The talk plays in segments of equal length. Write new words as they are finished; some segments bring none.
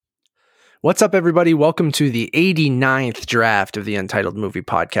What's up, everybody? Welcome to the 89th draft of the Untitled Movie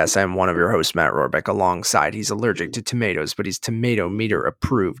Podcast. I'm one of your hosts, Matt Rohrbeck. Alongside, he's allergic to tomatoes, but he's tomato meter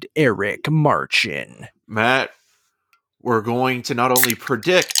approved, Eric Marchin. Matt, we're going to not only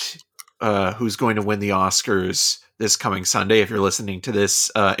predict who's going to win the Oscars this coming Sunday, if you're listening to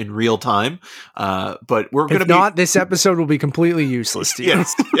this in real time, but we're going to be... If not, this episode will be completely useless to you.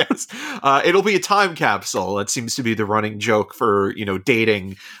 Yes. It'll be a time capsule. That seems to be the running joke for,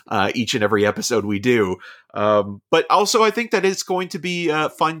 dating each and every episode we do. But also, I think that it's going to be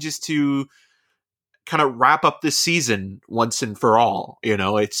fun just to kind of wrap up this season once and for all.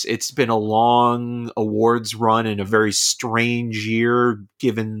 It's been a long awards run and a very strange year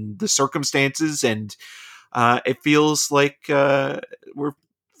given the circumstances, and it feels like we're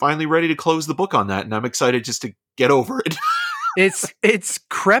finally ready to close the book on that, and I'm excited just to get over it. It's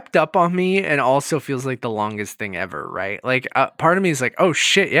crept up on me and also feels like the longest thing ever, right? Like part of me is like, oh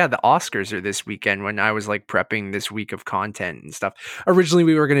shit, yeah, the Oscars are this weekend, when I was like prepping this week of content and stuff. Originally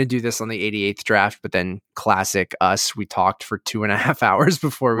we were going to do this on the 88th draft, but then classic us, we talked for 2.5 hours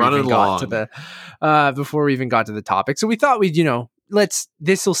before we even got to the topic. So we thought we'd,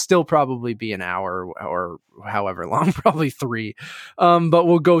 this will still probably be an hour or however long, probably 3. But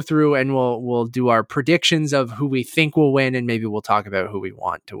we'll go through and we'll do our predictions of who we think will win, and maybe we'll talk about who we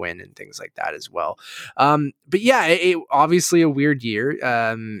want to win and things like that as well. But yeah, it obviously a weird year.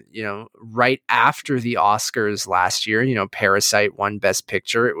 Right after the Oscars last year, Parasite won Best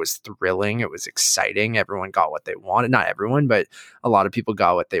Picture. It was thrilling. It was exciting. Everyone got what they wanted. Not everyone, but a lot of people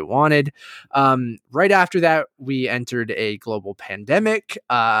got what they wanted. Right after that, we entered a global pandemic.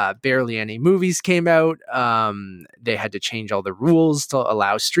 Barely any movies came out. They had to change all the rules to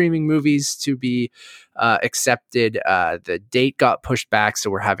allow streaming movies to be accepted. The date got pushed back, so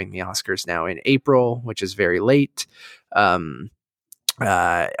we're having the Oscars now in April, which is very late. Almost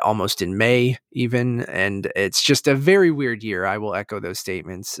in May even, and it's just a very weird year. I will echo those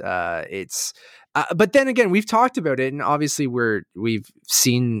statements. But then again, we've talked about it, and obviously we've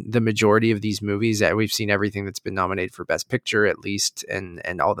seen the majority of these movies. We've seen everything that's been nominated for Best Picture, at least, and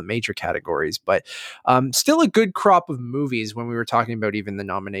all the major categories. But still a good crop of movies when we were talking about even the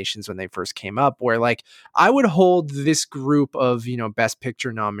nominations when they first came up, where like I would hold this group of, Best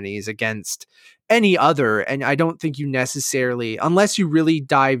Picture nominees against any other. And I don't think you necessarily, unless you really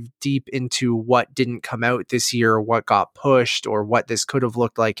dive deep into what didn't come out this year, or what got pushed, or what this could have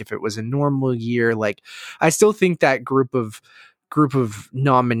looked like if it was a normal year, like I still think that group of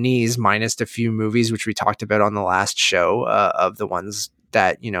nominees, minus a few movies which we talked about on the last show, of the ones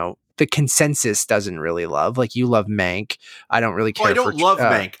that the consensus doesn't really love. Like, you love Mank. I don't really care. I don't love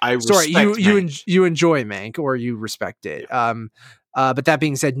Mank. I respect Mank. You enjoy Mank, or you respect it. But that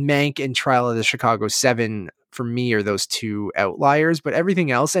being said, Mank and Trial of the Chicago 7 for me are those two outliers. But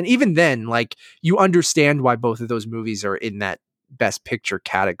everything else, and even then, like, you understand why both of those movies are in that Best Picture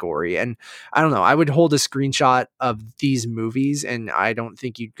category. And I don't know, I would hold a screenshot of these movies and I don't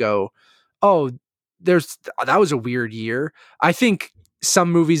think you'd go, oh, that was a weird year. I think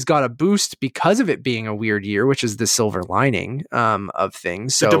some movies got a boost because of it being a weird year, which is the silver lining of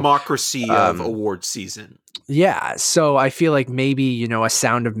things. So the democracy of award season. Yeah. So I feel like maybe, A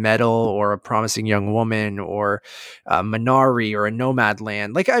Sound of Metal, or A Promising Young Woman, or Minari, or A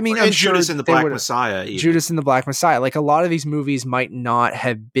Nomadland. Like, I mean, I'm sure Judas and the Black Messiah. Even. Judas and the Black Messiah. Like, a lot of these movies might not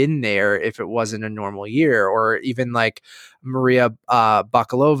have been there if it wasn't a normal year, or even like Maria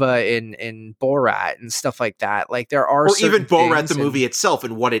Bakalova in Borat and stuff like that. Like, there are, or even Borat the movie itself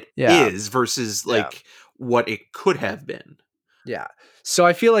and what it is versus what it could have been. Yeah. So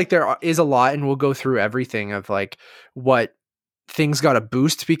I feel like there is a lot, and we'll go through everything of like what things got a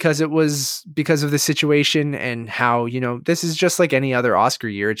boost because of the situation, and how, this is just like any other Oscar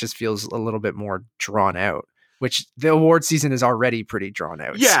year. It just feels a little bit more drawn out, which the award season is already pretty drawn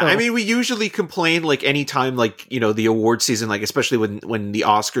out. Yeah. So, I mean, we usually complain like anytime, like, the award season, like, especially when the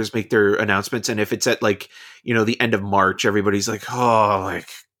Oscars make their announcements. And if it's at like, the end of March, everybody's like, oh, like,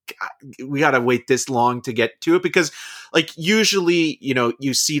 we got to wait this long to get to it, because like usually,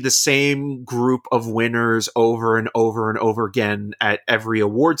 you see the same group of winners over and over and over again at every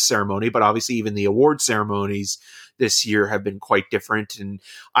award ceremony. But obviously even the award ceremonies this year have been quite different. And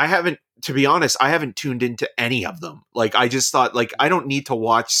to be honest, I haven't tuned into any of them. Like, I just thought, like, I don't need to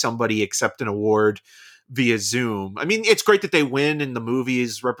watch somebody accept an award via Zoom. I mean, it's great that they win and the movie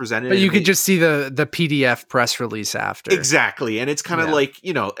is represented. But you could just see the PDF press release after. Exactly. And it's kind of like,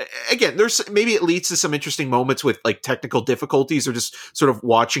 again, there's maybe it leads to some interesting moments with like technical difficulties or just sort of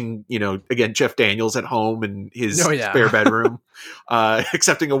watching, again, Jeff Daniels at home in his spare bedroom,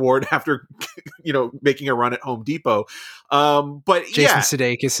 accepting award after, making a run at Home Depot. But Jason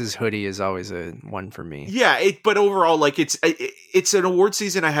Sudeikis' hoodie is always a one for me. Yeah. But overall, like it's an award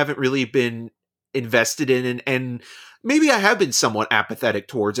season I haven't really been invested in, and maybe I have been somewhat apathetic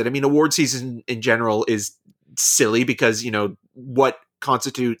towards it. I mean, award season in general is silly because, what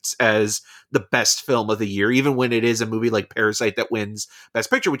constitutes as the best film of the year, even when it is a movie like Parasite that wins Best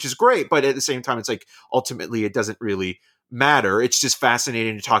Picture, which is great, but at the same time, it's like ultimately it doesn't really matter. It's just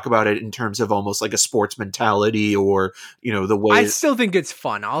fascinating to talk about it in terms of almost like a sports mentality or, the way I still think it's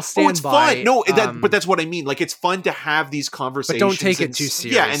fun. I'll stand it's by. Fun. No, but that's what I mean. Like, it's fun to have these conversations. But don't take it too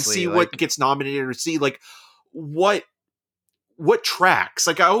seriously. Yeah, and see what gets nominated or see like what tracks.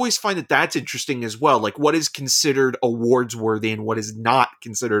 Like, I always find that that's interesting as well. Like, what is considered awards worthy and what is not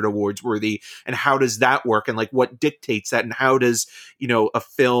considered awards worthy, and how does that work? And like, what dictates that? And how does, a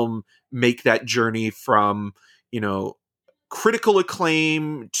film make that journey from, critical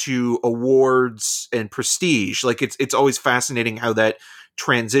acclaim to awards and prestige? Like, it's always fascinating how that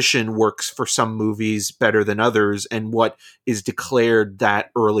transition works for some movies better than others, and what is declared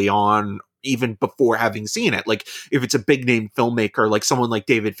that early on, even before having seen it. Like, if it's a big name filmmaker, like someone like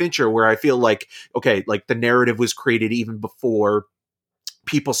David Fincher, where I feel like, okay, like the narrative was created even before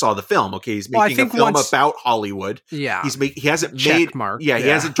people saw the film. Okay, he's making a film about Hollywood. Yeah, he hasn't check mark. He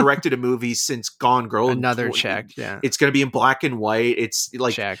hasn't directed a movie since Gone Girl. Another check. Yeah, it's going to be in black and white. It's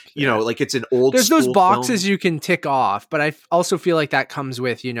like check. Like it's an old. There's those boxes film. You can tick off, but I also feel like that comes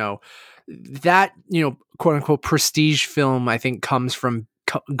with that quote unquote prestige film. I think comes from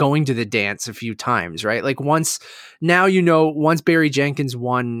going to the dance a few times, right? Like once Barry Jenkins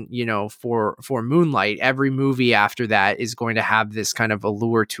won, for Moonlight, every movie after that is going to have this kind of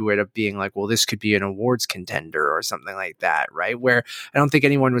allure to it of being like, well, this could be an awards contender or something like that, right? Where I don't think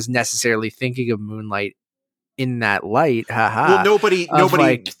anyone was necessarily thinking of Moonlight in that light. Well, nobody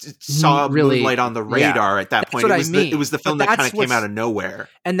saw Moonlight on the radar at that point. It was the film that kind of came out of nowhere.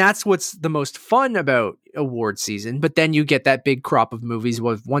 And that's what's the most fun about award season. But then you get that big crop of movies.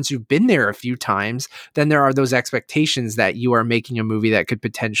 Once you've been there a few times, then there are those expectations that you are making a movie that could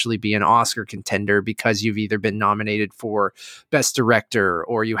potentially be an Oscar contender because you've either been nominated for Best Director,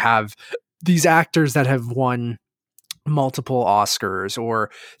 or you have these actors that have won multiple Oscars or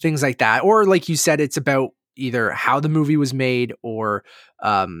things like that. Or like you said, it's about either how the movie was made, or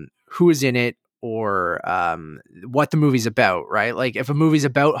who is in it, or what the movie's about, right? Like if a movie's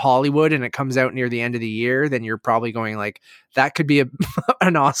about Hollywood and it comes out near the end of the year, then you're probably going like, that could be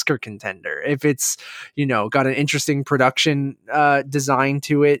an Oscar contender. If it's, got an interesting production design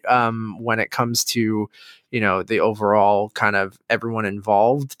to it, when it comes to, the overall kind of everyone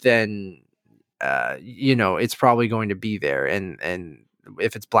involved, then, it's probably going to be there. And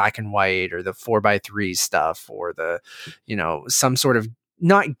if it's black and white or the 4x3 stuff, or the, some sort of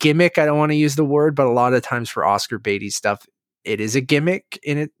not gimmick, I don't want to use the word, but a lot of times for Oscar baity stuff, it is a gimmick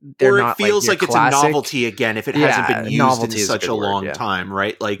in it. Or it feels like it's a novelty again if it hasn't been used in such a long time,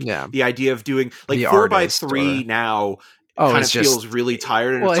 right? Like the idea of doing like 4x3 now kind of feels really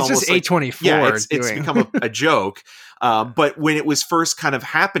tired. And well, it's almost just A24. Yeah, it's become a joke. But when it was first kind of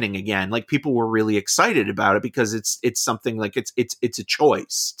happening again, like people were really excited about it because it's something like it's a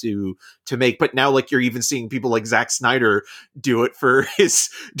choice to make. But now like you're even seeing people like Zack Snyder do it for his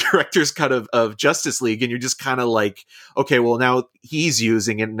director's cut of Justice League, and you're just kind of like, okay, well now he's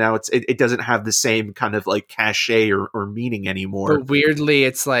using it. Now it doesn't have the same kind of like cachet or meaning anymore. But weirdly,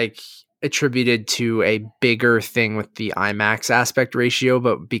 it's like attributed to a bigger thing with the IMAX aspect ratio,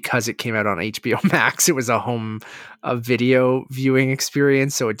 but because it came out on HBO Max, it was a video viewing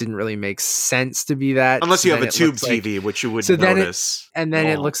experience, so it didn't really make sense to be that. Unless you have a tube TV, which you wouldn't notice.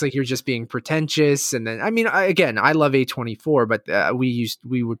 It looks like you're just being pretentious. And then, I mean, I love A24, but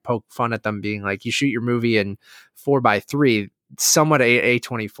we would poke fun at them being like, you shoot your movie in 4x3, someone at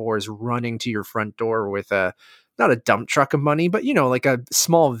A24 is running to your front door with not a dump truck of money, but like a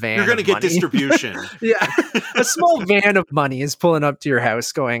small van. You're going to get distribution. Yeah. A small van of money is pulling up to your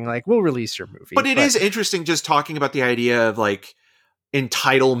house going like, we'll release your movie. But it is interesting just talking about the idea of like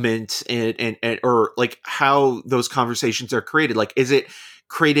entitlement and or like how those conversations are created. Like, is it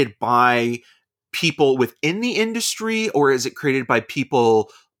created by people within the industry, or is it created by people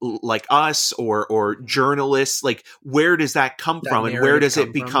like us or journalists? Like, where does that come from, and where does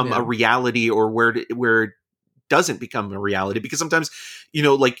it become a reality, or where doesn't become a reality, because sometimes,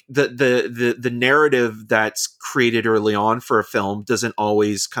 like the narrative that's created early on for a film doesn't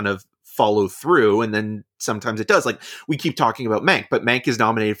always kind of follow through, and then sometimes it does. Like, we keep talking about Mank, but Mank is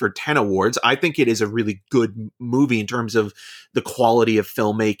nominated for 10 awards. I think it is a really good movie in terms of the quality of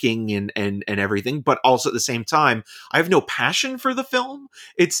filmmaking and everything, but also at the same time, I have no passion for the film.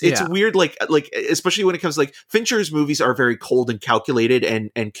 It's weird, like especially when it comes to, like, Fincher's movies are very cold and calculated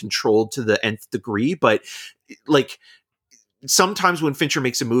and controlled to the nth degree, but like, sometimes when Fincher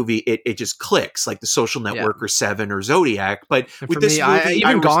makes a movie, it just clicks, like The Social Network or Seven or Zodiac. But and with for this me, movie,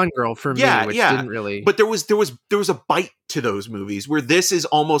 even Gone Girl for me, which didn't really. But there was a bite to those movies, where this is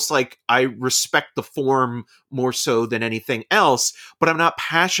almost like, I respect the form more so than anything else, but I'm not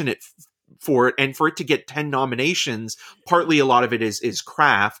passionate for it. And for it to get 10 nominations, partly a lot of it is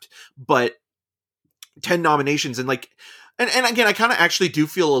craft, but 10 nominations, and like, and again, I kind of actually do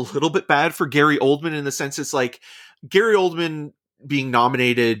feel a little bit bad for Gary Oldman, in the sense it's like, Gary Oldman being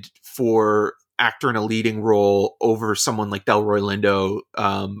nominated for actor in a leading role over someone like Delroy Lindo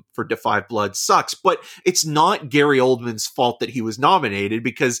for Da 5 Blood sucks, but it's not Gary Oldman's fault that he was nominated,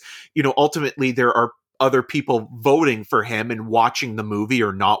 because, ultimately there are other people voting for him and watching the movie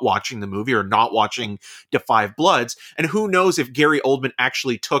or not watching the movie or not watching Da 5 Bloods. And who knows if Gary Oldman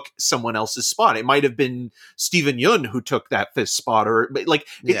actually took someone else's spot. It might have been Steven Yeun who took that fifth spot, or like,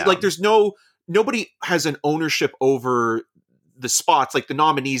 there's nobody has an ownership over the spots, like the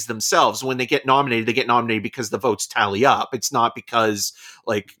nominees themselves. When they get nominated because the votes tally up. It's not because,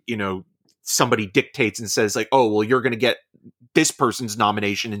 like, somebody dictates and says, like, oh, well, you're going to get this person's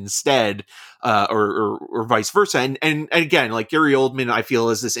nomination instead, or vice versa. And again, like, Gary Oldman, I feel,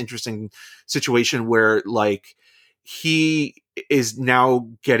 is this interesting situation where, like, he is now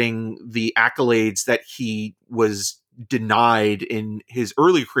getting the accolades that he was denied in his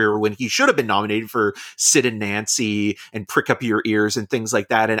early career, when he should have been nominated for Sid and Nancy and Prick Up Your Ears and things like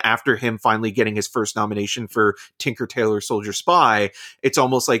that. And after him finally getting his first nomination for Tinker Tailor Soldier Spy, it's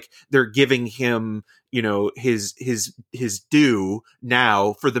almost like they're giving him, his due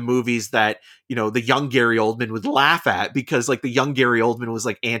now for the movies that, the young Gary Oldman would laugh at, because, like, the young Gary Oldman was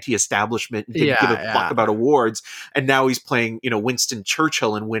like anti-establishment and didn't give a fuck about awards, and now he's playing, Winston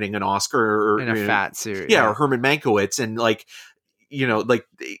Churchill and winning an Oscar, or in a fat suit, or Herman Mankiewicz, and like,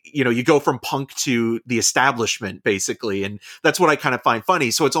 you go from punk to the establishment, basically. And that's what I kind of find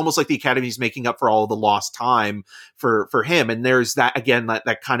funny. So it's almost like the Academy's making up for all the lost time for him. And there's that, again,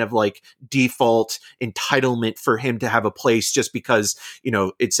 that kind of like default entitlement for him to have a place, just because,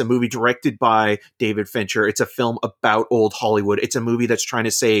 it's a movie directed by David Fincher. It's a film about old Hollywood. It's a movie that's trying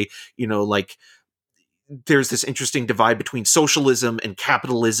to say, like, there's this interesting divide between socialism and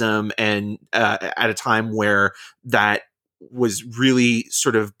capitalism. And at a time where that was really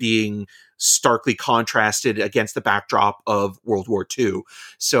sort of being starkly contrasted against the backdrop of World War II.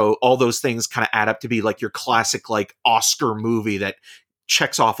 So all those things kind of add up to be like your classic, like, Oscar movie that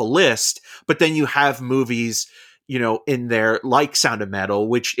checks off a list. But then you have movies, in there like Sound of Metal,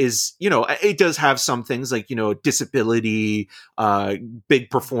 which is, it does have some things like, disability, big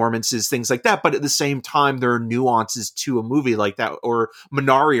performances, things like that. But at the same time, there are nuances to a movie like that, or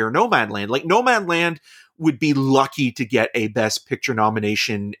Minari or Nomadland. Like, Nomadland would be lucky to get a Best Picture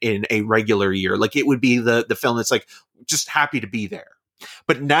nomination in a regular year. Like, it would be the film that's like, just happy to be there.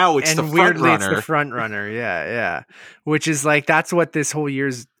 But now it's the front runner. It's the front runner. Yeah. Which is like, that's what this whole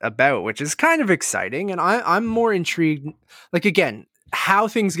year's about, which is kind of exciting. And I'm more intrigued, like, again, how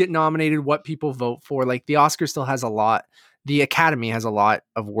things get nominated, what people vote for. Like, the Oscar still has a lot. The Academy has a lot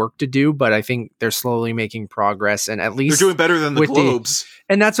of work to do, but I think they're slowly making progress, and at least they're doing better than the Globes.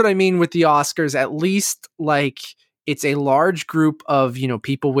 And that's what I mean with the Oscars. At least, like, it's a large group of,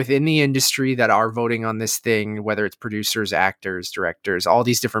 people within the industry that are voting on this thing, whether it's producers, actors, directors, all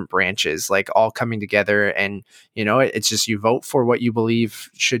these different branches, like, all coming together. And, it's just, you vote for what you believe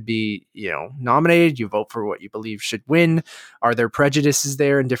should be, nominated. You vote for what you believe should win. Are there prejudices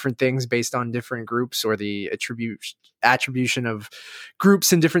there and different things based on different groups, or the attribution of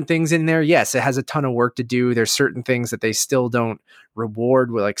groups and different things in there? Yes, it has a ton of work to do. There's certain things that they still don't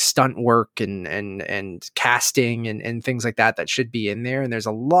reward, with like stunt work and casting and things like that should be in there. And there's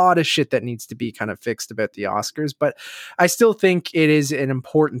a lot of shit that needs to be kind of fixed about the Oscars, but I still think it is an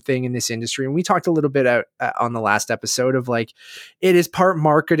important thing in this industry. And we talked a little bit on the last episode of, like, it is part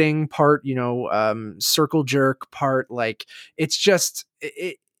marketing, part, circle jerk, part, like, it's just,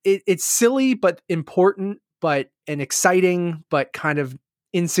 it's silly, but important, but and exciting, but kind of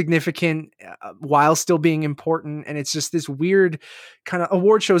insignificant while still being important. And it's just this weird kind of,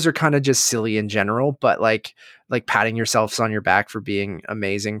 award shows are kind of just silly in general, but like patting yourselves on your back for being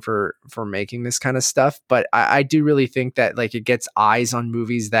amazing for making this kind of stuff. But I do really think that like it gets eyes on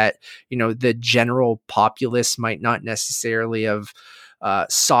movies that, you know, the general populace might not necessarily have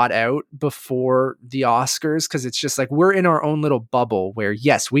sought out before the Oscars, because it's just like we're in our own little bubble where,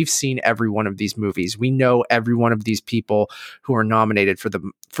 yes, we've seen every one of these movies. We know every one of these people who are nominated for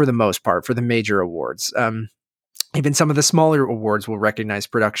the most part for the major awards. Even some of the smaller awards will recognize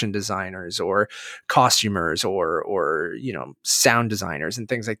production designers or costumers or you know, sound designers and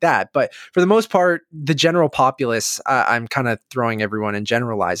things like that. But for the most part, the general populace, I'm kind of throwing everyone and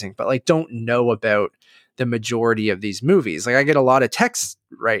generalizing, but like don't know about the majority of these movies. Like I get a lot of texts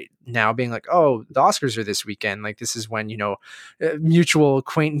right now being like, oh, the Oscars are this weekend. Like this is when, you know, mutual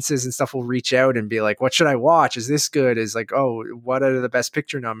acquaintances and stuff will reach out and be like, what should I watch? Is this good? Is like, oh, what are the best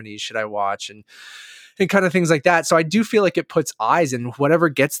picture nominees should I watch? And kind of things like that. So I do feel like it puts eyes in whatever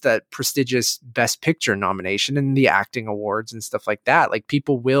gets that prestigious best picture nomination and the acting awards and stuff like that. Like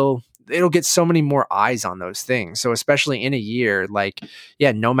it'll get so many more eyes on those things. So especially in a year like,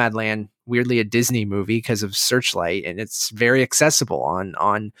 yeah, Nomadland, weirdly a Disney movie because of Searchlight, and it's very accessible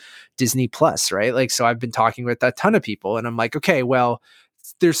on Disney Plus, right? Like, so I've been talking with a ton of people and I'm like, okay, well,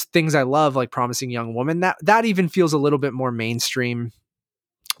 there's things I love, like Promising Young Woman, that even feels a little bit more mainstream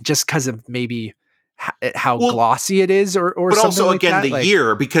just because of maybe how glossy it is or but something also like again that. the like,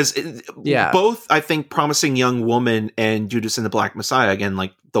 year, because yeah, both I think Promising Young Woman and Judas and the Black Messiah, again,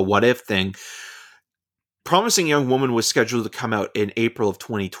 like the what if thing, Promising Young Woman was scheduled to come out in April of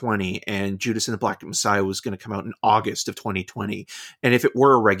 2020, and Judas and the Black Messiah was going to come out in August of 2020. And if it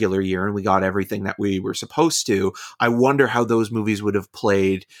were a regular year and we got everything that we were supposed to, I wonder how those movies would have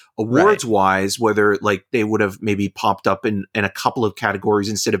played awards-wise, whether like they would have maybe popped up in a couple of categories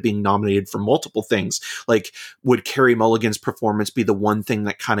instead of being nominated for multiple things. Like, would Carey Mulligan's performance be the one thing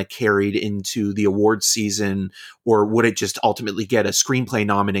that kind of carried into the awards season, or would it just ultimately get a screenplay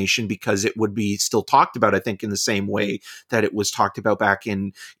nomination because it would be still talked about, I think, in the same way that it was talked about back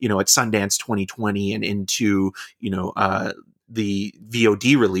in, you know, at Sundance 2020 and into, you know, the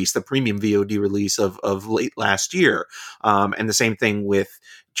VOD release, the premium VOD release of late last year. And the same thing with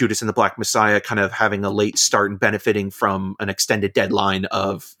Judas and the Black Messiah kind of having a late start and benefiting from an extended deadline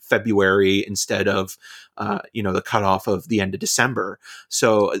of February instead of, you know, the cutoff of the end of December.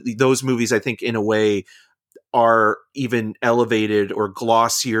 So those movies, I think, in a way, are even elevated or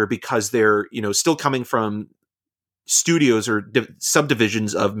glossier because they're, you know, still coming from studios or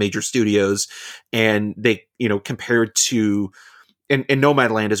subdivisions of major studios, and they, you know, compared to and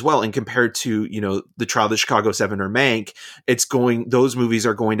Nomadland as well, and compared to, you know, The Trial of the Chicago 7 or Mank, those movies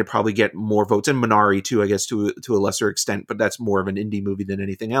are going to probably get more votes, and Minari too, I guess, to a lesser extent, but that's more of an indie movie than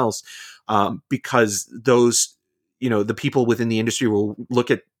anything else, because those, you know, the people within the industry will look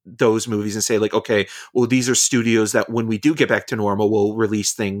at those movies and say like, okay, well, these are studios that when we do get back to normal, will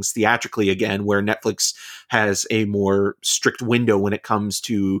release things theatrically again, where Netflix has a more strict window when it comes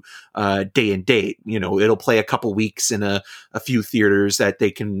to day and date. You know, it'll play a couple weeks in a few theaters that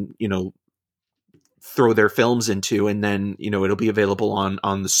they can, you know, throw their films into, and then, you know, it'll be available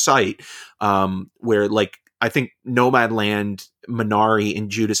on the site, where like, I think Nomadland, Minari,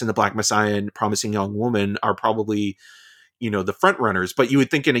 and Judas and the Black Messiah and Promising Young Woman are probably, you know, the front runners. But you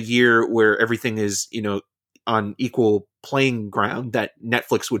would think in a year where everything is, you know, on equal playing ground, that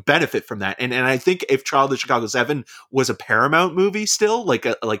Netflix would benefit from that. And I think if Trial of the Chicago 7 was a Paramount movie still, like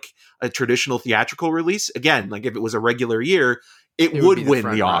a traditional theatrical release, again, like if it was a regular year, it would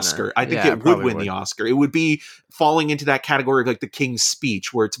win the Oscar. I think it would win the Oscar. It would be falling into that category of like The King's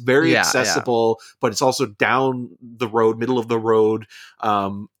Speech, where it's very accessible, but it's also down the road, middle of the road,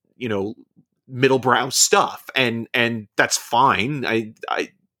 you know, middle brow stuff. And that's fine. I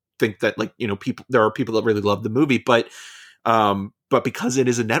think that, like, you know, there are people that really love the movie, but because it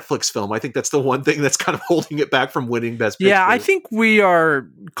is a Netflix film, I think that's the one thing that's kind of holding it back from winning Best Picture. Yeah, I think we are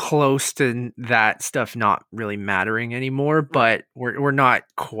close to that stuff not really mattering anymore, but we're not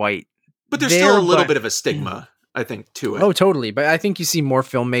quite. But there's still a little bit of a stigma, I think, to it. Oh, totally. But I think you see more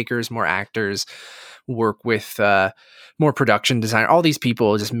filmmakers, more actors work with more production design, all these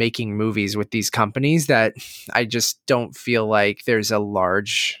people just making movies with these companies, that I just don't feel like there's a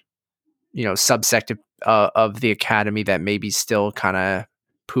large, you know, subsect of the Academy that maybe still kind of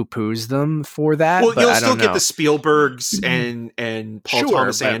poo-poos them for that. Well, you'll still get the Spielbergs and Paul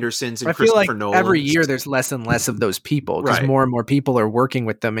Thomas Andersons and I Christopher feel like Nolan. Every year there's less and less of those people, because more and more people are working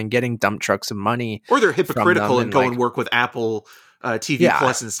with them and getting dump trucks of money. Or they're hypocritical and go and work with Apple TV Yeah,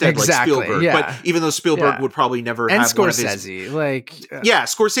 Plus instead, exactly, like Spielberg. yeah. But even though Spielberg Yeah. would probably never And have one of his, Scorsese, like, yeah,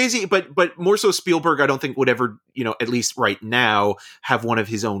 Scorsese, but more so Spielberg, I don't think would ever, at least right now, have one of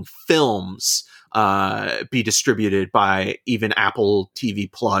his own films be distributed by even Apple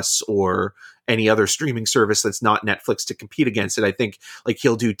TV Plus or any other streaming service that's not Netflix to compete against it. I think like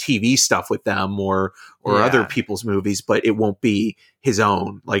he'll do TV stuff with them or other Yeah. people's movies, but it won't be his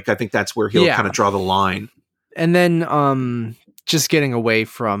own. Like I think that's where he'll Yeah. kind of draw the line. And then just getting away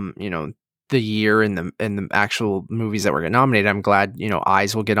from, the year and the actual movies that were getting nominated, I'm glad,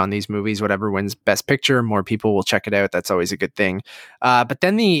 eyes will get on these movies. Whatever wins Best Picture, more people will check it out. That's always a good thing. But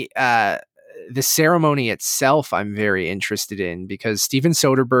then the ceremony itself, I'm very interested in because Steven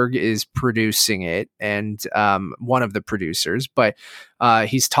Soderbergh is producing it and one of the producers, but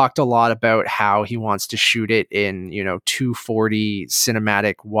he's talked a lot about how he wants to shoot it in, 240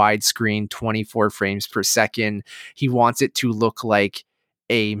 cinematic widescreen, 24 frames per second. He wants it to look like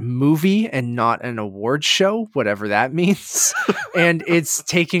a movie and not an award show, whatever that means. And it's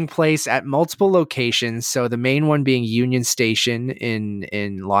taking place at multiple locations. So the main one being Union Station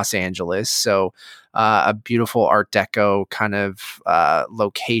in Los Angeles. So a beautiful Art Deco kind of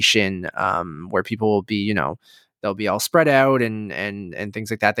location where people will be, they'll be all spread out and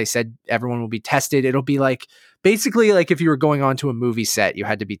things like that. They said everyone will be tested. It'll be like basically like if you were going on to a movie set, you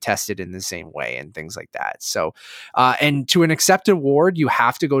had to be tested in the same way and things like that. So, and to an accepted award, you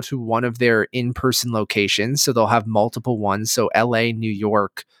have to go to one of their in-person locations. So they'll have multiple ones. So LA, New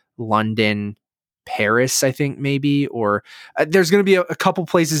York, London, Paris, I think maybe, or there's going to be a couple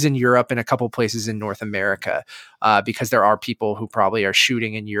places in Europe and a couple places in North America because there are people who probably are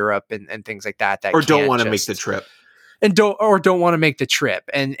shooting in Europe and things like that or don't want to make the trip. And don't want to make the trip.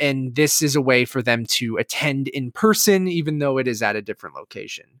 And this is a way for them to attend in person, even though it is at a different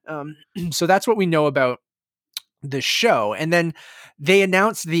location. So that's what we know about the show. And then they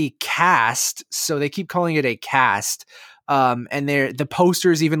announced the cast. So they keep calling it a cast. And the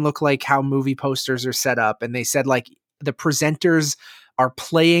posters even look like how movie posters are set up. And they said like the presenters are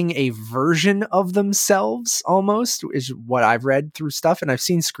playing a version of themselves almost is what I've read through stuff. And I've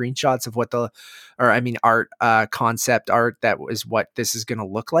seen screenshots of concept art that is what this is going to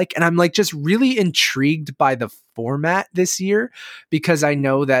look like. And I'm like just really intrigued by the format this year because I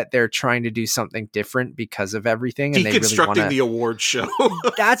know that they're trying to do something different because of everything. And deconstructing the award show.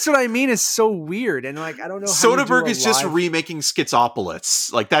 That's what I mean. Is so weird. And like, I don't know. Soderbergh is just remaking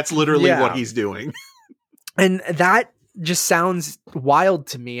Schizopolis. Like that's literally what he's doing. And that just sounds wild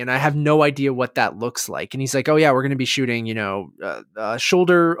to me. And I have no idea what that looks like. And he's like, oh yeah, we're going to be shooting,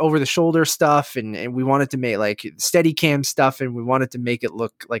 shoulder over the shoulder stuff. And we wanted to make like steady cam stuff. And we wanted to make it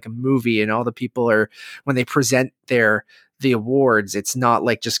look like a movie. And all the people are, when they present the awards, it's not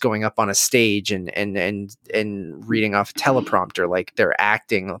like just going up on a stage and reading off a teleprompter. Like they're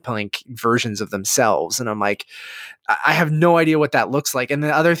acting, playing versions of themselves. And I'm like, I have no idea what that looks like. And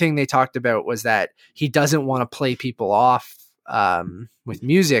the other thing they talked about was that he doesn't want to play people off with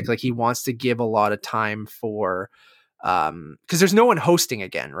music. Like he wants to give a lot of time for, because there's no one hosting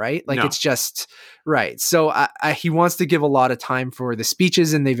again, right? Like It's just right. So he wants to give a lot of time for the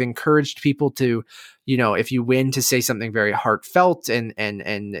speeches, and they've encouraged people to, if you win, to say something very heartfelt and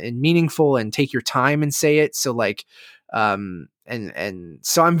meaningful, and take your time and say it. So like, and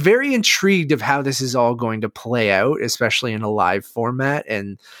so I'm very intrigued of how this is all going to play out, especially in a live format,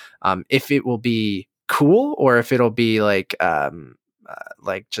 and if it will be cool or if it'll be like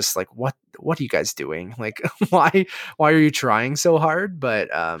just like what are you guys doing? Like why are you trying so hard? But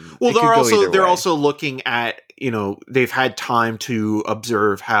they're also looking at, they've had time to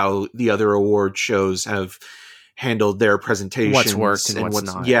observe how the other award shows have handled their presentations, what's worked and what's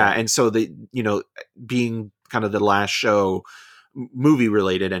not. Yeah, and so they, being kind of the last show, movie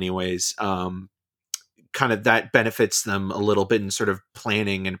related anyways, kind of that benefits them a little bit in sort of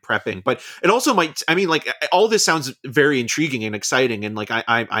planning and prepping. But it also might, I mean, like all this sounds very intriguing and exciting, and like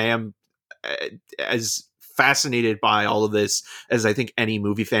I am as fascinated by all of this as I think any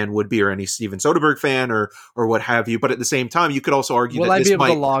movie fan would be, or any Steven Soderbergh fan or what have you. But at the same time, you could also argue that I be able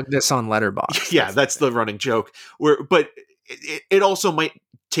to log this on Letterboxd? Yeah, that's the running joke. But it also might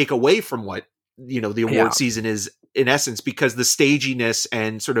take away from what the award season is in essence, because the staginess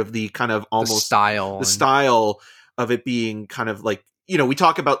and sort of the kind of almost the style of it being kind of like, we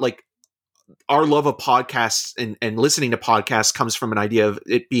talk about like our love of podcasts and listening to podcasts comes from an idea of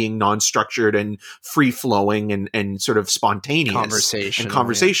it being non-structured and free-flowing and sort of spontaneous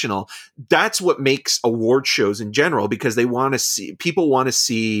conversational. Yeah. That's what makes award shows in general, because people want to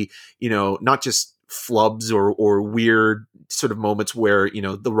see, not just flubs or weird sort of moments where,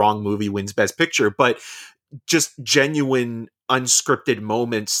 the wrong movie wins Best Picture, but just genuine unscripted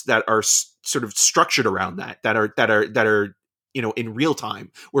moments that are sort of structured around that are in real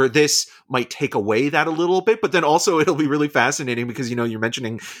time, where this might take away that a little bit, but then also it'll be really fascinating because, you're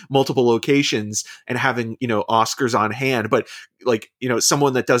mentioning multiple locations and having, Oscars on hand, but like,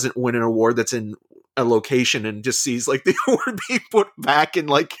 someone that doesn't win an award that's in a location and just sees like the award being put back in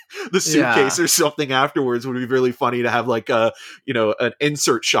like the suitcase or something afterwards would be really funny to have like a an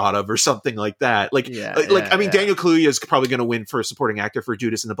insert shot of or something like that. Like Daniel Kaluuya is probably going to win for supporting actor for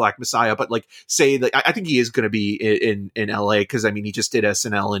Judas and the Black Messiah, but like say that I think he is going to be in LA because he just did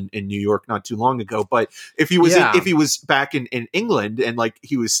SNL in New York not too long ago. But if he was if he was back in England and like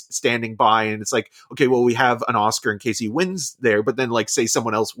he was standing by and it's like, okay, well, we have an Oscar in case he wins there, but then like say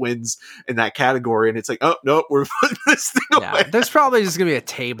someone else wins in that category and it's like, oh no, we're putting this thing away. There's probably just gonna be a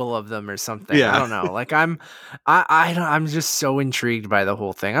table of them or something. I don't know. Like I'm just so intrigued by the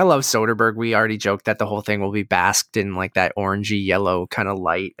whole thing. I love Soderbergh. We already joked that the whole thing will be basked in like that orangey yellow kind of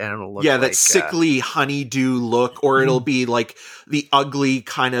light, and it'll look that sickly honeydew look, or it'll be like the ugly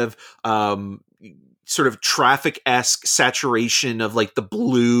kind of sort of Traffic-esque saturation of like the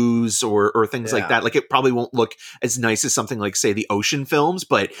blues or things like that. Like it probably won't look as nice as something like say the Ocean films,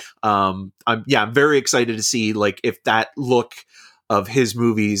 but I'm very excited to see like if that look of his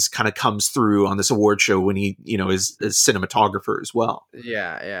movies kind of comes through on this award show when he is a cinematographer as well.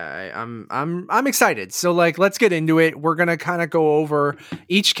 I'm excited. So like let's get into it. We're gonna kind of go over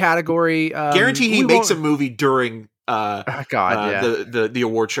each category. Guarantee he makes a movie during the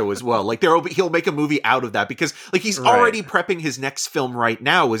award show as well. Like he'll make a movie out of that because like he's already prepping his next film right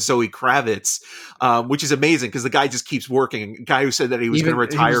now with Zoe Kravitz, which is amazing because the guy just keeps working. A guy who said that he was going to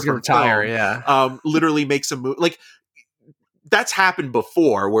retire from film, literally makes a movie. Like that's happened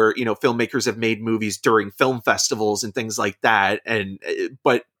before where filmmakers have made movies during film festivals and things like that,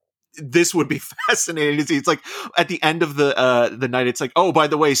 but this would be fascinating to see. It's like at the end of the night, it's like, oh, by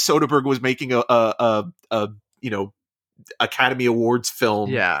the way, Soderbergh was making a Academy Awards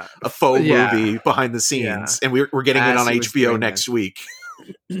film, a faux movie behind the scenes, and we're getting it on HBO next week.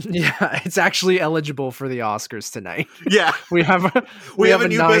 It's actually eligible for the Oscars tonight. We have a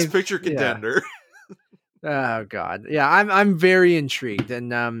new Best Picture contender. Oh God. Yeah. I'm very intrigued.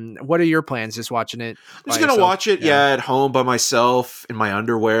 And, what are your plans? Just watching it? I'm just going to watch it. At home by myself in my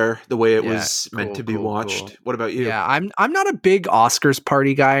underwear, the way it was meant to be watched. Cool. What about you? Yeah. I'm not a big Oscars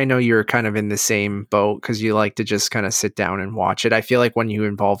party guy. I know you're kind of in the same boat because you like to just kind of sit down and watch it. I feel like when you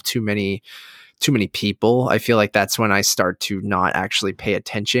involve too many people, I feel like that's when I start to not actually pay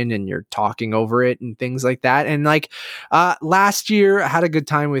attention and you're talking over it and things like that. And like last year I had a good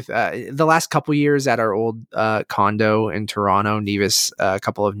time with the last couple years at our old condo in Toronto. Nevis, a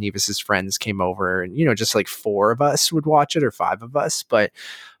couple of Nevis's friends came over and, just like 4 of us would watch it or 5 of us. But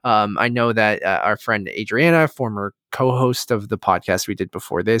I know that our friend Adriana, former co-host of the podcast we did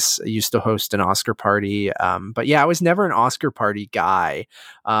before this, used to host an Oscar party. But I was never an Oscar party guy.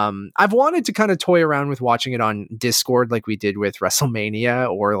 I've wanted to kind of toy around with watching it on Discord like we did with WrestleMania,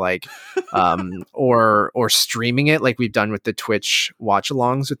 or like or streaming it like we've done with the Twitch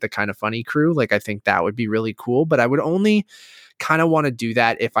watch-alongs with the Kind of Funny crew. Like I think that would be really cool, but I would only kind of want to do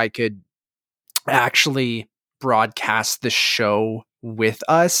that if I could actually broadcast the show with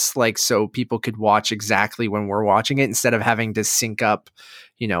us, like so people could watch exactly when we're watching it instead of having to sync up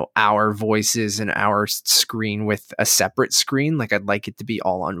our voices and our screen with a separate screen. Like I'd like it to be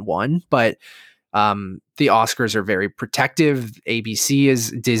all on one, but the Oscars are very protective.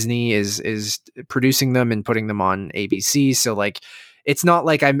 Disney is producing them and putting them on ABC, so like it's not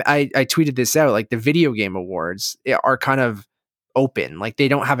like I tweeted this out, like the video game awards are kind of open. Like they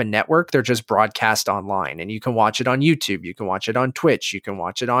don't have a network, they're just broadcast online, and you can watch it on YouTube, you can watch it on Twitch, you can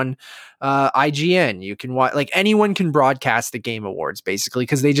watch it on IGN, you can watch, like anyone can broadcast the game awards basically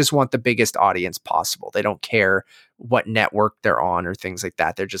because they just want the biggest audience possible. They don't care what network they're on or things like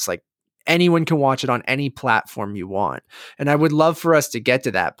that. They're just like, anyone can watch it on any platform you want. And I would love for us to get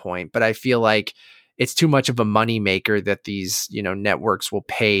to that point, but I feel like it's too much of a money maker that these networks will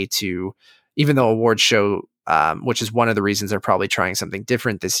pay to, even though award show which is one of the reasons they're probably trying something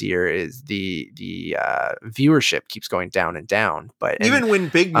different this year, is the viewership keeps going down and down. But even when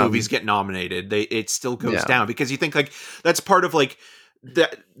big movies get nominated, it still goes down because you think like that's part of like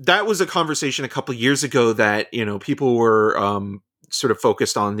that was a conversation a couple years ago that people were sort of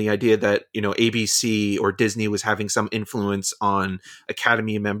focused on the idea that ABC or Disney was having some influence on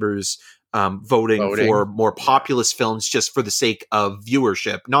Academy members voting for more populist films just for the sake of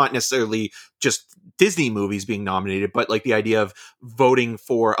viewership, not necessarily just Disney movies being nominated, but like the idea of voting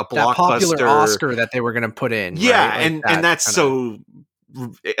for a blockbuster, popular Oscar that they were going to put in. Yeah. Right? Like and that's so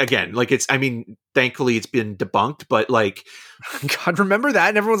again, like it's, I mean, thankfully it's been debunked, but like, God, remember that?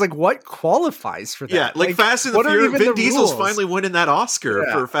 And everyone's like, what qualifies for that? yeah, like Fast and the Furious, Vin Diesel's finally winning that Oscar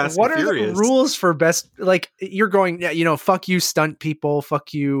for Fast and Furious. What are the rules for best? Like, you're going, you know, fuck you stunt people,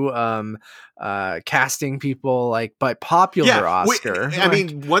 fuck you casting people, like, but popular Oscar. I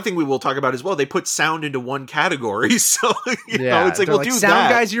mean, one thing we will talk about as well, they put sound into one category, so you know, it's like, we'll do sound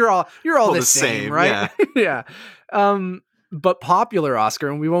that. Guys, you're all the same, right? Yeah. But popular Oscar,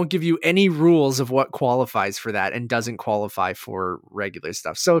 and we won't give you any rules of what qualifies for that and doesn't qualify for regular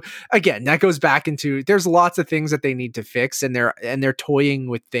stuff. So again, that goes back into, there's lots of things that they need to fix, and they're toying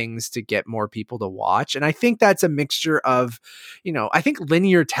with things to get more people to watch. And I think that's a mixture of, you know, I think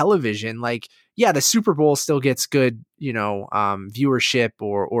linear television, like, yeah, the Super Bowl still gets good, you know, viewership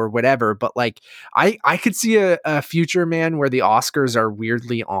or whatever. But like, I could see a future, man, where the Oscars are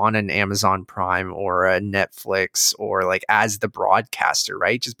weirdly on an Amazon Prime or a Netflix, or like as the broadcaster,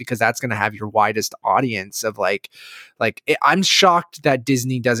 right? Just because that's going to have your widest audience of I'm shocked that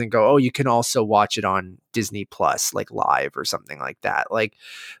Disney doesn't go, oh, you can also watch it on Disney Plus, like live or something like that. Like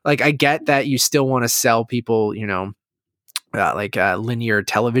I get that you still want to sell people, you know, linear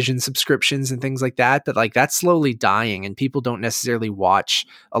television subscriptions and things like that, but like that's slowly dying, and people don't necessarily watch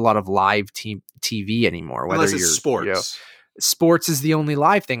a lot of live TV anymore. Whether Unless it's sports. You know, sports is the only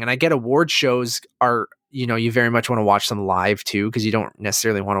live thing, and I get award shows are, you know, you very much want to watch them live too, because you don't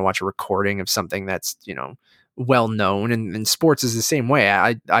necessarily want to watch a recording of something that's, you know, well known, and sports is the same way.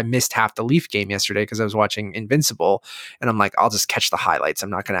 I missed half the Leaf game yesterday because I was watching Invincible, and I'm like, I'll just catch the highlights. I'm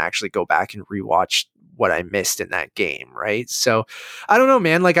not going to actually go back and rewatch what I missed in that game, right? So I don't know,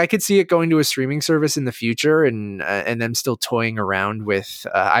 man. Like, I could see it going to a streaming service in the future, and them still toying around with.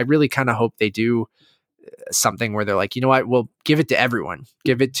 I really kind of hope they do something where they're like, you know what, we'll give it to everyone,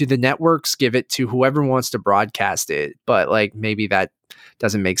 give it to the networks, give it to whoever wants to broadcast it, but like maybe that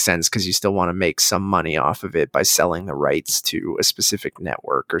doesn't make sense because you still want to make some money off of it by selling the rights to a specific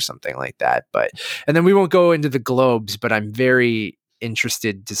network or something like that. But, and then we won't go into the Globes, but I'm very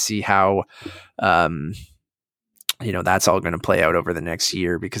interested to see how you know, that's all going to play out over the next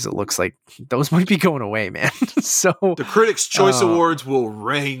year, because it looks like those might be going away, man. So the Critics' Choice Awards will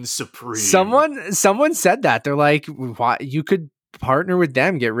reign supreme. Someone said that. They're like, why, you could partner with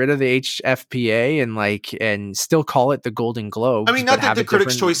them, get rid of the HFPA and still call it the Golden Globe. I mean, not that the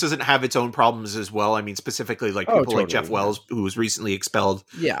Critics' Choice doesn't have its own problems as well. I mean, specifically like people like Jeff Wells, who was recently expelled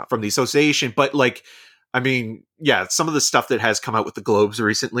from the association, but like, I mean, yeah, some of the stuff that has come out with the Globes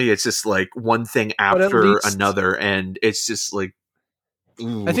recently, it's just like one thing after another, and it's just like,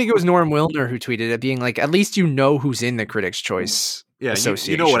 ooh. I think it was Norm Wilner who tweeted it, being like, at least you know who's in the Critics' Choice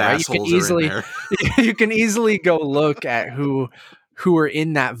Association. You know what, right? Assholes are in there. You can easily go look at who are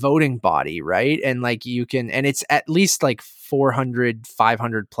in that voting body, right? And like you can, and it's at least like 400,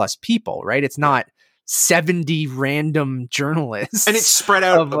 500 plus people, right? It's not 70 random journalists, and it's spread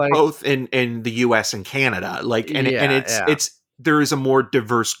out like, both in the US and Canada, like, and it's there is a more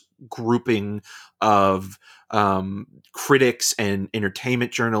diverse grouping of critics and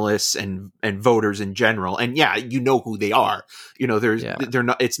entertainment journalists and voters in general, and you know who they are. You know, they're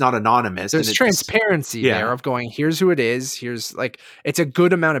not. It's not anonymous. There's transparency there of going, here's who it is. Here's like, it's a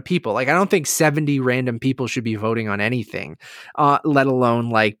good amount of people. Like, I don't think 70 random people should be voting on anything, let alone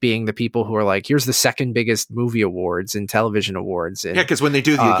like being the people who are like, here's the second biggest movie awards and television awards. And, because when they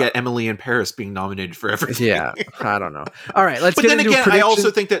do, you get Emily in Paris being nominated for everything. Yeah, I don't know. All right, let's. But then again, I also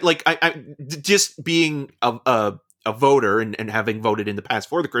think that like I just being a voter and having voted in the past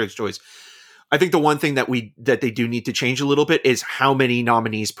for the Critics' Choice, I think the one thing that they do need to change a little bit is how many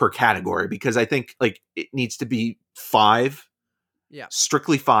nominees per category, because I think like it needs to be 5. Yeah,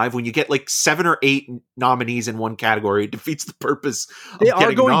 strictly 5. When you get like 7 or 8 nominees in one category, it defeats the purpose. They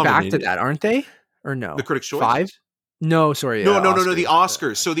are going back to that, aren't they? Or no? The Critics' Choice 5? No, sorry. No. The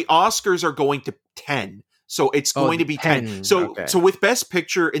Oscars. So the Oscars are going to 10. So it's going to be 10. So with Best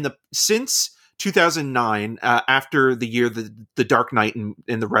Picture since 2009, after the year the Dark Knight and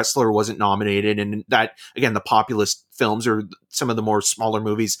The Wrestler wasn't nominated, and that, again, the populist films or some of the more smaller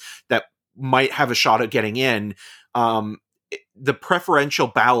movies that might have a shot at getting in, the preferential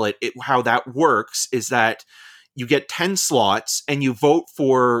ballot, how that works is that you get 10 slots and you vote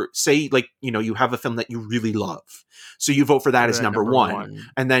for, say, like, you know, you have a film that you really love, so you vote for that as number one,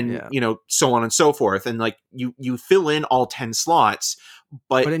 and then you know, so on and so forth, and like you fill in all 10 slots,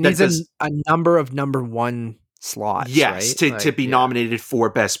 but it needs a number of number one slots, yes, right? to be nominated for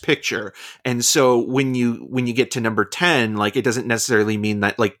Best Picture. And so when you get to number 10, like, it doesn't necessarily mean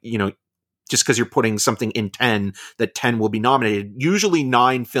that, like, you know, just because you're putting something in 10, that 10 will be nominated. Usually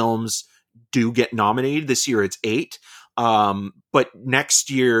 9 films do get nominated. This year it's 8. But next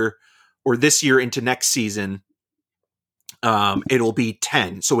year or this year into next season, it'll be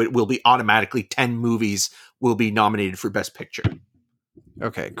 10. So it will be automatically 10 movies will be nominated for Best Picture.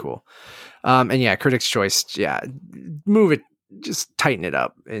 Okay, cool. And yeah, Critics' Choice, yeah, move it, just tighten it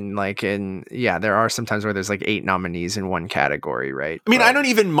up. There are some times where there's like 8 nominees in one category, right? I mean, I don't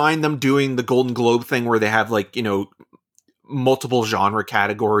even mind them doing the Golden Globe thing where they have like, multiple genre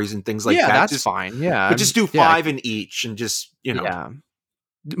categories and things like that. Yeah, that's fine. Yeah. But just do 5 in each and just, Yeah.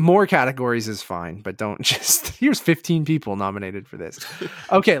 More categories is fine, but don't just here's 15 people nominated for this.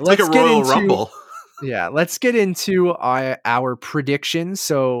 Okay, let's get into Royal Rumble. Yeah, let's get into our predictions.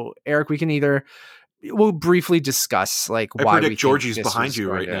 So, Eric, we'll briefly discuss like why we think Georgie's behind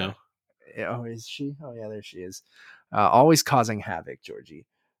you right now. Oh, is she? Oh, yeah, there she is. Always causing havoc, Georgie.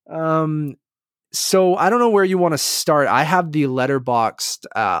 So I don't know where you want to start. I have the Letterboxd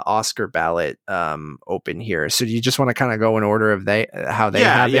Oscar ballot open here. So do you just want to kind of go in order of how they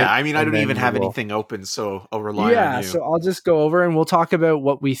have it? Yeah. I mean, I don't even have anything open, so I'll rely on you. Yeah, so I'll just go over and we'll talk about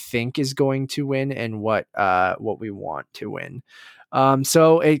what we think is going to win and what we want to win.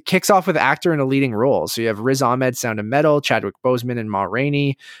 So it kicks off with actor in a leading role. So you have Riz Ahmed, Sound of Metal, Chadwick Boseman and Ma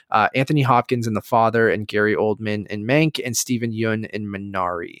Rainey, Anthony Hopkins in The Father, and Gary Oldman in Mank, and Steven Yeun in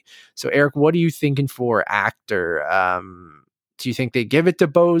Minari. So Eric, what are you thinking for actor? Do you think they give it to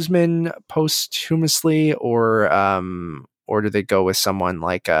Boseman posthumously, or do they go with someone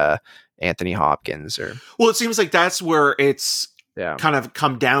like Anthony Hopkins? Or well, it seems like that's where it's kind of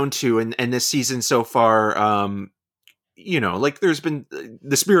come down to, and this season so far. Like there's been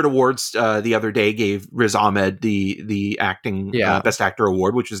the Spirit Awards the other day gave Riz Ahmed the acting Best Actor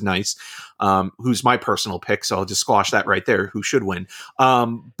award, which is nice. Who's my personal pick, so I'll just squash that right there. Who should win?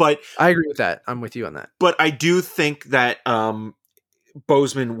 But I agree with that. I'm with you on that. But I do think that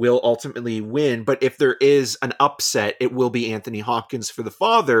Boseman will ultimately win. But if there is an upset, it will be Anthony Hopkins for The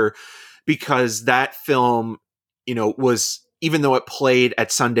Father, because that film, was, even though it played at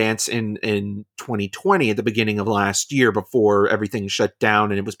Sundance in 2020 at the beginning of last year before everything shut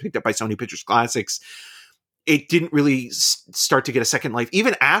down and it was picked up by Sony Pictures Classics, it didn't really start to get a second life.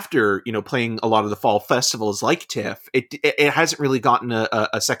 Even after, playing a lot of the fall festivals like TIFF, it hasn't really gotten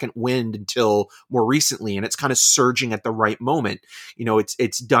a second wind until more recently. And it's kind of surging at the right moment.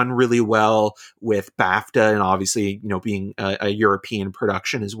 It's done really well with BAFTA and obviously, being a European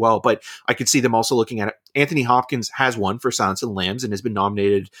production as well. But I could see them also looking at it. Anthony Hopkins has won for Silence of the Lambs and has been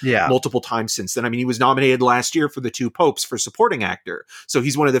nominated multiple times since then. I mean, he was nominated last year for The Two Popes for supporting actor. So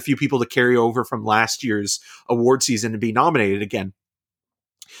he's one of the few people to carry over from last year's award season and be nominated again.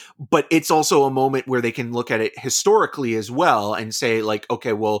 But it's also a moment where they can look at it historically as well and say, like,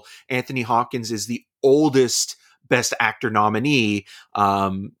 okay, well, Anthony Hopkins is the oldest Best Actor nominee,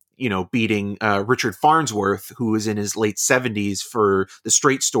 beating Richard Farnsworth, who was in his late 70s for The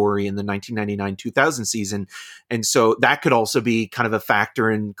Straight Story in the 1999-2000 season. And so that could also be kind of a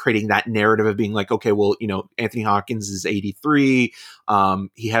factor in creating that narrative of being like, okay, well, Anthony Hopkins is 83.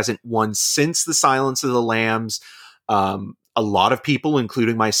 He hasn't won since The Silence of the Lambs. A lot of people,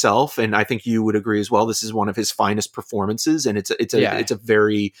 including myself, and I think you would agree as well, this is one of his finest performances, and it's a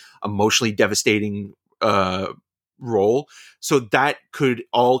very emotionally devastating role. So that could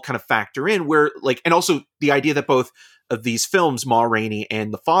all kind of factor in where, like, and also the idea that both of these films, Ma Rainey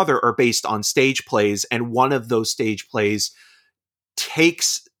and The Father, are based on stage plays, and one of those stage plays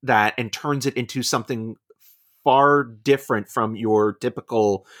takes that and turns it into something far different from your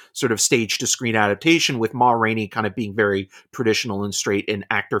typical sort of stage to screen adaptation, with Ma Rainey kind of being very traditional and straight and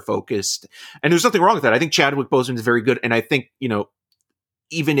actor focused. And there's nothing wrong with that. I think Chadwick Boseman is very good. And I think,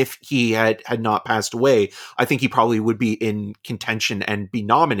 even if he had not passed away, I think he probably would be in contention and be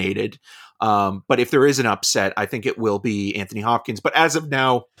nominated. But if there is an upset, I think it will be Anthony Hopkins. But as of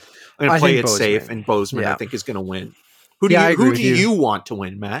now, I'm going to play it safe, and Boseman, I think, is going to win. Who do you want to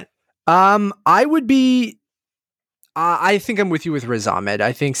win, Matt? I would be... I think I'm with you with Riz Ahmed.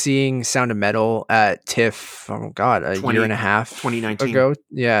 I think seeing Sound of Metal at TIFF, year and a half 2019 ago.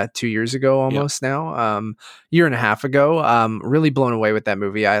 Yeah, 2 years ago almost now. Year and a half ago. Really blown away with that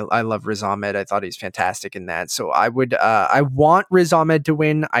movie. I love Riz Ahmed. I thought he's fantastic in that. So I would I want Riz Ahmed to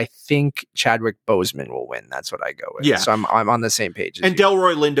win. I think Chadwick Boseman will win. That's what I go with. Yeah. So I'm on the same page as you.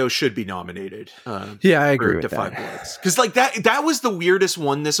 Delroy Lindo should be nominated. I agree with that. Because like that was the weirdest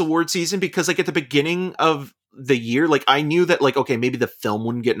one this award season, because like at the beginning of the year, like I knew that, like, okay, maybe the film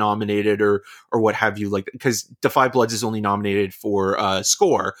wouldn't get nominated or what have you, like, because Da 5 Bloods is only nominated for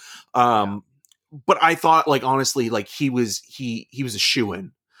score. But I thought, like, honestly, like he was a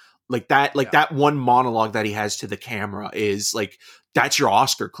shoo-in. Like that one monologue that he has to the camera is like, that's your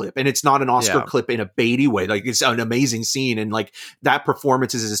Oscar clip. And it's not an Oscar clip in a Beatty way. Like, it's an amazing scene. And like, that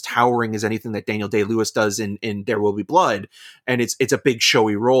performance is as towering as anything that Daniel Day-Lewis does in There Will Be Blood. And it's a big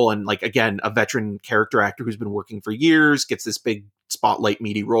showy role. And like, again, a veteran character actor who's been working for years gets this big spotlight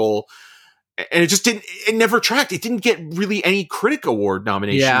meaty role. And it never tracked. It didn't get really any critic award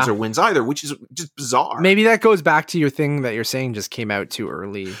nominations or wins either, which is just bizarre. Maybe that goes back to your thing that you're saying just came out too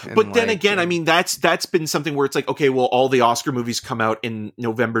early. But then again, I mean, that's been something where it's like, okay, well, all the Oscar movies come out in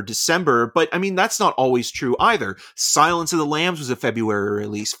November, December. But I mean, that's not always true either. Silence of the Lambs was a February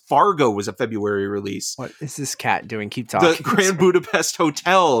release. Fargo was a February release. What is this cat doing? Keep talking. The Grand Budapest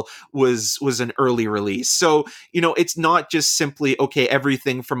Hotel was an early release. So, you know, it's not just simply, okay,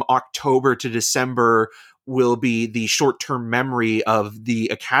 everything from October to December will be the short-term memory of the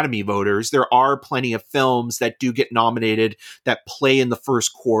Academy voters. There are plenty of films that do get nominated that play in the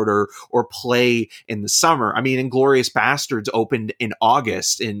first quarter or play in the summer. I mean, Inglourious Bastards opened in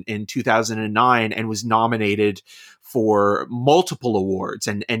August in 2009 and was nominated for multiple awards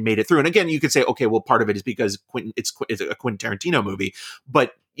and made it through. And again, you could say, okay, well, part of it is because it's a Quentin Tarantino movie,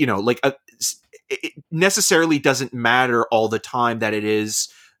 but you know, like it necessarily doesn't matter all the time that it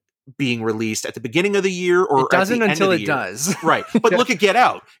is being released at the beginning of the year or it doesn't at the until end of the it year. does. Right. But look at Get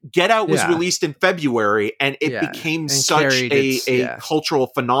Out. Get Out was released in February and it became such a cultural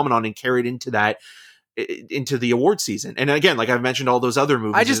phenomenon and carried into the award season. And again, like I've mentioned all those other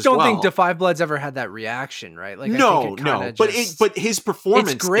movies. I just don't think Da 5 Bloods ever had that reaction, right? Like, no. But his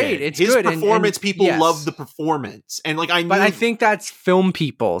performance, it's great. It's his good. performance. People love the performance, and like but I think that's film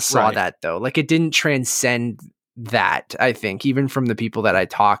people saw that though. Like it didn't transcend that. I think even from the people that I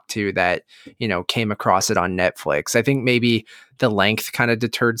talked to that, you know, came across it on Netflix, I think maybe the length kind of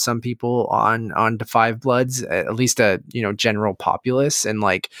deterred some people on Da 5 Bloods, at least a, you know, general populace. And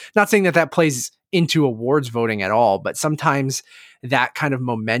like, not saying that plays into awards voting at all, but sometimes that kind of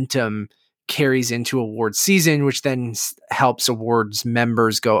momentum carries into awards season, which then helps awards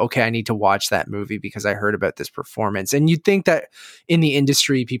members go, okay, I need to watch that movie because I heard about this performance. And you'd think that in the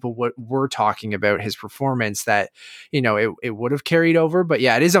industry, people were talking about his performance, that, you know, it would have carried over. But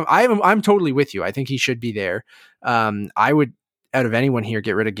yeah, it is. I'm totally with you. I think he should be there. I would, out of anyone here,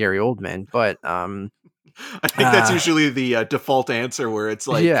 get rid of Gary Oldman, but I think that's usually the default answer, where it's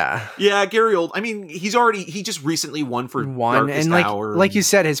like, yeah, Gary Oldman. I mean, he just recently won for Darkest and Hour. Like you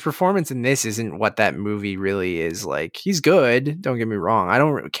said, his performance in this isn't what that movie really is. Like, he's good. Don't get me wrong. I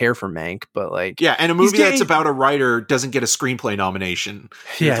don't really care for Mank, but like, yeah, and a movie that's about a writer doesn't get a screenplay nomination.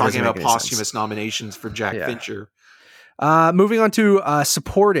 You're talking about posthumous nominations for Jack Fincher. Moving on to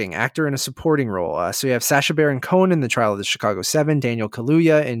supporting actor in a supporting role. So you have Sacha Baron Cohen in The Trial of the Chicago 7, Daniel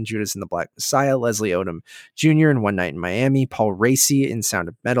Kaluuya in Judas and the Black Messiah, Leslie Odom Jr. in One Night in Miami, Paul Raci in Sound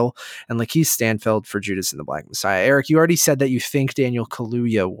of Metal, and Lakeith Stanfield for Judas and the Black Messiah. Eric, you already said that you think Daniel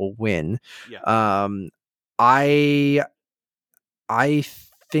Kaluuya will win. Yeah. I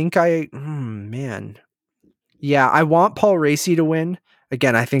think yeah, I want Paul Raci to win.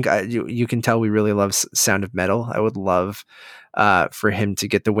 Again, I think you can tell we really love Sound of Metal. I would love for him to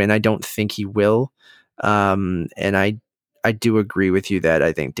get the win. I don't think he will. And I do agree with you that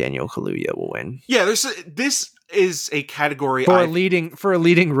I think Daniel Kaluuya will win. Yeah, this is a category for a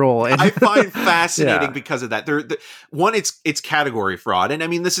leading role. I find fascinating because of that. One, it's category fraud, and I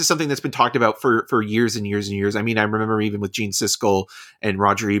mean, this is something that's been talked about for years and years and years. I mean, I remember even with Gene Siskel and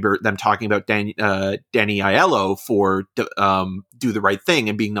Roger Ebert, them talking about Danny Aiello for Do the Right Thing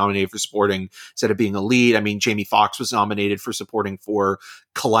and being nominated for supporting instead of being a lead. I mean, Jamie Foxx was nominated for supporting for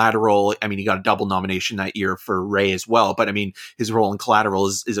Collateral. I mean, he got a double nomination that year for Ray as well. But I mean, his role in Collateral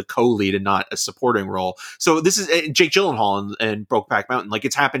is a co-lead and not a supporting role. So this is Jake Gyllenhaal and Brokeback Mountain. Like,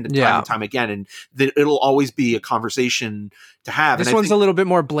 it's happened time and time again, and it'll always be a conversation to have. This one's a little bit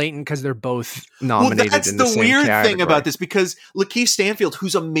more blatant because they're both nominated. Well, that's in the same weird category. thing about this, because Lakeith Stanfield,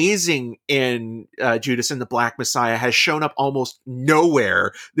 who's amazing in Judas and the Black Messiah, has shown up almost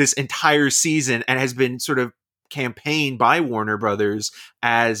nowhere this entire season and has been sort of campaigned by Warner Brothers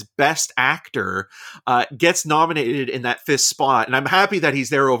as best actor, gets nominated in that fifth spot. And I'm happy that he's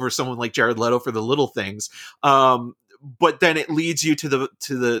there over someone like Jared Leto for The Little Things. But then it leads you to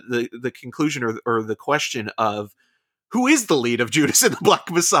the conclusion or the question of, who is the lead of Judas and the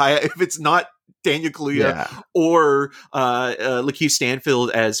Black Messiah if it's not Daniel Kaluuya or Lakeith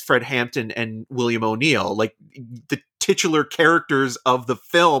Stanfield as Fred Hampton and William O'Neill? Like, the titular characters of the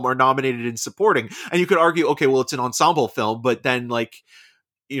film are nominated in supporting, and you could argue, okay, well, it's an ensemble film, but then, like,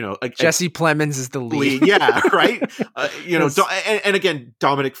 you know, Jesse Plemons is the lead. Yeah, right. You know, and again,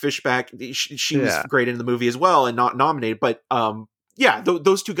 Dominic Fishback, she was great in the movie as well and not nominated, but Yeah,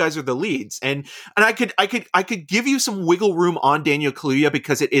 those two guys are the leads, and I could give you some wiggle room on Daniel Kaluuya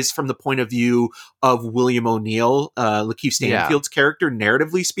because it is from the point of view of William O'Neill, Lakeith Yeah. Stanfield's character,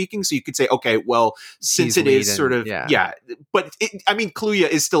 narratively speaking. So you could say, okay, well, since He's it lead is sort and of but I mean, Kaluuya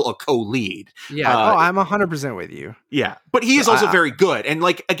is still a co-lead. Yeah. Oh, I'm 100% with you. Yeah, but he So is also very good, and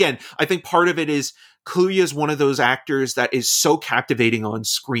like again, I think part of it is Kaluuya is one of those actors that is so captivating on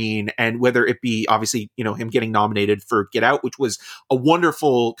screen, and whether it be obviously him getting nominated for Get Out, which was a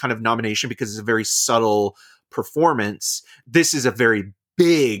wonderful kind of nomination because it's a very subtle performance. This is a very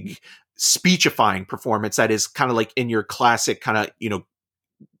big speechifying performance that is kind of like in your classic kind of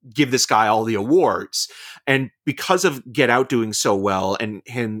give this guy all the awards, and because of Get Out doing so well, and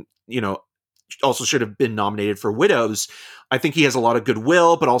him also should have been nominated for Widows. I think he has a lot of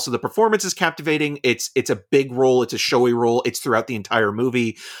goodwill, but also the performance is captivating. It's a big role. It's a showy role. It's throughout the entire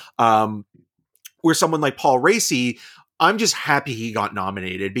movie. Where someone like Paul Raci, I'm just happy he got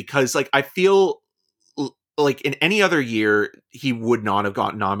nominated because like I feel like in any other year he would not have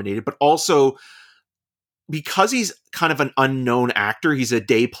gotten nominated, but also because he's kind of an unknown actor, he's a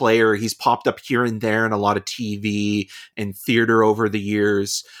day player. He's popped up here and there in a lot of TV and theater over the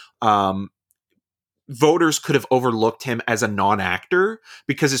years. Voters could have overlooked him as a non-actor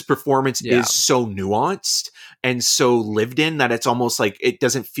because his performance is so nuanced and so lived in that it's almost like it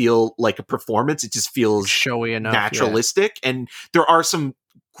doesn't feel like a performance. It just feels showy enough, naturalistic. Yeah. And there are some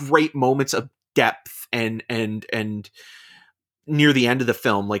great moments of depth and near the end of the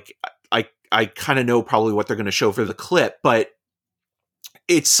film, like I kind of know probably what they're going to show for the clip, but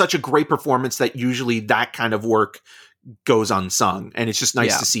it's such a great performance that usually that kind of work goes unsung, and it's just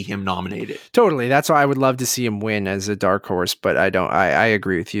nice to see him nominated. Totally. That's why I would love to see him win as a dark horse, but I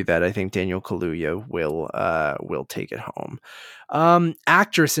agree with you that I think Daniel Kaluuya will take it home.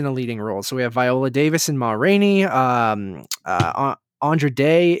 Actress in a leading role. So we have Viola Davis and Ma Rainey, Andra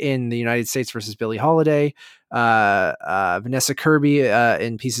Day in The United States versus Billie Holiday, Vanessa Kirby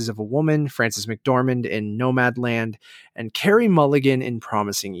in Pieces of a Woman, Frances McDormand in Nomadland, and Carey Mulligan in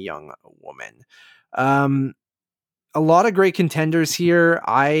Promising Young Woman. A lot of great contenders here.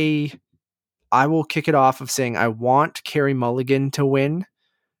 I will kick it off of saying I want Carey Mulligan to win,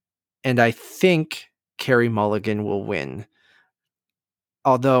 and I think Carey Mulligan will win.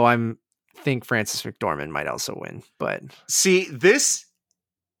 Although I think Frances McDormand might also win. But see, this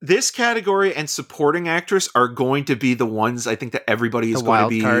category and supporting actress are going to be the ones I think that everybody is going to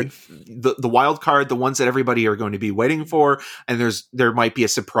be the wild card, the ones that everybody are going to be waiting for, and there might be a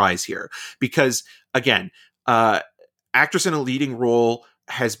surprise here because again, actress in a leading role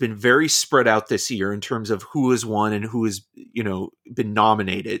has been very spread out this year in terms of who has won and who has, been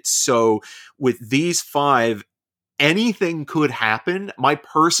nominated. So with these 5, anything could happen. My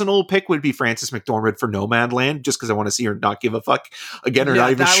personal pick would be Frances McDormand for Nomadland, just because I want to see her not give a fuck again or not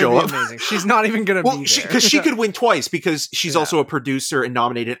even show up. Amazing. She's not even going to be there. Because she could win twice because she's also a producer and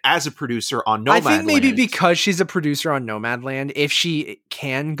nominated as a producer on Nomadland. I think maybe because she's a producer on Nomadland, if she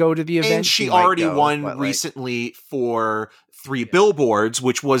can go to the event, and she already won recently for 3 Billboards,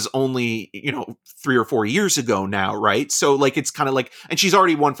 which was only 3 or 4 years ago now, right? So like it's kind of like, and she's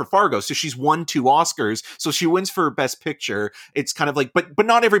already won for Fargo, so she's won 2 Oscars, so she wins for Best Picture. It's kind of like, but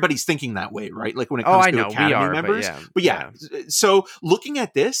not everybody's thinking that way, right? Like when it comes to Academy members. But yeah, so looking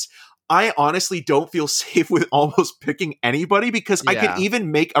at this, I honestly don't feel safe with almost picking anybody because I could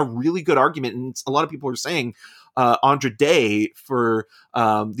even make a really good argument, and a lot of people are saying Andra Day for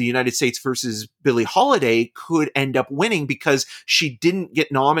the United States versus Billie Holiday could end up winning because she didn't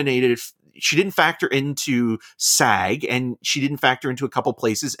get nominated. She didn't factor into SAG, and she didn't factor into a couple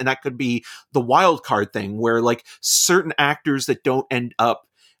places. And that could be the wild card thing where like certain actors that don't end up,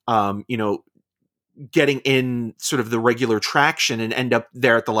 getting in sort of the regular traction and end up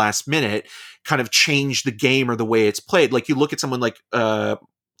there at the last minute kind of change the game or the way it's played. Like you look at someone like,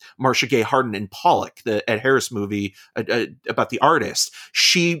 Marcia Gay Harden in Pollock, the Ed Harris movie about the artist.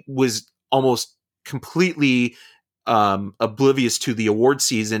 She was almost completely oblivious to the award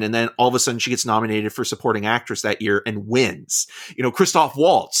season, and then all of a sudden she gets nominated for supporting actress that year and wins. Christoph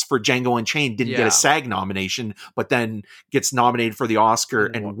Waltz for Django Unchained didn't get a SAG nomination, but then gets nominated for the Oscar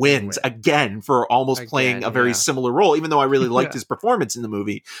and wins again for almost playing a very similar role, even though I really liked his performance in the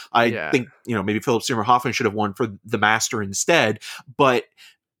movie. I think maybe Philip Seymour Hoffman should have won for The Master instead, but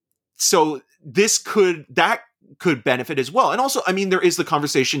so that could benefit as well. And also, I mean, there is the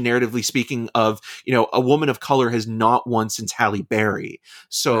conversation, narratively speaking, of, a woman of color has not won since Halle Berry.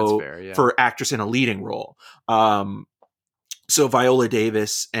 So for actress in a leading role. So Viola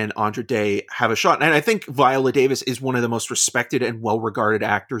Davis and Andra Day have a shot. And I think Viola Davis is one of the most respected and well-regarded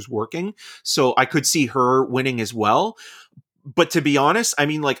actors working. So I could see her winning as well. but to be honest, I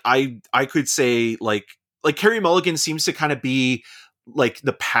mean, like I could say like Carey Mulligan seems to kind of be like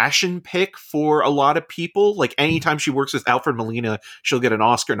the passion pick for a lot of people. Like anytime she works with Alfred Molina, she'll get an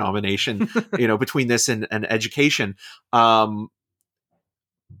Oscar nomination, between this and Education.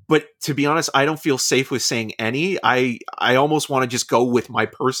 But to be honest, I don't feel safe with saying any. I almost want to just go with my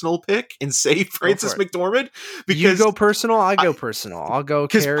personal pick and say Frances McDormand, because you go personal. I go personal. I'll go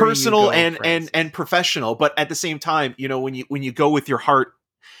because Carrie, personal you go and professional. But at the same time, when you go with your heart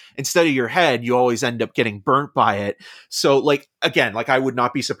instead of your head, you always end up getting burnt by it. So like, again, like I would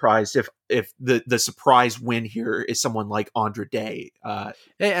not be surprised if the surprise win here is someone like Andra Day. Hey,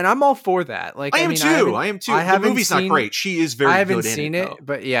 and I'm all for that. Like, I am too. The movie's not great. She is very good. I haven't seen it,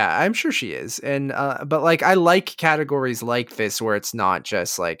 but yeah, I'm sure she is. And but like, I like categories like this where it's not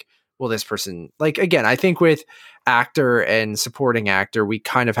just like, well, this person, like, again, I think with actor and supporting actor, we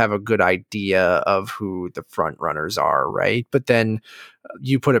kind of have a good idea of who the front runners are, right? But then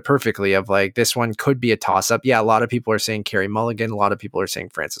you put it perfectly of like, this one could be a toss up. Yeah, a lot of people are saying Carey Mulligan, a lot of people are saying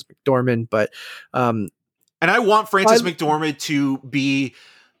Frances McDormand, but and I want Frances McDormand to be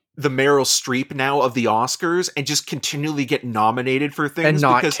the Meryl Streep now of the Oscars and just continually get nominated for things and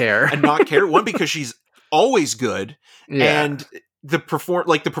not care. One, because she's always good, and the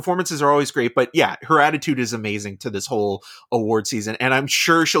performances are always great, but yeah, her attitude is amazing to this whole award season, and I'm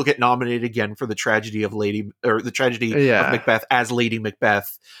sure she'll get nominated again for the tragedy of Macbeth as Lady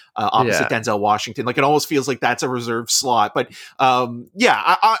Macbeth opposite Denzel Washington. Like, it almost feels like that's a reserved slot, but I'm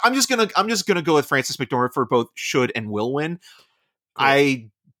just gonna go with Frances McDormand for both should and will win. Cool. I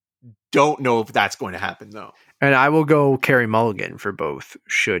don't know if that's going to happen though. And I will go Carey Mulligan for both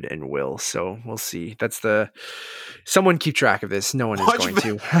should and will. So we'll see. Someone keep track of this. No one is going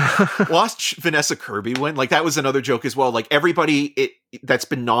to. Watch Vanessa Kirby win. Like, that was another joke as well. Like, everybody that's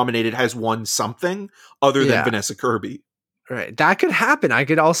been nominated has won something other than Vanessa Kirby. Right. That could happen. I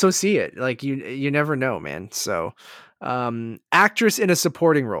could also see it. Like, you never know, man. So actress in a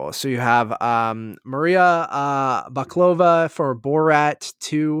supporting role. So you have Maria Baklova for Borat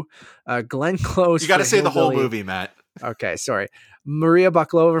 2, Glenn Close. You got to say the whole movie, Matt. Okay, sorry. Maria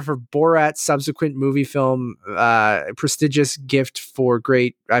Baklova for Borat, subsequent movie film, prestigious gift for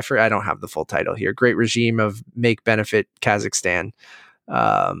great. I don't have the full title here. Great regime of make benefit Kazakhstan.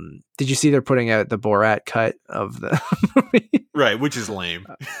 Did you see they're putting out the Borat cut of the movie? Right, which is lame.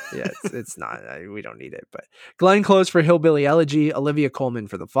 It's not. We don't need it. But Glenn Close for Hillbilly Elegy, Olivia Colman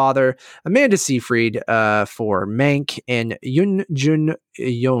for The Father, Amanda Seyfried for Mank, and Yoon Jun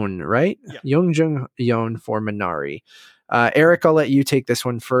Yoon, right? Yeah. Yoon Jun Yoon for Minari. Eric, I'll let you take this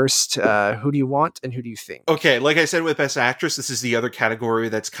one first. Who do you want and who do you think? Okay, like I said with Best Actress, this is the other category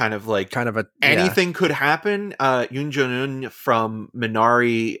that's kind of anything could happen. Yoon Jun-un from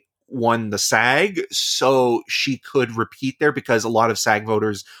Minari won the SAG, so she could repeat there because a lot of SAG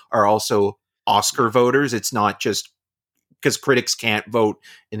voters are also Oscar voters. It's not just because critics can't vote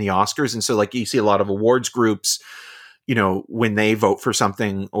in the Oscars, and so like you see a lot of awards groups, when they vote for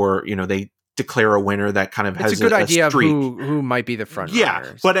something or they declare a winner that kind of has a good idea of who might be the front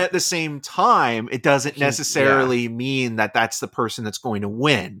runner. But at the same time, it doesn't necessarily mean that that's the person that's going to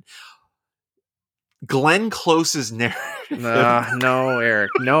win. Glenn Close's narrative. No,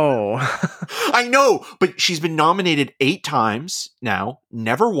 Eric, no. I know, but she's been nominated 8 times now,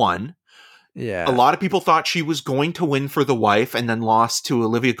 never won. Yeah. A lot of people thought she was going to win for The Wife and then lost to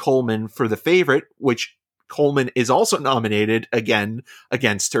Olivia Colman for The Favorite, which Coleman is also nominated again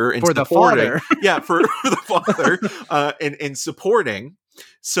against her in for The Father. Yeah, for The Father in supporting.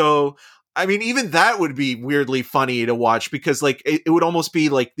 So, I mean, even that would be weirdly funny to watch because like it would almost be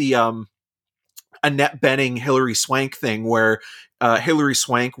like the Annette Bening, Hilary Swank thing where Hilary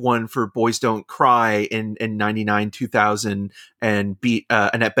Swank won for Boys Don't Cry in 99, 2000 and beat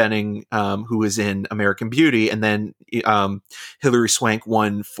Annette Bening, who was in American Beauty. And then Hilary Swank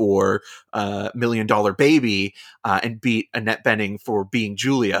won for $1 Million Baby and beat Annette Bening for Being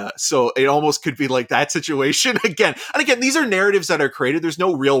Julia. So it almost could be like that situation again. And again, these are narratives that are created. There's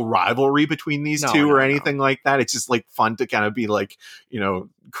no real rivalry between these two or anything like that. It's just like fun to kind of be like,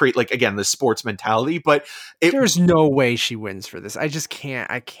 create like, again, the sports mentality. But there's no way she wins for this. I just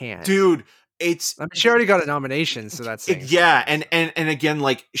can't. I can't. Dude, she already got a nomination, so that's and again,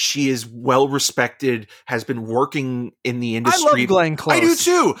 like she is well respected, has been working in the industry. I love Glenn Close. I do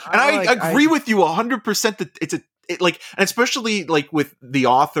too, and I agree with you 100% that it's and especially like with the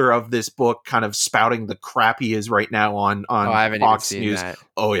author of this book kind of spouting the crap he is right now on I haven't Fox even seen News. That.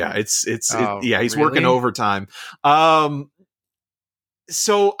 Oh yeah, he's really? working overtime.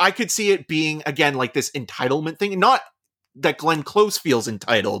 So I could see it being again like this entitlement thing, not that Glenn Close feels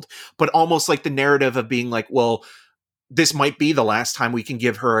entitled, but almost like the narrative of being like, well, this might be the last time we can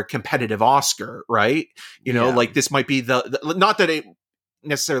give her a competitive Oscar, right? You know, Yeah. like this might be the not that it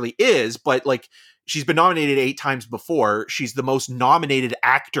necessarily is, but like she's been nominated 8 times before. She's the most nominated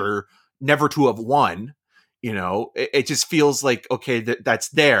actor never to have won. You know, it just feels like, okay, that's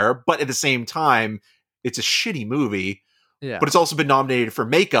there. But at the same time, it's a shitty movie, Yeah. but it's also been nominated for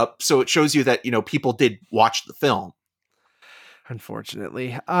makeup. So it shows you that, you know, people did watch the film.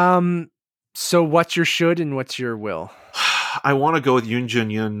 Unfortunately. So what's your should and what's your will? I want to go with Yoon Jun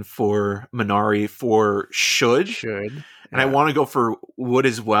Yoon for Minari for should. Should. And I want to go for would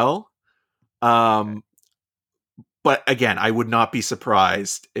as well. But again, I would not be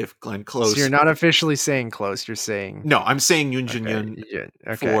surprised if Glenn Close. So you're not officially saying Close. You're saying no. I'm saying Yoon Jun Yoon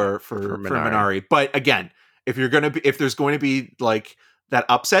for Minari. But again, if there's going to be like that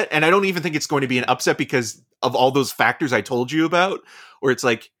upset, and I don't even think it's going to be an upset because of all those factors I told you about, where it's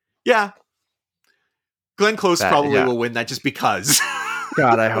like, yeah, Glenn Close probably will win that just because.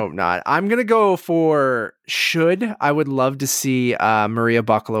 God, I hope not. I'm going to go for should. I would love to see Maria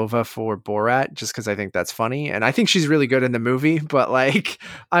Bakalova for Borat just because I think that's funny. And I think she's really good in the movie. But like,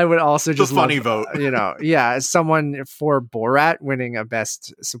 I would also just funny vote. You know, yeah, someone for Borat winning a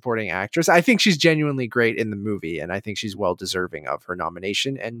Best Supporting Actress. I think she's genuinely great in the movie. And I think she's well deserving of her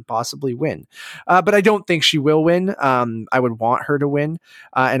nomination and possibly win. But I don't think she will win. I would want her to win.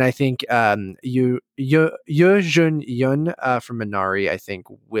 And I think Yoo Jun Yoon from Minari, I think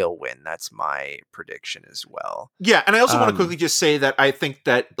will win. That's my prediction as well. Yeah, and I also want to quickly just say that I think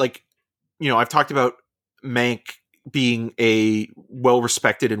that, like, you know, I've talked about Mank being a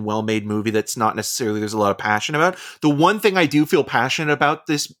well-respected and well-made movie that's not necessarily there's a lot of passion about. The one thing I do feel passionate about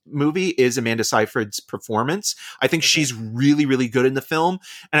this movie is Amanda Seyfried's performance. I think she's really, really good in the film.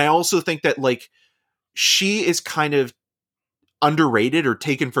 And I also think that, like, she is kind of underrated or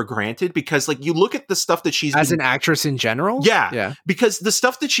taken for granted because, like, you look at the stuff that she's as an actress in general. Yeah. Because the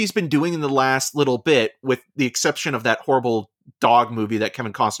stuff that she's been doing in the last little bit, with the exception of that horrible dog movie that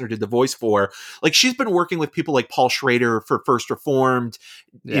Kevin Costner did the voice for, like, she's been working with people like Paul Schrader for First Reformed,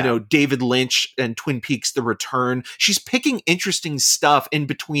 you know, David Lynch and Twin Peaks: The Return. She's picking interesting stuff in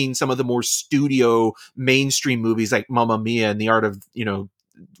between some of the more studio mainstream movies like Mamma Mia and The Art of, you know,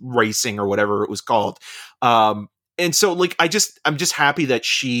 Racing or whatever it was called. And so, like, I'm just happy that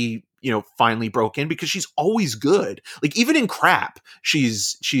she, you know, finally broke in because she's always good. Like, even in crap,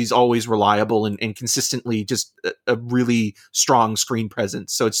 she's always reliable and consistently just a really strong screen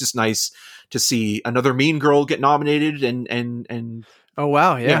presence. So it's just nice to see another Mean Girl get nominated and oh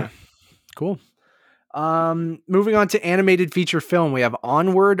wow, yeah. Cool. Moving on to animated feature film, we have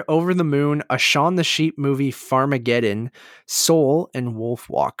Onward, Over the Moon, a Shaun the Sheep movie, Farmageddon, Soul, and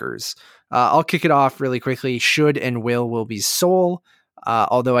Wolfwalkers. I'll kick it off really quickly. Should and will be Soul.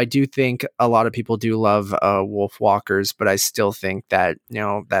 Although I do think a lot of people do love Wolfwalkers, but I still think that, you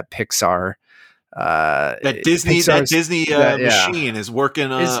know, that Pixar that Disney machine is working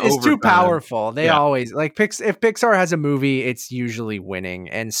it's too powerful. They always like if Pixar has a movie, it's usually winning,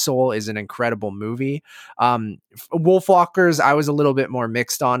 and Soul is an incredible movie. Wolfwalkers, I was a little bit more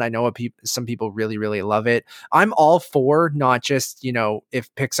mixed on. I know some people really, really love it. I'm all for not just, you know,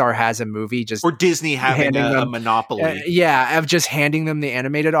 if Pixar has a movie, just or Disney having a monopoly. Of just handing them the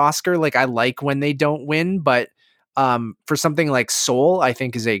animated Oscar. Like, I like when they don't win, but for something like Soul, I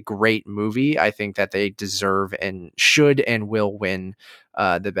think is a great movie. I think that they deserve and should and will win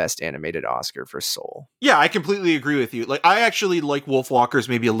the best animated Oscar for Soul. Yeah, I completely agree with you. Like, I actually like Wolfwalkers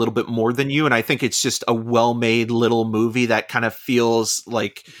maybe a little bit more than you, and I think it's just a well-made little movie that kind of feels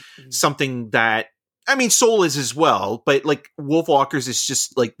like something that, I mean, Soul is as well, but like Wolfwalkers is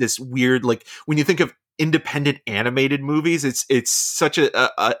just like this weird, like, when you think of independent animated movies, it's such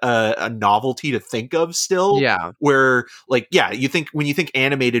a novelty to think of still. Yeah. Where, like, yeah, when you think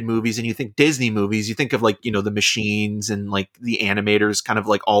animated movies and you think Disney movies, you think of, like, you know, the machines and like the animators kind of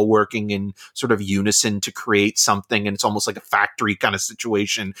like all working in sort of unison to create something, and it's almost like a factory kind of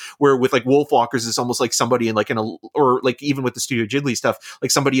situation. Where with like Wolfwalkers, it's almost like somebody in like or like even with the Studio Ghibli stuff, like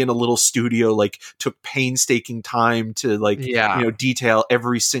somebody in a little studio like took painstaking time to like, you know, detail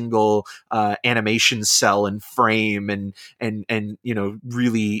every single animation cell and frame and you know,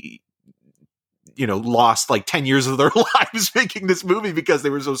 really, you know, lost like 10 years of their lives making this movie because they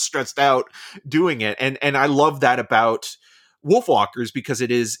were so stressed out doing it. And I love that about Wolfwalkers because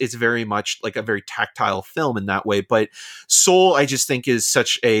it's very much like a very tactile film in that way. But Soul, I just think, is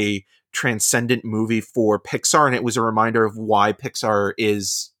such a transcendent movie for Pixar, and it was a reminder of why Pixar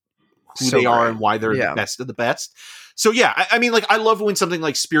is who they are and why they're the best of the best. So yeah, I mean, like I love when something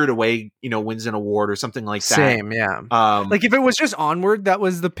like Spirit Away, wins an award or something like that. Same, yeah. Like if it was just Onward that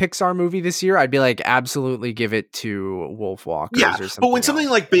was the Pixar movie this year, I'd be like, absolutely give it to Wolfwalkers yeah, or something. but when something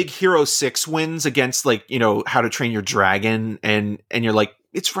else. like Big Hero 6 wins against like, How to Train Your Dragon and you're like,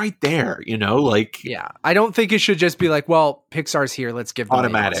 it's right there, like yeah, I don't think it should just be like, well, Pixar's here, let's give them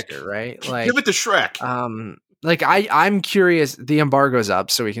automatic, an Oscar, right? Like give it to Shrek. Like I'm curious, the embargo's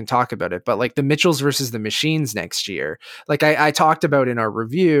up so we can talk about it, but like the Mitchells versus the Machines next year, like I talked about in our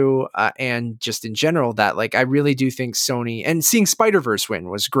review and just in general that like I really do think Sony, and seeing Spider-Verse win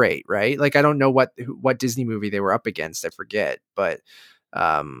was great, right? Like I don't know what Disney movie they were up against, I forget, but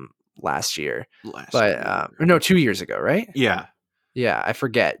last year. No, 2 years ago, right? Yeah, I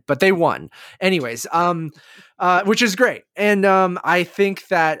forget, but they won. Anyways, which is great. And I think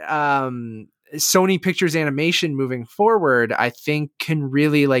that Sony Pictures Animation moving forward, I think can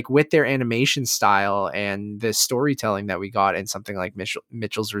really like with their animation style and the storytelling that we got in something like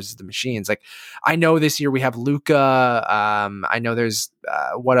Mitchell's versus the Machines. Like I know this year we have Luca. I know there's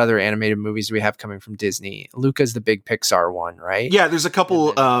what other animated movies we have coming from Disney. Luca's the big Pixar one, right? Yeah, there's a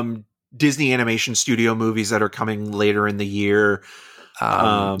couple Disney Animation Studio movies that are coming later in the year.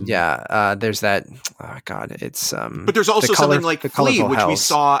 There's that. Oh God, it's but there's also something like Flea, which we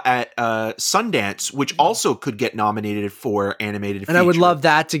saw at Sundance, which also could get nominated for animated feature. And I would love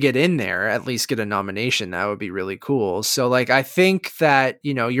that to get in there, at least get a nomination. That would be really cool. So like, I think that,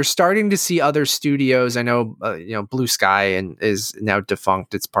 you're starting to see other studios. I know, Blue Sky is now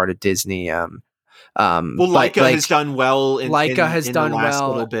defunct. It's part of Disney. Laika has done well. Laika has done the last well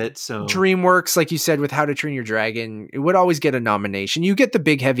little bit. So DreamWorks, like you said, with How to Train Your Dragon, it would always get a nomination. You get the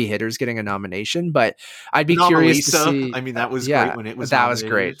big heavy hitters getting a nomination, but I'd be curious to see. I mean, that was great when it was. That was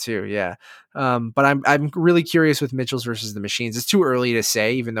great too. Yeah. But I'm really curious with Mitchell's versus the Machines. It's too early to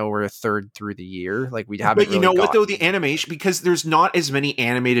say, even though we're a third through the year. Like we haven't. But you know what though, the animation, because there's not as many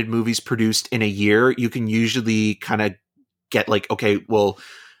animated movies produced in a year, you can usually kind of get like, okay, well,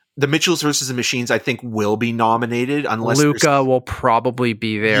 the Mitchells versus the Machines, I think, will be nominated unless Luca will probably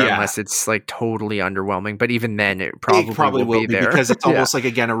be there unless it's like totally underwhelming. But even then, it probably will be there because it's almost like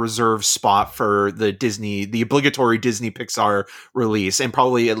again a reserved spot for the obligatory Disney Pixar release, and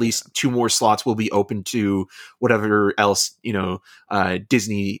probably at least 2 more slots will be open to whatever else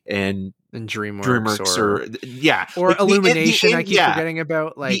Disney and DreamWorks or like Illumination. I keep forgetting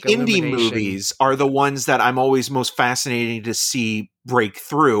about like the indie movies are the ones that I'm always most fascinated to see break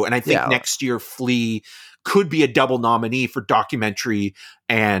through, and I think next year Flea could be a double nominee for documentary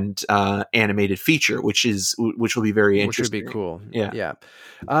and animated feature, which will be very interesting. Which would be cool. Yeah.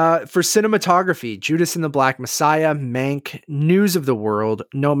 For cinematography, Judas and the Black Messiah, Mank, News of the World,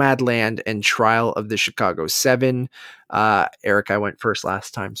 Nomadland, and Trial of the Chicago 7. Eric, I went first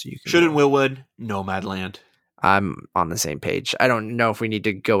last time, so you can. Shouldn't Willwood, Nomadland. I'm on the same page. I don't know if we need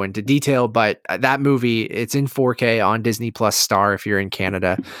to go into detail, but that movie, it's in 4K on Disney Plus Star if you're in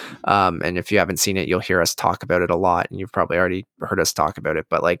Canada. And if you haven't seen it, you'll hear us talk about it a lot, and you've probably already heard us talk about it.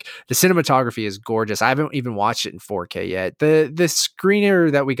 But like the cinematography is gorgeous. I haven't even watched it in 4K yet. The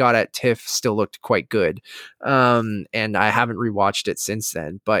screener that we got at TIFF still looked quite good. And I haven't rewatched it since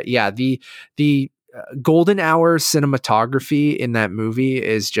then. But yeah, the golden hour cinematography in that movie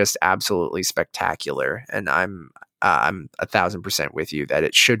is just absolutely spectacular, and I'm 1,000% with you that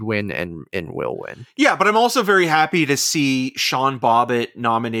it should win and will win. Yeah, but I'm also very happy to see Sean Bobbitt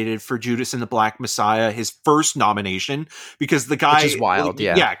nominated for Judas and the Black Messiah, his first nomination, because the guy, which is wild.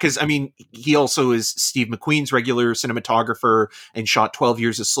 Yeah, because I mean, he also is Steve McQueen's regular cinematographer and shot 12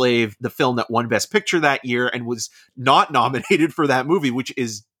 Years a Slave, the film that won Best Picture that year, and was not nominated for that movie, which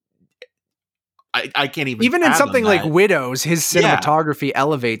is. I can't even in something like Widows, his cinematography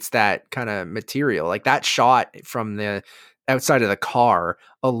elevates that kind of material. Like that shot from the outside of the car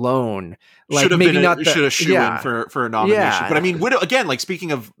alone, like should have should have for a nomination. Yeah. But I mean, Widow again. Like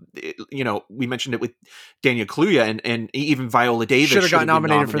speaking of, we mentioned it with Daniel Kaluuya and even Viola Davis should have got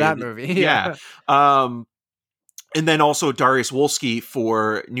nominated for that movie. Yeah. And then also Darius Wolski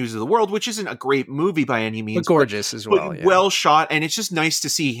for News of the World, which isn't a great movie by any means. But gorgeous as well. Yeah. Well shot. And it's just nice to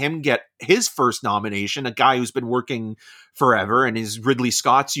see him get his first nomination, a guy who's been working forever and is Ridley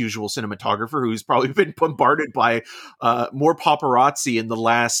Scott's usual cinematographer, who's probably been bombarded by more paparazzi in the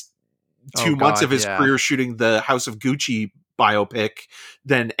last 2 months of his career shooting the House of Gucci biopic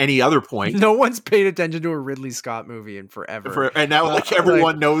than any other point. No one's paid attention to a Ridley Scott movie in forever. And now like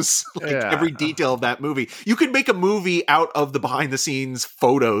everyone knows yeah. every detail of that movie. You could make a movie out of the behind the scenes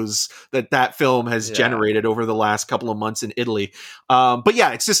photos that film has generated over the last couple of months in Italy. But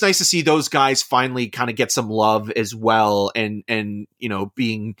yeah, it's just nice to see those guys finally kind of get some love as well. And, you know,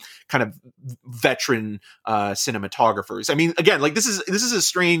 being kind of veteran cinematographers. I mean, again, like this is a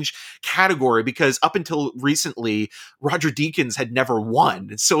strange category because up until recently, Roger Deakins had never won.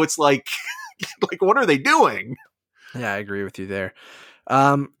 So it's like, like, what are they doing? Yeah, I agree with you there.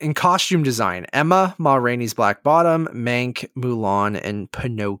 In costume design, Emma, Ma Rainey's Black Bottom, Mank, Mulan, and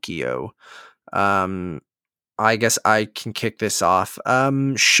Pinocchio. I guess I can kick this off.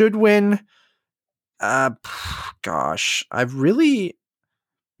 Should win. Gosh,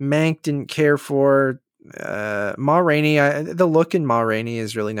 Mank didn't care for. Ma Rainey, the look in Ma Rainey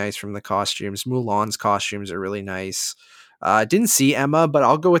is really nice from the costumes. Mulan's costumes are really nice. Didn't see Emma, but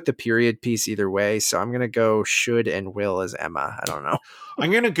I'll go with the period piece either way. So I'm going to go should and will as Emma. I don't know.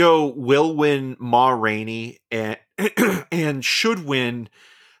 I'm going to go will win Ma Rainey and, and should win.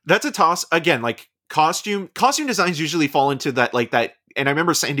 That's a toss. Again, like costume designs usually fall into that, like that. And I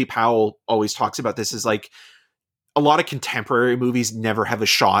remember Sandy Powell always talks about this is like, a lot of contemporary movies never have a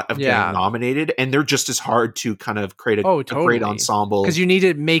shot of getting nominated, and they're just as hard to kind of create a great ensemble. Because you need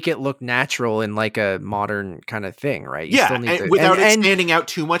to make it look natural in like a modern kind of thing, right? You still need without it standing out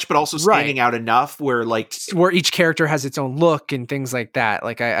too much, but also standing out enough where each character has its own look and things like that.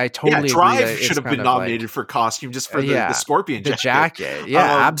 Like I totally Drive should have been nominated for costume just for the scorpion jacket.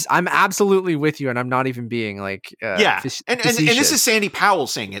 Yeah, I'm absolutely with you, and I'm not even being like and this is Sandy Powell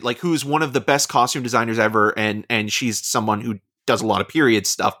saying it, like who's one of the best costume designers ever, and she's someone who does a lot of period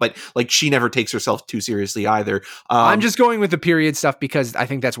stuff, but like she never takes herself too seriously either. I'm just going with the period stuff because I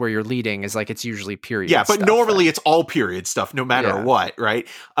think that's where you're leading is like, it's usually period. Yeah. But stuff, normally it's all period stuff, no matter what. Right.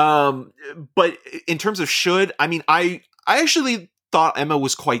 But in terms of should, I mean, I actually thought Emma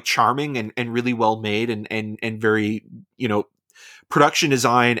was quite charming and really well made and very, you know, production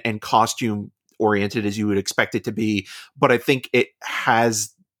design and costume oriented as you would expect it to be. But I think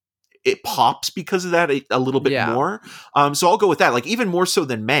it pops because of that a little bit more. So I'll go with that. Like even more so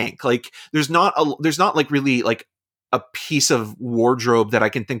than Mank. Like there's not like really like a piece of wardrobe that I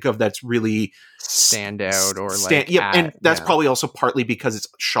can think of that's really stand out or and that's probably also partly because it's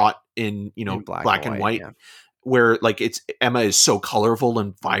shot in, you know, in black and white. Where like Emma is so colorful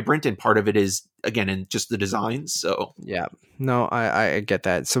and vibrant, and part of it is again in just the designs. So no, I get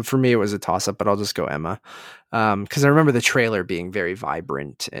that. So for me, it was a toss up, but I'll just go Emma because I remember the trailer being very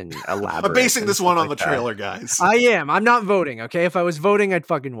vibrant and elaborate. I'm basing this one on the trailer, guys. I am. I'm not voting. Okay, if I was voting, I'd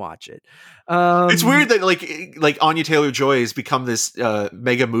fucking watch it. It's weird that like Anya Taylor-Joy has become this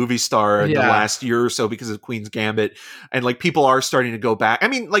mega movie star in the last year or so because of Queen's Gambit, and like people are starting to go back. I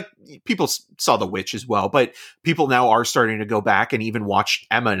mean, like people saw The Witch as well, but people now are starting to go back and even watch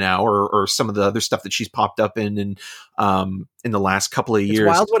Emma now, or some of the other stuff that she's popped up in the last couple of years. It's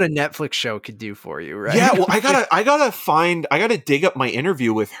wild what a Netflix show could do for you, right? Yeah, well, I gotta dig up my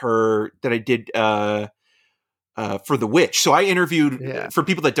interview with her that I did for The Witch. So I interviewed, for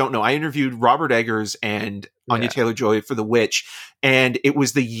people that don't know, I interviewed Robert Eggers and Anya Taylor-Joy for The Witch, and it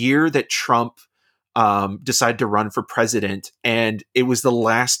was the year that Trump decided to run for president, and it was the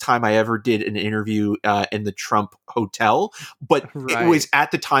last time I ever did an interview in the Trump hotel, but it was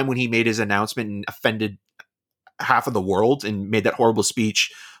at the time when he made his announcement and offended half of the world and made that horrible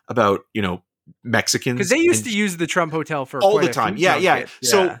speech about, you know, Mexicans, because they used to use the Trump hotel for all the time.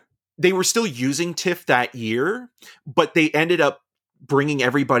 So they were still using TIFF that year, but they ended up bringing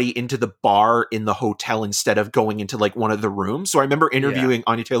everybody into the bar in the hotel instead of going into like one of the rooms. So I remember interviewing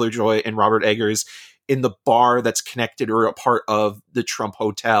Anya Taylor-Joy and Robert Eggers in the bar that's connected or a part of the Trump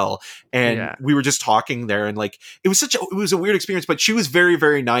hotel. And we were just talking there, and like, it was a weird experience, but she was very,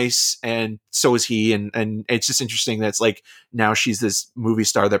 very nice. And so is he. And it's just interesting that it's like, now she's this movie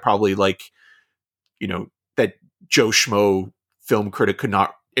star that probably like, you know, that Joe Schmo film critic could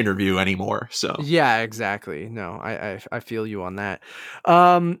not interview anymore. So yeah, exactly. No, I feel you on that.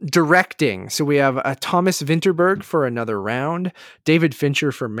 Directing. So we have Thomas Vinterberg for Another Round, David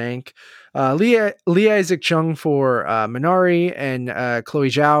Fincher for Mank, Lee Isaac Chung for Minari, and Chloe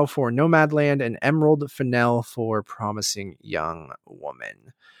Zhao for Nomadland, and Emerald Fennell for Promising Young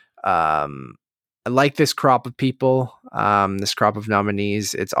Woman. I like this crop of people, this crop of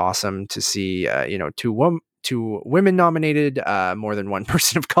nominees. It's awesome to see, two women nominated, more than one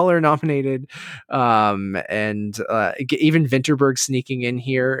person of color nominated. And even Vinterberg sneaking in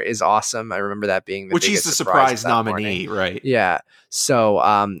here is awesome. I remember that being which he's the surprise nominee, right? Yeah. So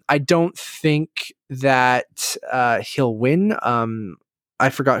I don't think that he'll win. I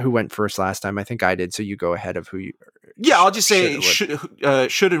forgot who went first last time. I think I did. So you go ahead of who you. Yeah, I'll just say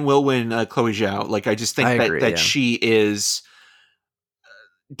should and will win Chloe Zhao. Like, I just think that she is.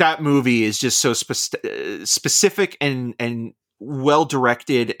 That movie is just so specific and well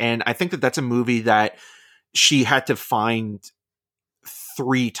directed, and I think that that's a movie that she had to find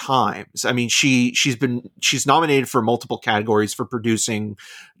 3 times. I mean, she's nominated for multiple categories for producing,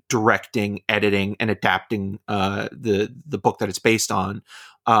 directing, editing, and adapting the book that it's based on.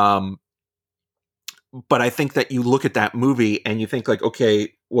 But I think that you look at that movie and you think like,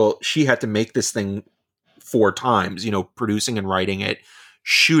 okay, well, she had to make this thing 4 times, you know, producing and writing it,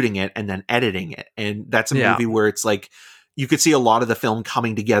 shooting it, and then editing it. And that's a movie where it's like, you could see a lot of the film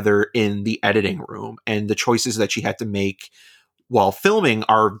coming together in the editing room, and the choices that she had to make while filming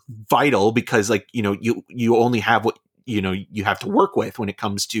are vital because, like, you know, you only have what, you know, you have to work with when it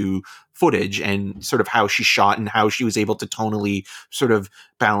comes to footage, and sort of how she shot and how she was able to tonally sort of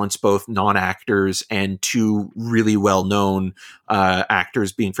balance both non-actors and 2 really well-known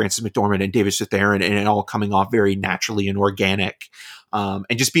actors, being Frances McDormand and David Strathairn, and it all coming off very naturally and organic, and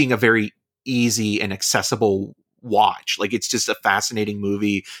just being a very easy and accessible watch. Like, it's just a fascinating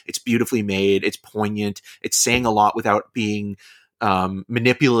movie. It's beautifully made. It's poignant. It's saying a lot without being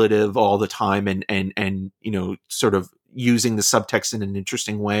manipulative all the time, and you know, sort of using the subtext in an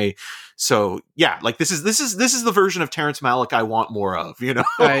interesting way. So yeah, like this is the version of Terrence Malick I want more of, you know.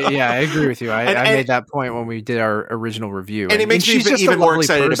 Yeah, I agree with you. I made that point when we did our original review, and it makes me even more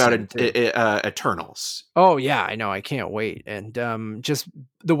excited about Eternals. Oh yeah, I know. I can't wait. And just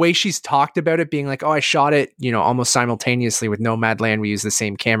the way she's talked about it, being like, oh, I shot it, you know, almost simultaneously with Nomadland. We use the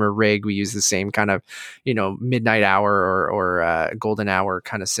same camera rig. We use the same kind of, you know, midnight hour or golden hour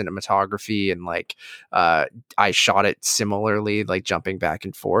kind of cinematography. And like, I shot it similarly, like jumping back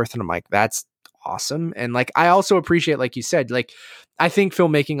and forth. And I'm like, that's awesome. And like, I also appreciate, like you said, like, I think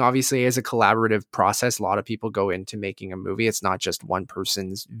filmmaking obviously is a collaborative process. A lot of people go into making a movie. It's not just one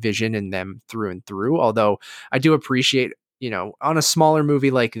person's vision and them through and through. Although I do appreciate, you know, on a smaller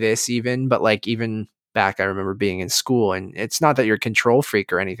movie like this, even, but like even back, I remember being in school, and it's not that you're a control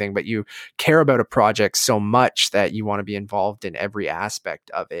freak or anything, but you care about a project so much that you want to be involved in every aspect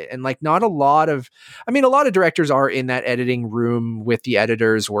of it. And like, not a lot of directors are in that editing room with the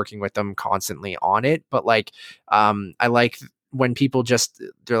editors, working with them constantly on it. But like, I like when people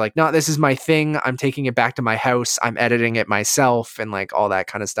they're like, no, this is my thing. I'm taking it back to my house. I'm editing it myself, and like all that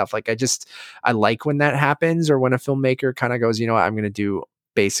kind of stuff. Like, I like when that happens, or when a filmmaker kind of goes, you know what, I'm going to do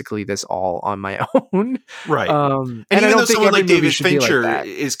basically this all on my own. Right. And even though someone like David Fincher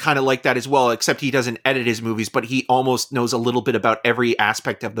is kind of like that as well, except he doesn't edit his movies, but he almost knows a little bit about every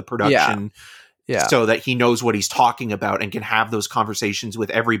aspect of the production. Yeah. So that he knows what he's talking about and can have those conversations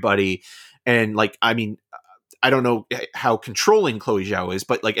with everybody. And like, I mean, I don't know how controlling Chloe Zhao is,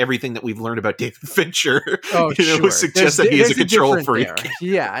 but like everything that we've learned about David Fincher, suggests that he is a control freak. There.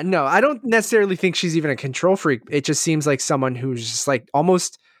 Yeah, no, I don't necessarily think she's even a control freak. It just seems like someone who's just like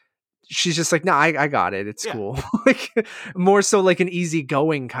almost, she's just like, no, I got it. It's cool. Like, more so like an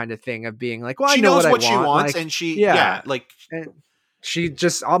easygoing kind of thing of being like, well, she I know knows what I she want. wants, like, and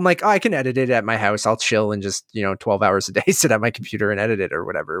I'm like, oh, I can edit it at my house. I'll chill and just, 12 hours a day sit at my computer and edit it or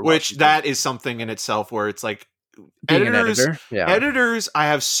whatever. Which that is something in itself where it's like, being an editor. Yeah. Editors, I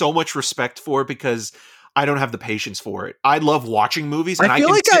have so much respect for, because I don't have the patience for it. I love watching movies, and I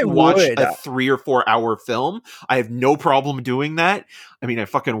can watch a 3 or 4 hour film. I have no problem doing that. I mean, I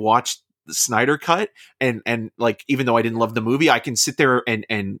fucking watched the Snyder Cut, and like, even though I didn't love the movie, I can sit there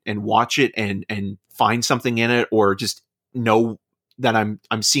and watch it and find something in it, or just know that I'm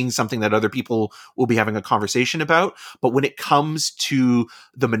seeing something that other people will be having a conversation about. But when it comes to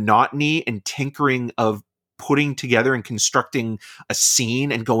the monotony and tinkering of putting together and constructing a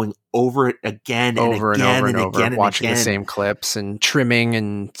scene and going over it again and again, watching the same clips and trimming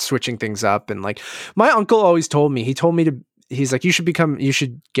and switching things up. And like, my uncle always told me, he's like, you should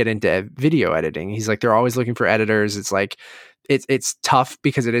get into video editing. He's like, they're always looking for editors. It's like, it's tough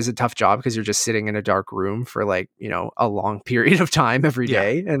because it is a tough job, because you're just sitting in a dark room for like, a long period of time every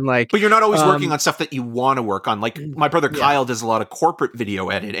day. And like, but you're not always working on stuff that you want to work on. Like, my brother Kyle does a lot of corporate video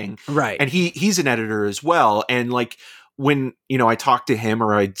editing. Right. And he's an editor as well. And like, when, I talk to him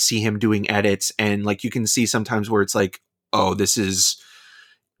or I see him doing edits, and like, you can see sometimes where it's like, oh, this is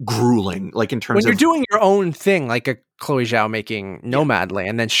grueling. Like, in terms when you're doing your own thing, like a Chloe Zhao making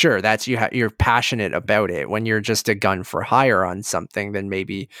Nomadland, then sure, that's you're passionate about it. When you're just a gun for hire on something, then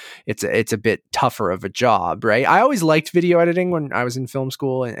maybe it's a bit tougher of a job, right? I always liked video editing when I was in film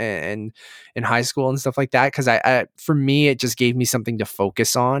school and in high school and stuff like that, because I for me it just gave me something to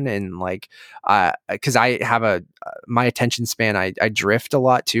focus on, and like because I have my attention span, I drift a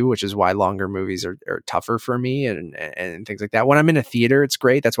lot too, which is why longer movies are tougher for me and things like that. When I'm in a theater, it's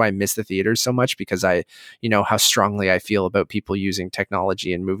great. That's why I miss the theaters so much, because I how strongly I feel about people using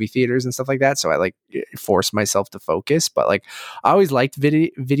technology in movie theaters and stuff like that. So I like force myself to focus. But like I always liked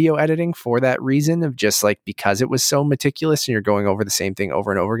video editing for that reason, of just like, because it was so meticulous and you're going over the same thing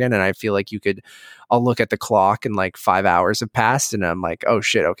over and over again. And I feel like I'll look at the clock and like 5 hours have passed and I'm like, oh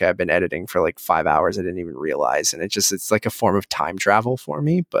shit, okay, I've been editing for like 5 hours. I didn't even realize. And it's like a form of time travel for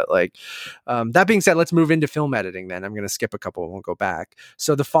me. But like, that being said, let's move into film editing then. I'm going to skip a couple and we'll go back.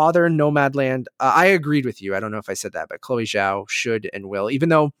 So The Father, Nomadland, I agreed with you. I don't know if I said that, but Chloe Zhao should and will, even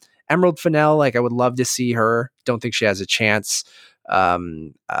though Emerald Fennell, like I would love to see her. Don't think she has a chance.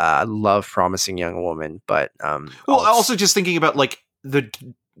 I love Promising Young Woman, but also just thinking about like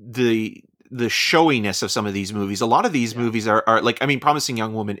the showiness of some of these movies. A lot of these movies are like, I mean, Promising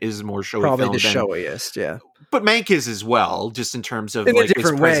Young Woman is more showy, probably film the showiest, yeah. But Mank is as well, just in terms of in like a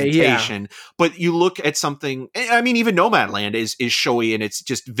different its presentation. way, yeah. But you look at something, I mean, even Nomadland is showy and it's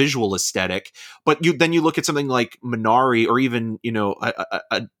just visual aesthetic. But then you look at something like Minari, or even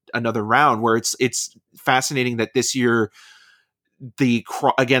Another Round, where it's fascinating that this year the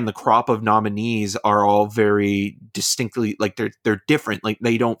crop of nominees are all very distinctly, like they're different, like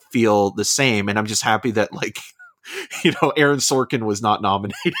they don't feel the same. And I'm just happy that like Aaron Sorkin was not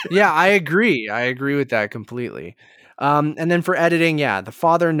nominated. Yeah, I agree with that completely. And then for editing, The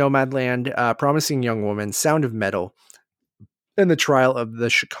Father, Nomadland, Promising Young Woman, Sound of Metal, and The Trial of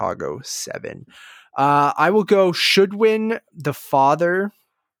the Chicago 7. I will go should win The Father,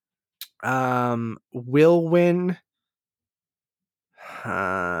 will win. I'm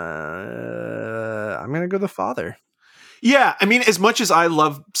gonna go The Father. Yeah, I mean, as much as I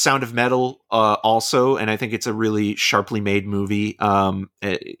love Sound of Metal, also, and I think it's a really sharply made movie,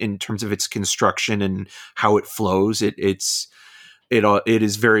 in terms of its construction and how it flows. It is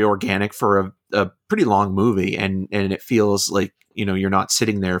very organic for a pretty long movie, and it feels like you're not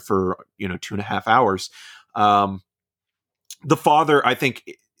sitting there for 2.5 hours. The Father, I think,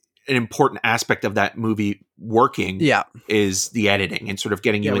 an important aspect of that movie working, is the editing and sort of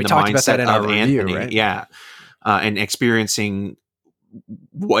getting you in the mindset of Anthony, right? And experiencing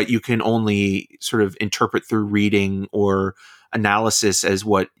what you can only sort of interpret through reading or analysis as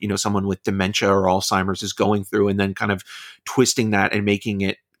what someone with dementia or Alzheimer's is going through, and then kind of twisting that and making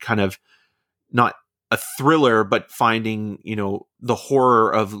it kind of not a thriller, but finding the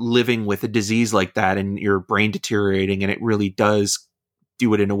horror of living with a disease like that and your brain deteriorating, and it really does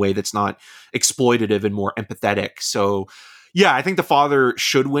do it in a way that's not exploitative and more empathetic. So yeah, I think The Father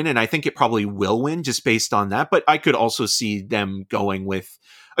should win, and I think it probably will win just based on that. But I could also see them going with,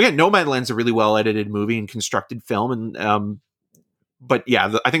 again, Nomadland's a really well edited movie and constructed film, and but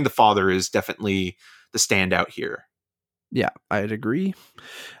yeah, I think The Father is definitely the standout here. Yeah, I'd agree.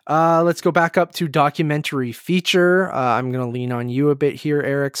 Let's go back up to documentary feature. I'm going to lean on you a bit here,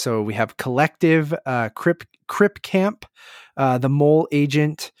 Eric. So we have Collective, Crip Camp, The Mole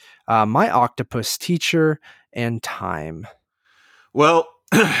Agent, My Octopus Teacher, and Time. Well,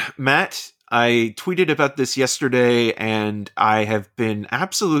 Matt, I tweeted about this yesterday, and I have been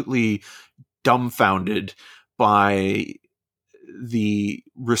absolutely dumbfounded by the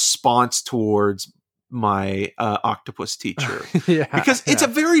response towards My Octopus Teacher. Because it's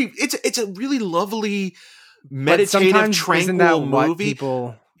a really lovely, meditative, tranquil movie.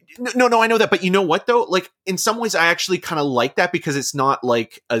 No, I know that, but you know what though? Like, in some ways I actually kind of like that, because it's not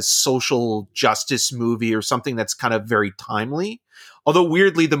like a social justice movie or something that's kind of very timely. Although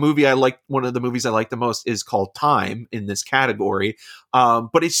weirdly, one of the movies I like the most is called Time in this category.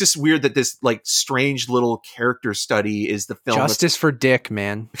 But it's just weird that this like strange little character study is the film. Justice for Dick,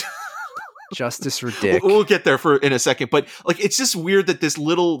 man. Justice for Dick. We'll get there in a second, but like, it's just weird that this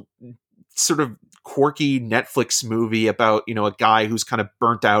little sort of quirky Netflix movie about a guy who's kind of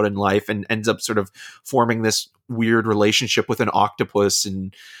burnt out in life and ends up sort of forming this weird relationship with an octopus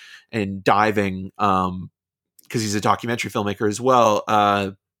and diving, because he's a documentary filmmaker as well,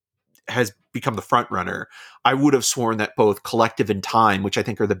 has become the front runner. I would have sworn that both Collective and Time, which I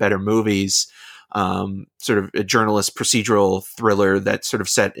think are the better movies, sort of a journalist procedural thriller that's sort of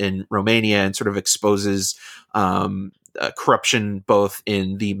set in Romania and sort of exposes corruption both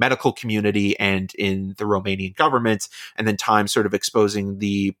in the medical community and in the Romanian government, and then Time sort of exposing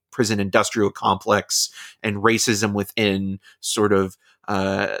the prison industrial complex and racism within sort of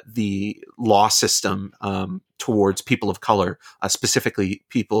the law system towards people of color, specifically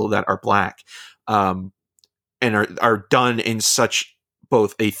people that are Black, and are done in such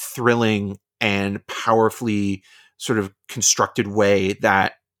both a thrilling and powerfully sort of constructed way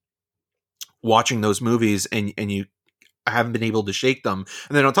that watching those movies and you haven't been able to shake them.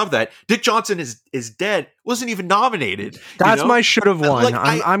 And then on top of that, Dick Johnson is dead, wasn't even nominated. That's my should have won. Like,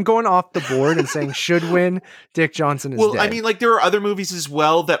 I'm going off the board and saying should win. Dick Johnson is dead. I mean, like, there are other movies as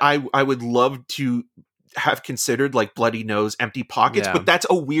well that I would love to have considered, like Bloody Nose, Empty Pockets, but that's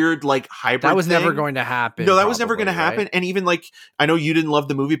a weird like hybrid that was thing. Never going to happen. No, that was never going to happen. Right? And even like, I know you didn't love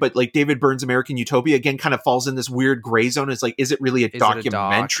the movie, but like David Byrne's American Utopia again kind of falls in this weird gray zone. It's like, is it really a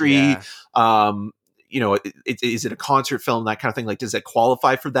documentary? You know, is it a concert film? That kind of thing. Like, does it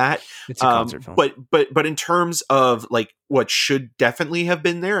qualify for that? It's a concert film. But in terms of like what should definitely have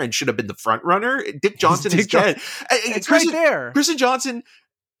been there and should have been the front runner, Dick Johnson is dead. It's right there. Kristen Johnson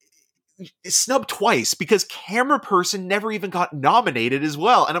is snubbed twice because Camera Person never even got nominated as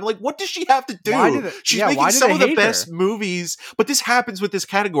well. And I'm like, what does she have to do? She's making some of the best movies, but this happens with this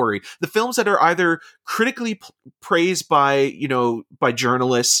category. The films that are either critically praised by, you know, by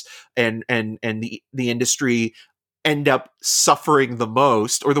journalists and the industry end up suffering the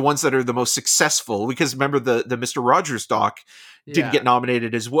most, or the ones that are the most successful, because remember the Mr. Rogers doc didn't get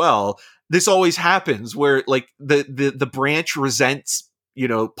nominated as well. This always happens where like the branch resents, you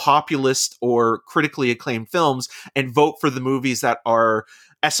know, populist or critically acclaimed films and vote for the movies that are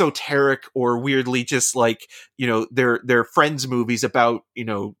esoteric or weirdly just like, you know, their friends movies about, you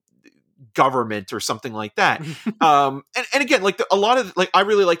know, government or something like that. And again, like a lot of like, I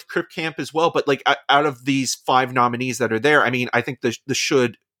really liked Crip Camp as well, but like out of these 5 nominees that are there, I mean, I think the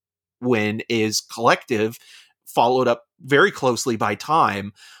should win is Collective, followed up very closely by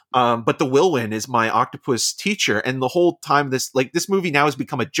Time. But the will win is My Octopus Teacher. And the whole time this movie now has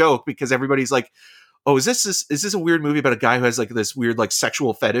become a joke because everybody's like, oh, is this a weird movie about a guy who has like this weird like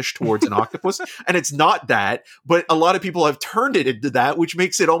sexual fetish towards an octopus? And it's not that, but a lot of people have turned it into that, which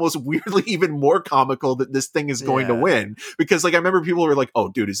makes it almost weirdly even more comical that this thing is going to win. Because like I remember people were like, oh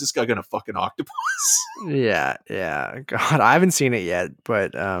dude, is this guy gonna fuck an octopus? Yeah. God, I haven't seen it yet,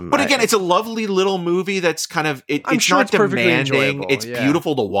 but again, it's a lovely little movie that's kind of it's sure not demanding. It's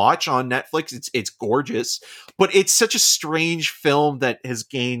beautiful to watch on Netflix. It's gorgeous, but it's such a strange film that has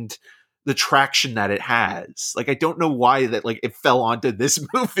gained the traction that it has. Like, I don't know why that like it fell onto this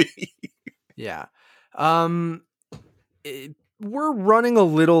movie. Yeah. We're running a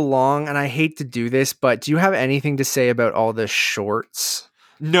little long and I hate to do this, but do you have anything to say about all the shorts?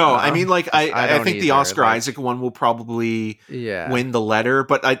 No, I mean, like, I think the Oscar Isaac one will probably win the letter,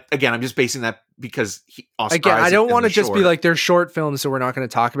 but I'm just basing that because Oscar Isaac, I don't want to just be like, they're short films, so we're not going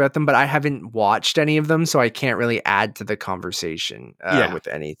to talk about them, but I haven't watched any of them, so I can't really add to the conversation with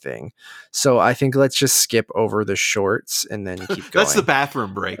anything. So I think let's just skip over the shorts and then keep going. That's the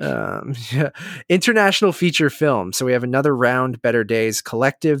bathroom break. International feature film. So we have Another Round, Better Days,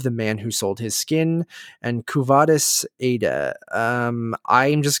 Collective, The Man Who Sold His Skin, and Quo Vadis Ada.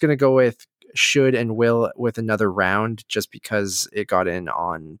 I'm just going to go with should and will with Another Round just because it got in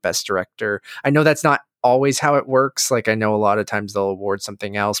on Best Director. I know that's not always how it works. Like I know a lot of times they'll award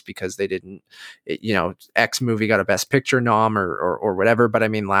something else because they didn't, X movie got a Best Picture nom or whatever. But I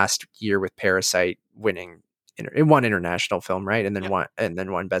mean, last year with Parasite winning, it won international film, right? And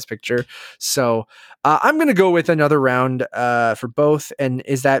then won Best Picture. So I'm going to go with Another Round for both. And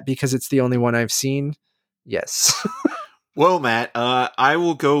is that because it's the only one I've seen? Yes. Well, Matt, I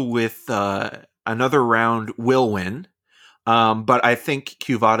will go with Another Round will win, but I think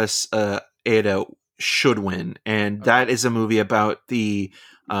Quo Vadis Ada should win, and that is a movie about the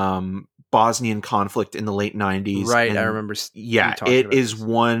Bosnian conflict in the late 90s. Right, and, I remember. Yeah, it is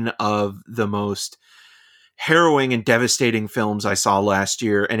one of the most harrowing and devastating films I saw last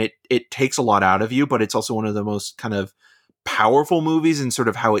year, and it takes a lot out of you, but it's also one of the most kind of powerful movies and sort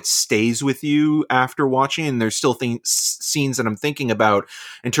of how it stays with you after watching. And there's still scenes that I'm thinking about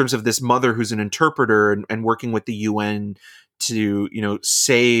in terms of this mother who's an interpreter and working with the UN to,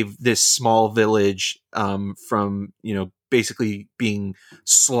 save this small village from, basically being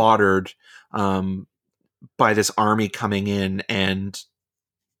slaughtered by this army coming in. And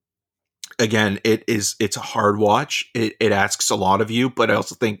again, it's a hard watch. It asks a lot of you, but I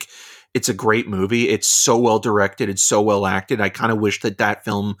also think it's a great movie. It's so well directed. It's so well acted. I kind of wish that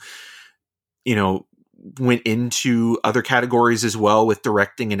film, went into other categories as well with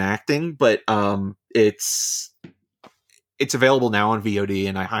directing and acting, but it's it's available now on VOD,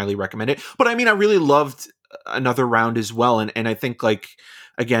 and I highly recommend it. But I mean, I really loved Another Round as well, and I think like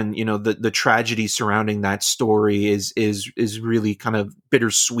again, you know, the tragedy surrounding that story is really kind of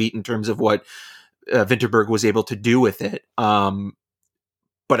bittersweet in terms of what Vinterberg was able to do with it.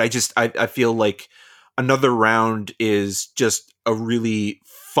 But I feel like Another Round is just a really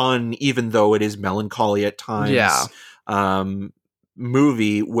fun, even though it is melancholy at times,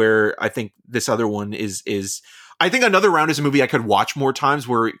 movie, where I think this other one is I think Another Round is a movie I could watch more times,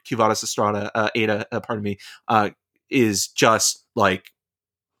 where Quo Vadis Ada, is just like,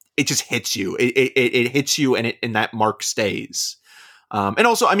 it just hits you. It hits you, and that mark stays. And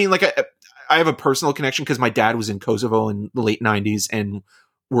also, I mean, like I have a personal connection because my dad was in Kosovo in the late 90s and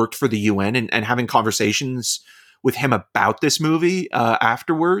worked for the UN, and having conversations with him about this movie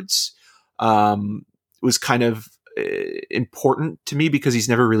afterwards was kind of important to me, because he's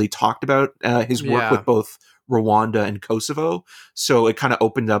never really talked about his work with both Rwanda and Kosovo. So it kind of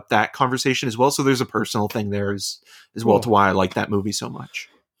opened up that conversation as well. So there's a personal thing there as well to why I like that movie so much.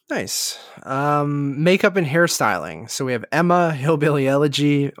 Nice. Makeup and hairstyling. So we have Emma, Hillbilly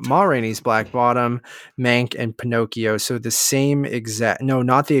Elegy, Ma Rainey's Black Bottom, Mank, and Pinocchio. So the same exact, no,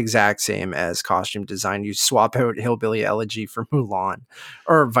 not the exact same as costume design. You swap out Hillbilly Elegy for Mulan,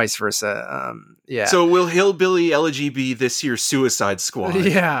 or vice versa. Yeah. So will Hillbilly Elegy be this year's Suicide Squad?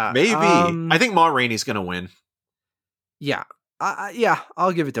 Yeah. Maybe. I think Ma Rainey's going to win. Yeah. Yeah,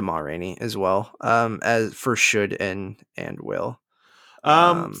 I'll give it to Ma Rainey as well. As for should and will.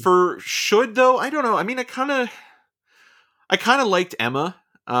 For should though, I don't know. I mean, I kind of liked Emma.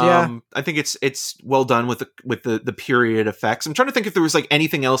 I think it's well done with the period effects. I'm trying to think if there was like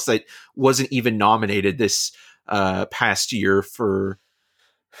anything else that wasn't even nominated this past year for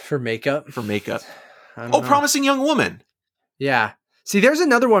makeup. Promising Young Woman. Yeah. See, there's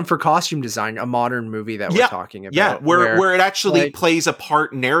another one for costume design, a modern movie that we're talking about. Yeah, where it actually plays a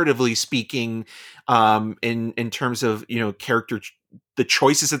part, narratively speaking, in terms of, you know, character, the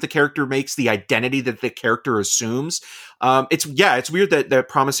choices that the character makes, the identity that the character assumes. It's weird that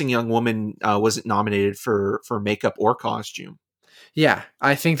Promising Young Woman wasn't nominated for makeup or costume. Yeah,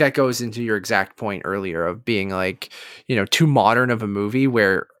 I think that goes into your exact point earlier of being like, you know, too modern of a movie,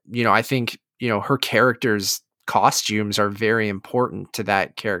 where, you know, I think, you know, her character's costumes are very important to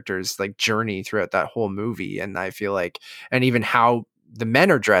that character's like journey throughout that whole movie. And I feel like, and even how the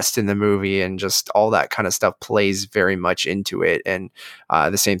men are dressed in the movie and just all that kind of stuff plays very much into it. And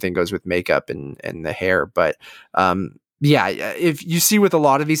the same thing goes with makeup and the hair. But yeah, if you see with a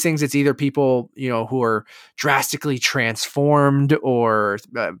lot of these things, it's either people, you know, who are drastically transformed, or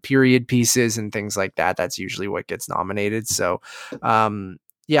period pieces and things like that. That's usually what gets nominated. So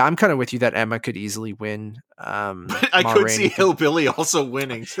yeah, I'm kind of with you that Emma could easily win. I could see Hillbilly also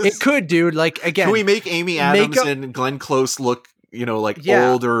winning. It could, dude. Like, again, can we make Amy Adams and Glenn Close look, you know, like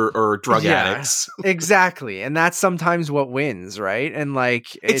old or drug addicts? Exactly. And that's sometimes what wins, right? And like,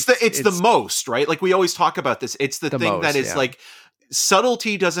 it's the most, right? Like, we always talk about this. It's the thing most, that is like,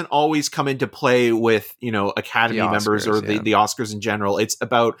 subtlety doesn't always come into play with, you know, Academy members or the Oscars in general. It's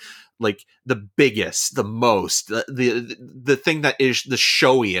about like the biggest, the most, the thing that is the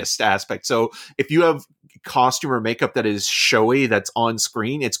showiest aspect. So if you have costume or makeup that is showy, that's on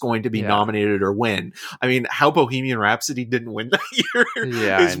screen, it's going to be nominated or win. I mean, how Bohemian Rhapsody didn't win that year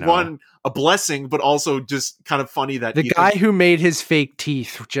is one, a blessing, but also just kind of funny that the guy who made his fake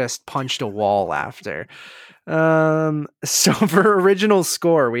teeth just punched a wall after. So for original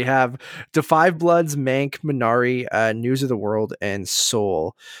score, we have Da 5 Bloods, Mank, Minari, News of the World, and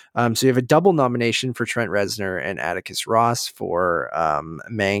Soul. So you have a double nomination for Trent Reznor and Atticus Ross for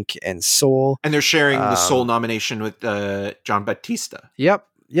Mank and Soul. And they're sharing the Soul nomination with John Bautista. Yep.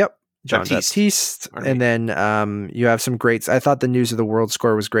 John Baptiste. And then you have some greats. I thought the News of the World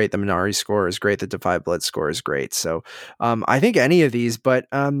score was great. The Minari score is great. The Da 5 Blood score is great. So I think any of these, but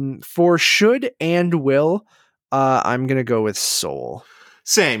for should and will, I'm going to go with Soul.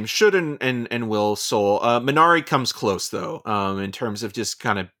 Same. Should and will, Soul. Minari comes close though, in terms of just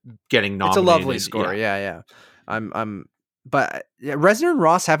kind of getting nominated. It's a lovely score. Yeah. But Reznor and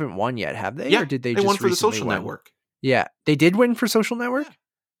Ross haven't won yet, have they? Yeah, or did they won for the Social Network. Yeah, they did win for Social Network? Yeah.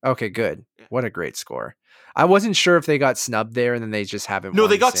 Okay, good. Yeah. What a great score. I wasn't sure if they got snubbed there and then they just haven't. No,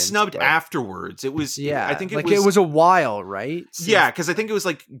 they got snubbed afterwards. It was, I think it was a while, right? Yeah, because I think it was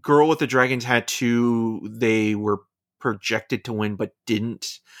like Girl with the Dragon Tattoo. They were projected to win, but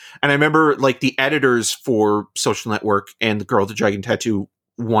didn't. And I remember like the editors for Social Network and the Girl with the Dragon Tattoo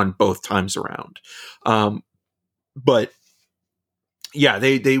won both times around. But yeah,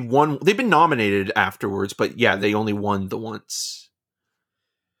 they won. They've been nominated afterwards, but yeah, they only won the once.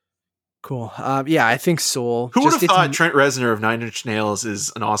 Cool. Yeah, I think Soul. Who would have it's thought Trent Reznor of Nine Inch Nails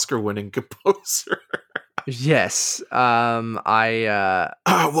is an Oscar-winning composer? Yes. I want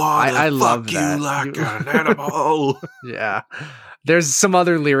I to love fuck you that. like an animal. Yeah. There's some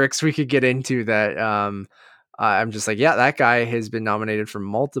other lyrics we could get into that I'm just like, yeah, that guy has been nominated for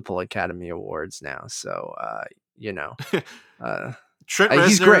multiple Academy Awards now. So you know. Trent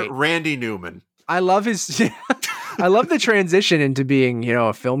He's Reznor, great. Randy Newman. I love his I love the transition into being,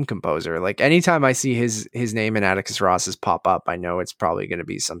 a film composer. Like anytime I see his name and Atticus Ross's pop up, I know it's probably going to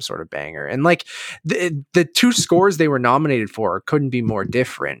be some sort of banger. And like the two scores they were nominated for couldn't be more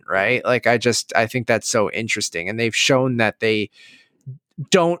different, right? Like I think that's so interesting. And they've shown that they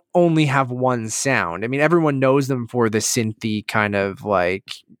don't only have one sound. I mean, everyone knows them for the synthy kind of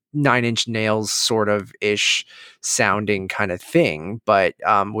like Nine Inch Nails sort of ish sounding kind of thing. But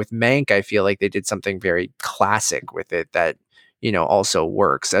with Mank, I feel like they did something very classic with it that, also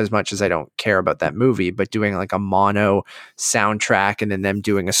works, as much as I don't care about that movie, but doing like a mono soundtrack and then them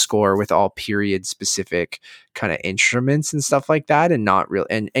doing a score with all period specific kind of instruments and stuff like that, and not real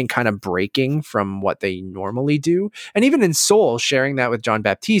and kind of breaking from what they normally do. And even in Soul, sharing that with John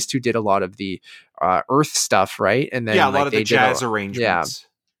Baptiste, who did a lot of the Earth stuff, right? And then a lot of the jazz arrangements. Yeah.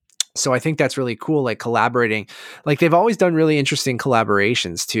 So I think that's really cool, like collaborating. Like they've always done really interesting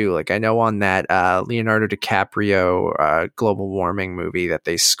collaborations too. Like I know on that Leonardo DiCaprio global warming movie that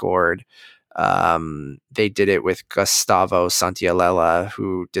they scored, they did it with Gustavo Santaolalla,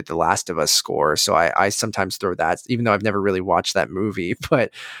 who did the Last of Us score. So I sometimes throw that, even though I've never really watched that movie.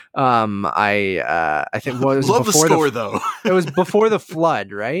 But I think what was love before the score though. It was Before the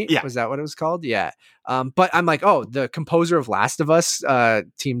Flood, right? Yeah. Was that what it was called? Yeah. But I'm like, oh, the composer of Last of Us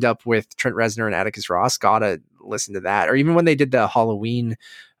teamed up with Trent Reznor and Atticus Ross. Gotta listen to that. Or even when they did the Halloween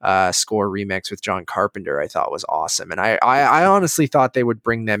score remix with John Carpenter, I thought was awesome. And I honestly thought they would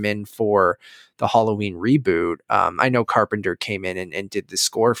bring them in for the Halloween reboot. I know Carpenter came in and did the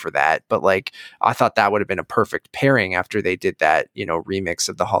score for that, but like I thought that would have been a perfect pairing after they did that, remix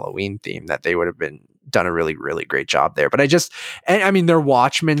of the Halloween theme, that they would have done a really, really great job there. But I mean, their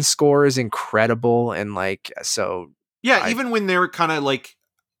Watchmen score is incredible. And like, so yeah, even when they're kind of like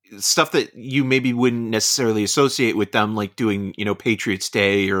stuff that you maybe wouldn't necessarily associate with them, like doing, Patriots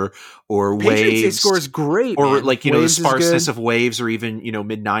Day or Waves. Day score is great, or man. like, Waves the sparseness of Waves, or even,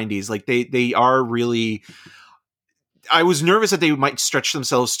 mid 90s. Like they are really, I was nervous that they might stretch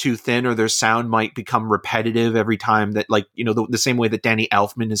themselves too thin, or their sound might become repetitive every time, that like, the same way that Danny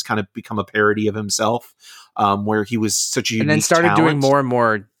Elfman has kind of become a parody of himself, where he was such a unique and then started talent. doing more and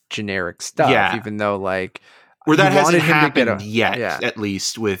more generic stuff, Yeah. even though like, where that hasn't him happened yet, at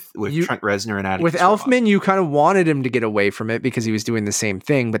least with Trent Reznor and Atticus with Ross. Elfman, you kind of wanted him to get away from it because he was doing the same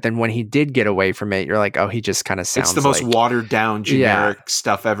thing. But then when he did get away from it, you're like, oh, he just kind of sounds. It's the most like, watered down, generic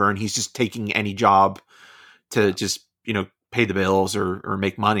stuff ever, and he's just taking any job to just pay the bills or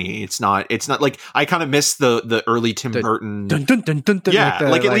make money. It's not like, I kind of miss the early Tim Burton. Dun, dun, dun, dun, dun, yeah,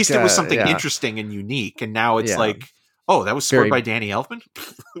 like at least it was something interesting and unique, and now it's like, oh, that was scored by Danny Elfman?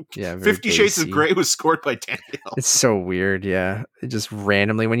 Yeah. 50 Shades of Grey was scored by Danny Elfman. It's so weird, yeah. It just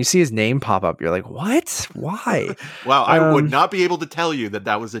randomly, when you see his name pop up, you're like, what? Why? Wow, I would not be able to tell you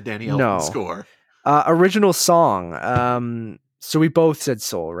that was a Danny Elfman score. Original song. So we both said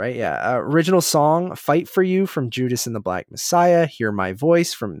Soul, right? Yeah. Original song, Fight for You from Judas and the Black Messiah, Hear My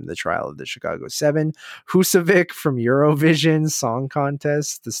Voice from The Trial of the Chicago 7, Husavik from Eurovision Song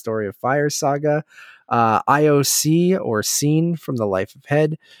Contest, The Story of Fire Saga, IOC or Scene from The Life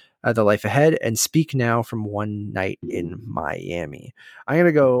Ahead, and Speak Now from One Night in Miami. I'm going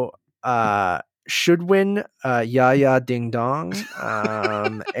to go should win Ya Ya Ding Dong,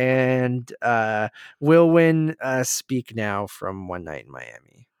 and will win Speak Now from One Night in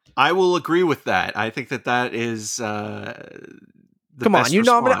Miami. I will agree with that. I think that is come on, you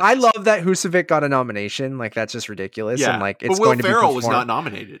nominate. I love that Husavik got a nomination. Like that's just ridiculous. Yeah, and like it's but Will going Ferrell to be was not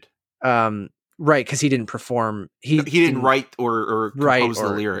nominated. Right, because he didn't perform. He didn't write or compose the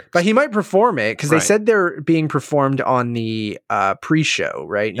lyrics, but he might perform it because they said they're being performed on the pre-show,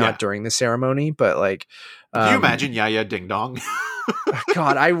 right? Not during the ceremony, but like. Can you imagine Ya Ya Ding Dong?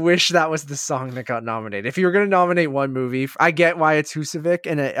 God, I wish that was the song that got nominated. If you were going to nominate one movie, I get why it's Husavik,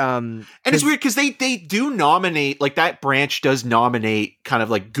 and it's weird because they do nominate, like that branch does nominate kind of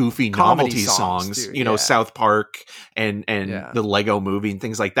like goofy novelty songs, too, South Park and the Lego Movie and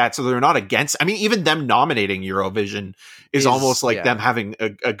things like that. So they're not against. I mean, even them nominating Eurovision is almost like them having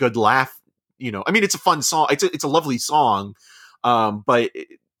a good laugh. I mean, it's a fun song. It's a lovely song, but.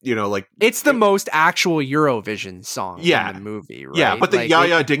 Like it's the most actual Eurovision song in the movie, right? Yeah, but the Ya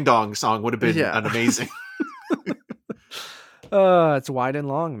Ya Ding Dong song would have been an amazing. It's wide and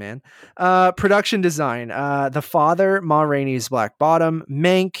long, man. Production design. The Father, Ma Rainey's Black Bottom,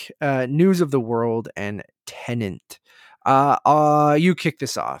 Mank, News of the World, and Tenant. You kick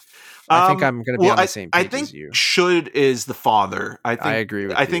this off. I think I'm going to be on the same page I think as you. Should is The Father. I agree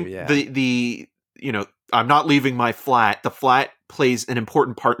with you. I think yeah. the I'm not leaving my flat. The flat plays an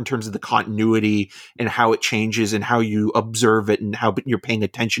important part in terms of the continuity and how it changes and how you observe it and how you're paying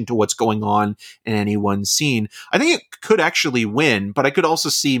attention to what's going on in any one scene. I think it could actually win, but I could also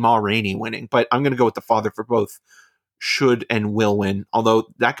see Ma Rainey winning. But I'm going to go with The Father for both should and will win. Although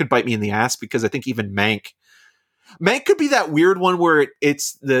that could bite me in the ass because I think even Mank could be that weird one where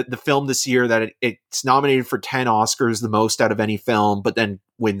it's the film this year that it's nominated for 10 Oscars, the most out of any film, but then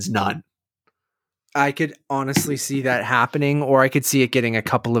wins none. I could honestly see that happening, or I could see it getting a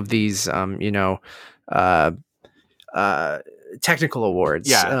couple of these, technical awards.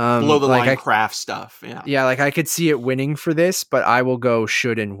 Yeah, below the line craft stuff. Yeah. Yeah, like I could see it winning for this, but I will go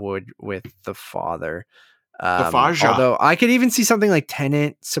should and would with The Father. Although I could even see something like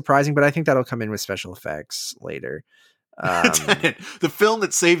Tenet surprising, but I think that'll come in with special effects later. The film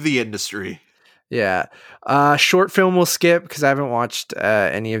that saved the industry. Yeah. Short film we'll skip because I haven't watched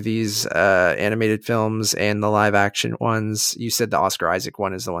any of these animated films and the live action ones. You said the Oscar Isaac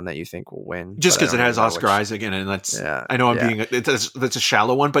one is the one that you think will win. Just because it has Oscar Isaac in it. And that's, I know that's a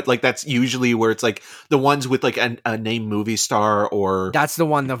shallow one, but like that's usually where it's like the ones with like a named movie star or. That's the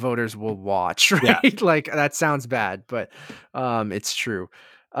one the voters will watch, right? Yeah. Like that sounds bad, but it's true.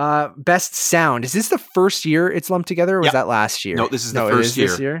 Best sound. Is this the first year it's lumped together, or was that last year? No, this is the first year.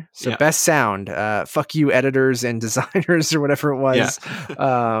 This year. So best sound. Fuck you, editors and designers, or whatever it was.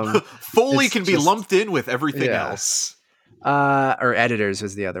 Yeah. Foley can be lumped in with everything else. Or editors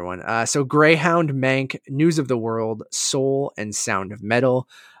was the other one. So Greyhound, Mank, News of the World, Soul, and Sound of Metal.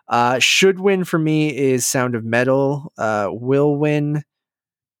 Should win for me is Sound of Metal. Will win.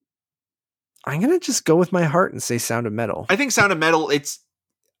 I'm gonna just go with my heart and say Sound of Metal. I think Sound of Metal.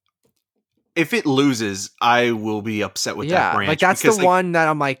 If it loses, I will be upset with that branch. Like that's the one that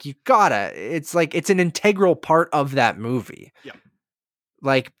I'm like, you gotta. It's like it's an integral part of that movie. Yeah.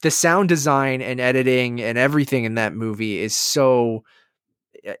 Like the sound design and editing and everything in that movie is so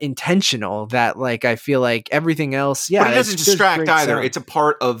intentional that like I feel like everything else. Yeah, but it doesn't distract either. Sound. It's a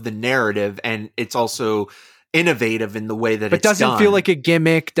part of the narrative, and it's also innovative in the way that it's doesn't feel like a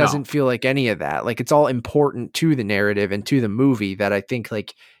gimmick. Doesn't feel like any of that. Like it's all important to the narrative and to the movie that I think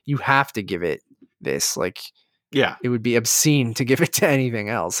like. You have to give it this, like, it would be obscene to give it to anything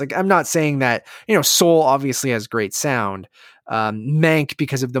else. Like, I'm not saying that, Soul obviously has great sound. Mank,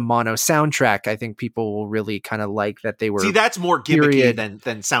 because of the mono soundtrack, I think people will really kind of like that they were. See, that's more gimmicky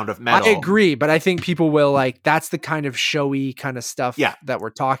than Sound of Metal. I agree, but I think people will like, that's the kind of showy kind of stuff that we're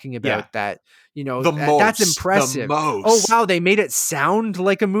talking about that, that's impressive. Oh, wow. They made it sound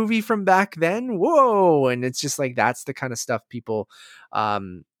like a movie from back then. Whoa. And it's just like, that's the kind of stuff people,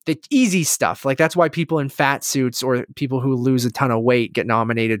 the easy stuff. Like that's why people in fat suits or people who lose a ton of weight get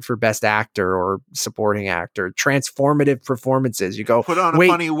nominated for best actor or supporting actor. Transformative performances. You go, put on a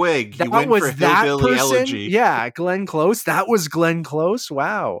funny wig. That was that person. Elegy. Yeah. Glenn Close. That was Glenn Close.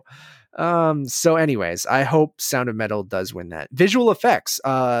 Wow. So anyways, I hope Sound of Metal does win that. Visual effects,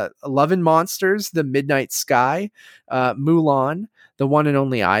 Love and Monsters, The Midnight Sky, Mulan, The One and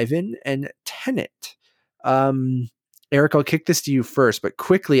Only Ivan, and Tenet. Eric, I'll kick this to you first, but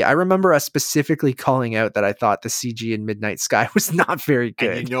quickly, I remember us specifically calling out that I thought the CG in Midnight Sky was not very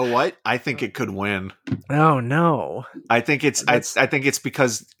good. And you know what? I think it could win. Oh no! I think it's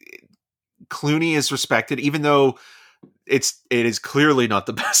because Clooney is respected, even though it is clearly not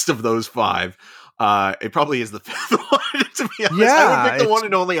the best of those five. It probably is the fifth one, to be honest. Yeah, I would pick the one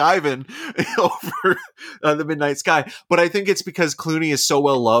and only Ivan over The Midnight Sky, but I think it's because Clooney is so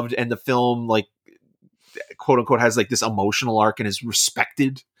well loved, and the film, like, quote unquote, has like this emotional arc and is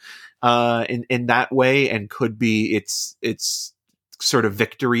respected in that way, and could be its sort of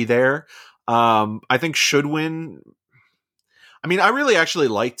victory there. I think should win. I mean, I really actually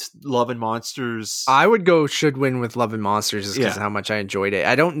liked Love and Monsters. I would go should win with Love and Monsters just because of how much I enjoyed it.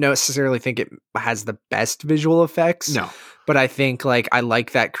 I don't necessarily think it has the best visual effects. No. But I think like I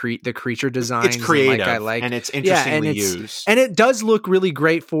like that the creature design. It's creative, and it's interestingly used, and it does look really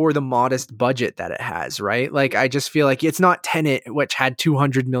great for the modest budget that it has. Right, like I just feel like it's not Tenet, which had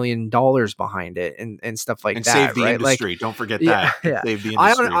 $200 million behind it and stuff like and that. Save the right? industry. Like, don't forget that. Yeah. Save the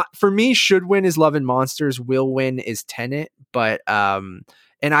industry. For me, should win is Love and Monsters. Will win is Tenet, but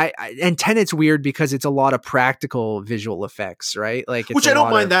and Tenet's weird because it's a lot of practical visual effects, right? Like, it's which I don't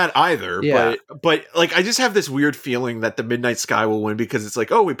mind that either. Yeah. But like, I just have this weird feeling that the Midnight Sky will win because it's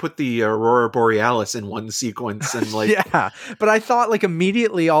like, oh, we put the Aurora Borealis in one sequence, and like, yeah. But I thought like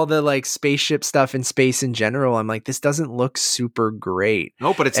immediately all the like spaceship stuff and space in general, I'm like, this doesn't look super great.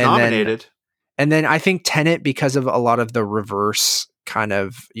 no, but it's And nominated. And then I think Tenet, because of a lot of the reverse kind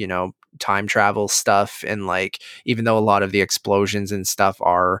of, time travel stuff, and like, even though a lot of the explosions and stuff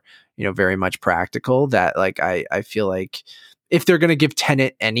are, very much practical, that like, I feel like if they're going to give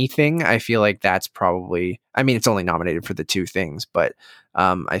Tenet anything, I feel like that's probably, I mean, it's only nominated for the two things, but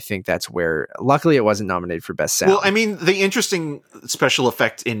I think that's where, luckily it wasn't nominated for best sound. Well, I mean, the interesting special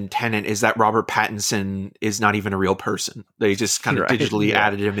effect in Tenet is that Robert Pattinson is not even a real person. They just kind of digitally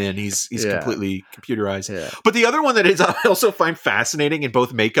added him in. He's completely computerized. Yeah. But the other one that I also find fascinating in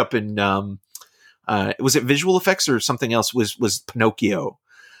both makeup and was it visual effects or something else was Pinocchio.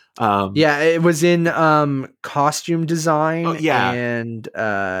 It was in costume design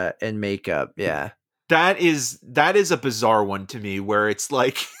and makeup. Yeah. That is a bizarre one to me, where it's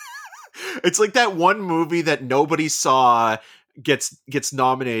like it's like that one movie that nobody saw gets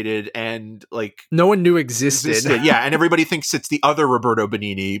nominated, and like no one knew existed. Yeah, and everybody thinks it's the other Roberto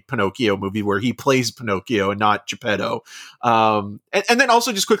Benigni Pinocchio movie where he plays Pinocchio and not Geppetto. And then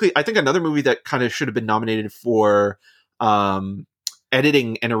also, just quickly, I think another movie that kind of should have been nominated for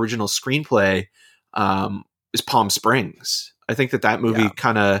editing an original screenplay is Palm Springs. I think that movie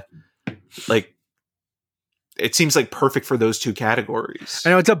kind of like, it seems like perfect for those two categories. I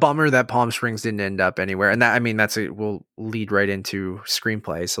know it's a bummer that Palm Springs didn't end up anywhere, and that, I mean, will lead right into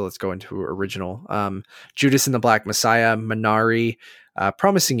screenplay. So let's go into original. Judas and the Black Messiah, Minari,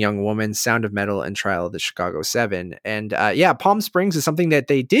 Promising Young Woman, Sound of Metal, and Trial of the Chicago 7. And Palm Springs is something that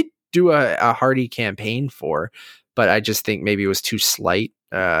they did do a hearty campaign for, but I just think maybe it was too slight.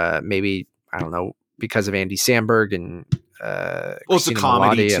 Maybe, I don't know, because of Andy Samberg and it's a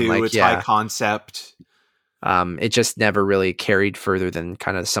comedy too. And it's high concept. It just never really carried further than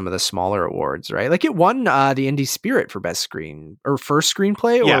kind of some of the smaller awards, right? Like, it won the Indie Spirit for best screen or first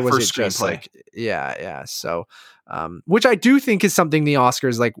screenplay, or was it just like, So, which I do think is something the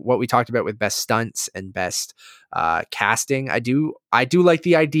Oscars, like what we talked about with best stunts and best casting. I do like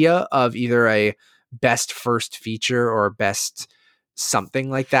the idea of either a best first feature or best something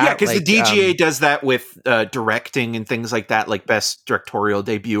like that. Yeah, because the DGA does that with directing and things like that, like best directorial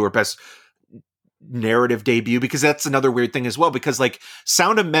debut or best narrative debut, because that's another weird thing as well, because like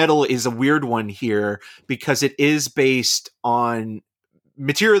Sound of Metal is a weird one here because it is based on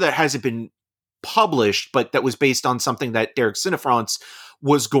material that hasn't been published, but that was based on something that Derek Cinephronce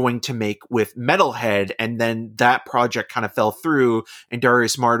was going to make with Metalhead, and then that project kind of fell through, and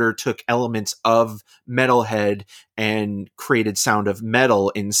Darius Marder took elements of Metalhead and created Sound of Metal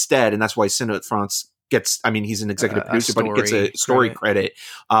instead, and that's why Cinephronce gets, I mean, he's an executive producer, but he gets a story credit.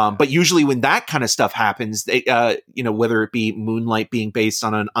 But usually when that kind of stuff happens, they, whether it be Moonlight being based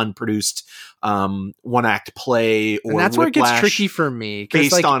on an unproduced one-act play, or and that's where it gets tricky for me,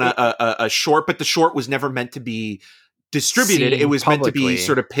 based on a short, but the short was never meant to be distributed. It was meant to be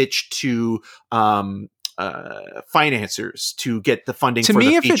sort of pitched to financiers to get the funding to for me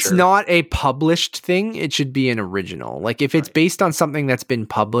the if feature. It's not a published thing, it should be an original. Like, if it's based on something that's been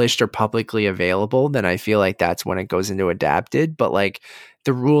published or publicly available, then I feel like that's when it goes into adapted. But like,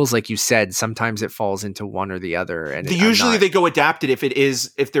 the rules, like you said, sometimes it falls into one or the other, and usually they go adapted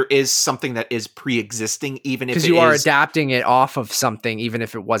if there is something that is pre-existing, even if you are adapting it off of something, even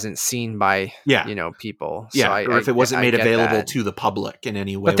if it wasn't seen by people. Or if it wasn't made available to the public in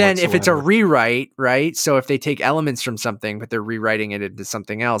any way. But then if it's a rewrite, right? So if they take elements from something but they're rewriting it into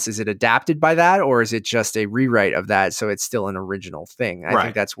something else, is it adapted by that, or is it just a rewrite of that? So it's still an original thing. I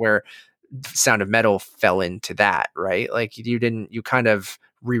think that's where Sound of Metal fell into that, right? Like, you kind of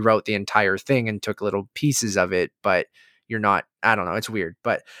rewrote the entire thing and took little pieces of it, but you're not, I don't know, it's weird.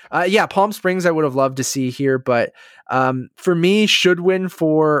 But Palm Springs I would have loved to see here, but for me, should win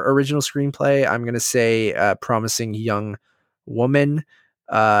for original screenplay. I'm going to say Promising Young Woman,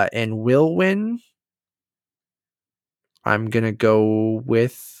 and will win. I'm going to go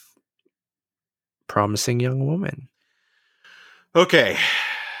with Promising Young Woman. Okay.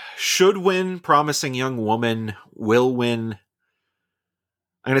 Should win, Promising Young Woman, will win.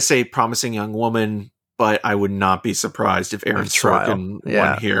 I'm going to say Promising Young Woman, but I would not be surprised if Aaron Sorkin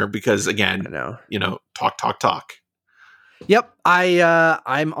won here, because again, talk. Yep.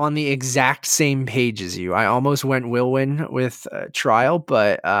 I'm on the exact same page as you. I almost went will win with Trial,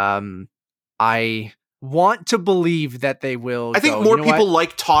 but I want to believe that they will. I think go, more you know people what?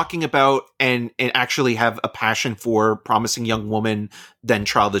 like talking about and actually have a passion for Promising Young Woman than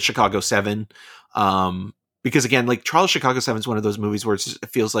Trial of the Chicago 7. Because again, like Trial of Chicago 7 is one of those movies where it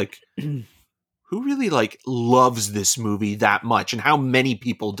feels like who really like loves this movie that much, and how many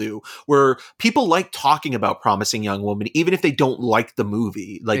people do, where people like talking about Promising Young Woman even if they don't like the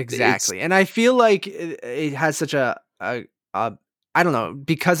movie. Like Exactly. And I feel like it has such a I don't know,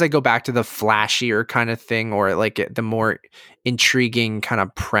 because I go back to the flashier kind of thing, or like the more intriguing kind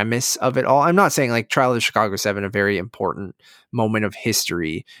of premise of it all. I'm not saying like Trial of the Chicago 7, a very important moment of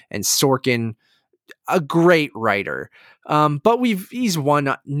history, and Sorkin, a great writer. But he's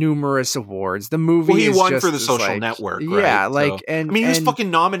won numerous awards. The movie well, he is won just for The this, Social like, Network, right? yeah, like, So I mean, he was and fucking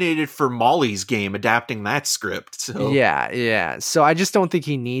nominated for Molly's Game adapting that script. So yeah. So I just don't think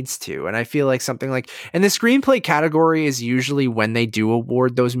he needs to. And I feel like something like, and the screenplay category is usually when they do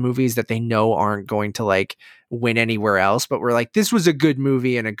award those movies that they know aren't going to like win anywhere else, but we're like, this was a good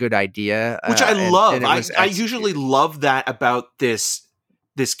movie and a good idea. which I And love. it was I usually executed. love that about this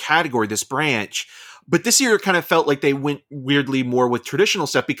category, this branch. But this year it kind of felt like they went weirdly more with traditional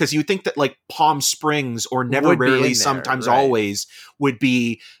stuff, because you think that like Palm Springs or Never, Would be Rarely, in there, Sometimes, right? Always would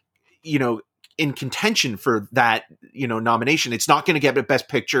be, you know, in contention for that, you know, nomination. It's not going to get a Best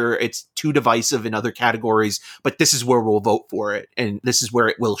Picture. It's too divisive in other categories, but this is where we'll vote for it. And this is where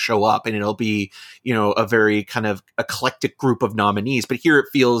it will show up, and it'll be, you know, a very kind of eclectic group of nominees. But here it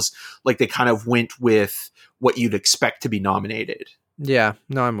feels like they kind of went with what you'd expect to be nominated. Yeah,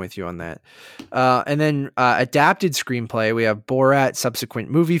 no, I'm with you on that. And then adapted screenplay, we have Borat,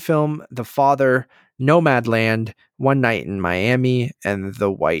 subsequent movie film, The Father, Nomadland, One Night in Miami, and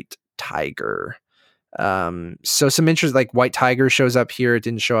The White Tiger. So some interest, like White Tiger shows up here. It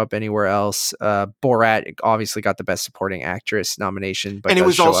didn't show up anywhere else. Borat obviously got the Best Supporting Actress nomination, but And it does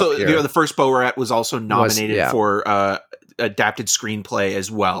was show also, up you here. know, the first Borat was also nominated yeah. for adapted screenplay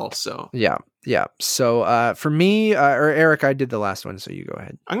as well. So Yeah. So for me, or Eric, I did the last one, so you go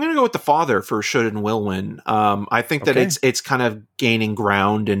ahead. I'm going to go with The Father for should and will win. I think that Okay. it's kind of gaining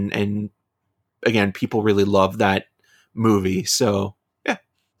ground, and again, people really love that movie. So yeah,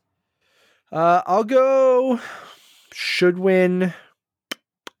 I'll go should win.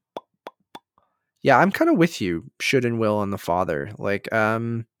 Yeah, I'm kind of with you. Should and will on The Father. Like,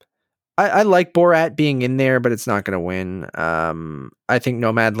 I like Borat being in there, but it's not going to win. I think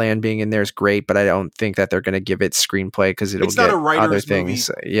Nomadland being in there is great, but I don't think that they're going to give it screenplay because it'll it's not get a other writer's things.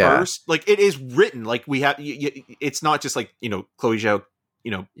 movie Yeah, first. Like it is written. Like we have. It's not just like, you know, Chloe Zhao. You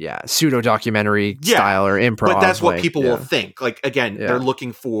know, yeah, pseudo documentary yeah, style or improv. but that's what like, people will think. Like again, Yeah. they're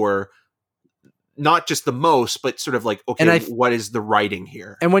looking for not just the most, but sort of like, okay, And what is the writing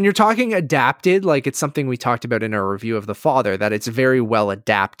here? And when you're talking adapted, like it's something we talked about in our review of The Father, that it's very well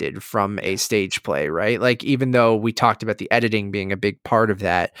adapted from a stage play, right? Like even though we talked about the editing being a big part of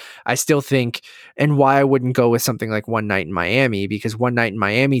that, I still think, and why I wouldn't go with something like One Night in Miami, because One Night in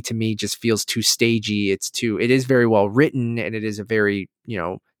Miami to me just feels too stagey. It is very well written, and it is a very, you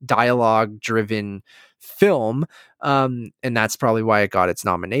know, dialogue driven film. And that's probably why it got its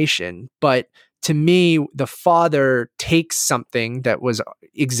nomination. But to me, The Father takes something that was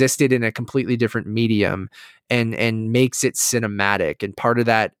existed in a completely different medium and makes it cinematic. And part of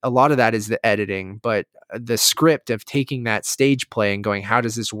that, a lot of that is the editing, but the script of taking that stage play and going, how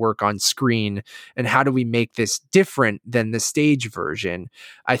does this work on screen? And how do we make this different than the stage version?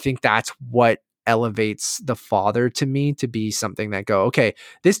 I think that's what elevates The Father to me to be something that go, okay,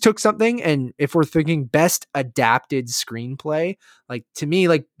 this took something. And if we're thinking best adapted screenplay, like to me,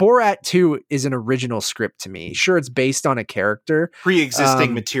 like Borat 2 is an original script to me. Sure, it's based on a character,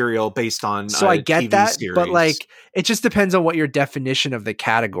 Pre-existing material based on so I get TV that, series. but like it just depends on what your definition of the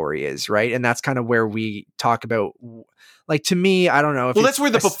category is, right? And that's kind of where we talk about, like, to me, I don't know if well, that's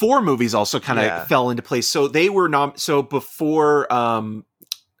where the before movies also kind of Yeah. fell into place. So they were so before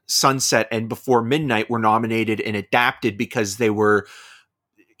Sunset and Before Midnight were nominated and adapted because they were,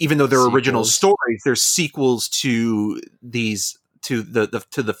 even though they're original Sequels. stories, they're sequels to these to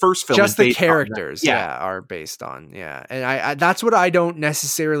the first film. Just and the based on that. characters, are based on, and I that's what I don't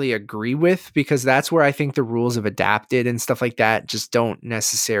necessarily agree with, because that's where I think the rules of adapted and stuff like that just don't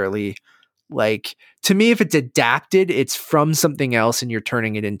necessarily, like, to me, if it's adapted, it's from something else and you're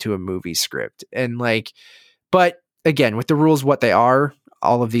turning it into a movie script. And like, but again, with the rules what they are,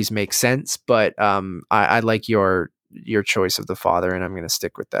 all of these make sense. But I like your choice of The Father, and I'm going to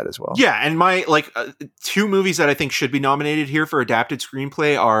stick with that as well. Yeah, and my two movies that I think should be nominated here for adapted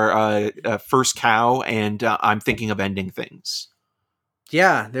screenplay are First Cow and I'm Thinking of Ending Things.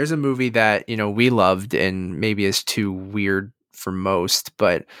 Yeah, there's a movie that, you know, we loved and maybe is too weird for most,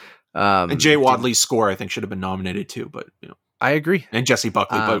 but And Jay Wadley's score, I think, should have been nominated too, but I agree. And Jesse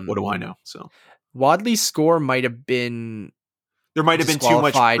Buckley, but what do I know? So Wadley's score might have been. There might have been too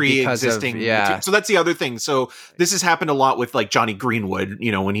much pre-existing. So that's the other thing. So this has happened a lot with like Johnny Greenwood,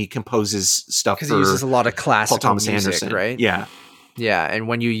 when he composes stuff because he uses a lot of classical Paul Thomas music, Anderson, right? Yeah. Yeah. And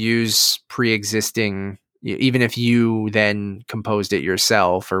when you use pre-existing, even if you then composed it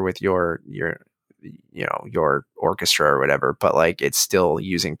yourself or with your orchestra or whatever, but like it's still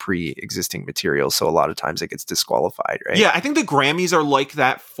using pre-existing material. So a lot of times it gets disqualified, right? Yeah. I think the Grammys are like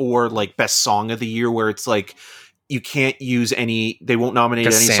that for like best song of the year, where it's like, you can't use they won't nominate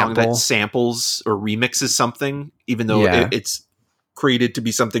any song that samples or remixes something, even though it's created to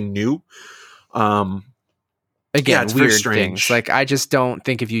be something new. Again, it's weird strange. Things. Like, I just don't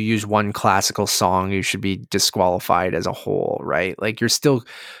think if you use one classical song, you should be disqualified as a whole, right? Like, you're still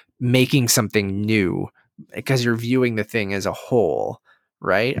making something new because you're viewing the thing as a whole,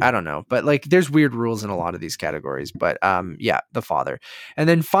 right? I don't know. But like, there's weird rules in a lot of these categories. But The Father. And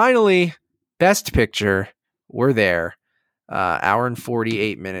then finally, Best Picture. We're there, hour and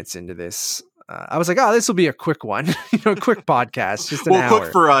 48 minutes into this. I was like, this will be a quick one, quick podcast, just an hour.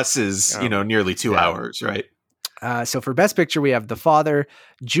 Quick for us is, nearly 2 hours, right? So for Best Picture, we have The Father,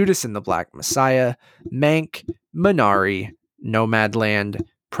 Judas and the Black Messiah, Mank, Minari, Nomadland,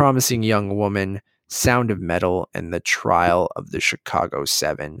 Promising Young Woman, Sound of Metal, and The Trial of the Chicago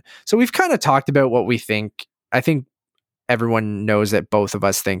 7. So we've kind of talked about what we think. I think everyone knows that both of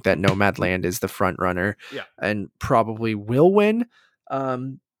us think that Nomadland is the front runner and probably will win.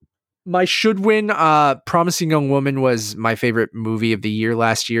 My should win, Promising Young Woman was my favorite movie of the year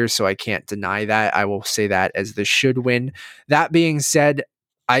last year, so I can't deny that. I will say that as the should win. That being said,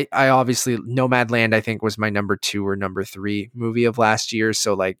 I obviously, Nomadland, I think, was my number 2 or number 3 movie of last year,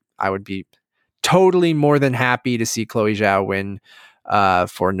 so like I would be totally more than happy to see Chloe Zhao win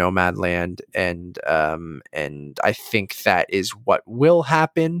for Nomadland, and I think that is what will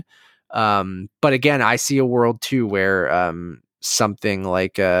happen. But again, I see a world too where something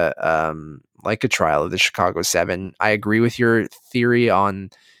like a Trial of the Chicago 7. I agree with your theory on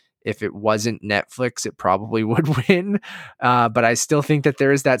if it wasn't Netflix, it probably would win. But I still think that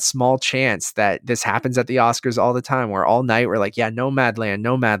there is that small chance that this happens at the Oscars all the time, where all night we're like,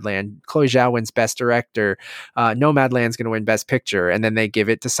 Nomadland. Chloe Zhao wins Best Director. Nomadland's going to win Best Picture. And then they give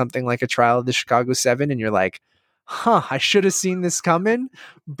it to something like A Trial of the Chicago 7. And you're like, I should have seen this coming,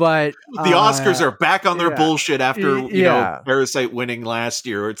 but the Oscars are back on their bullshit after Parasite winning last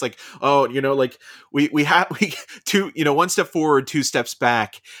year. It's like, we have two, one step forward, 2 steps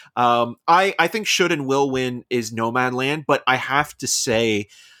back. I think should and will win is Nomadland, but I have to say,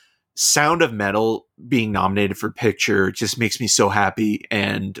 Sound of Metal being nominated for picture just makes me so happy.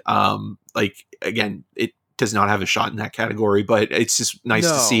 And again, it does not have a shot in that category, but it's just nice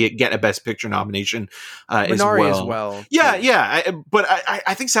to see it get a Best Picture nomination as well. But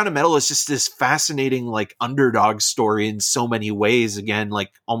I think Sound of Metal is just this fascinating like underdog story in so many ways. Again,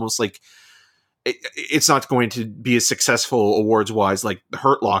 like almost like it's not going to be as successful awards wise like The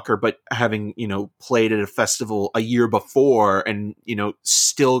Hurt Locker, but having played at a festival a year before and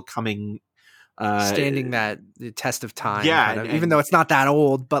still coming. Standing that the test of time, even though it's not that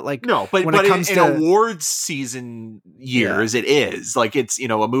old, but like but it comes in awards season years, it is like it's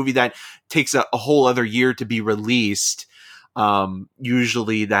a movie that takes a whole other year to be released.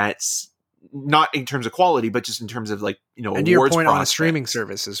 Usually, that's not in terms of quality, but just in terms of like and to awards your point prospects. On a streaming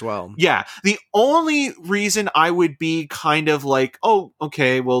service as well. Yeah, the only reason I would be kind of like, oh,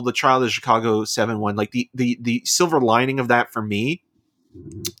 okay, well, The Trial of the Chicago 7 won. Like the silver lining of that for me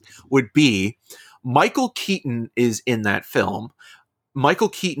would be Michael Keaton is in that film. Michael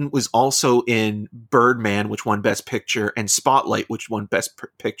Keaton was also in Birdman, which won Best Picture, and Spotlight, which won Best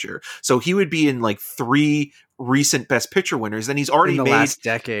Picture. So he would be in like 3 recent Best Picture winners, and he's already in the last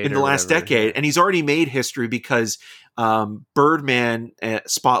decade, and he's already made history because Birdman,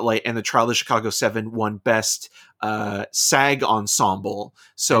 Spotlight, and The Trial of the Chicago 7 won Best SAG Ensemble.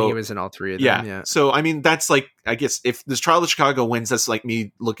 So and he was in all 3 of them. Yeah. So I mean, that's like, I guess if this Trial of Chicago wins, that's like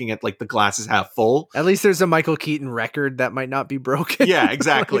me looking at like the glasses half full. At least there's a Michael Keaton record that might not be broken. Yeah,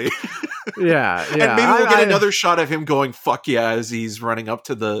 exactly. Yeah. And maybe we'll get another shot of him going "fuck yeah" as he's running up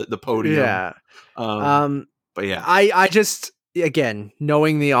to the podium. Yeah. But yeah, I just, again,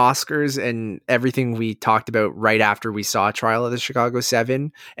 knowing the Oscars and everything we talked about right after we saw Trial of the Chicago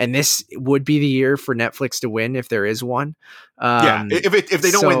 7, and this would be the year for Netflix to win if there is one. If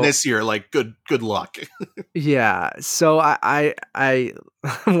they don't win this year, like good luck. Yeah. So I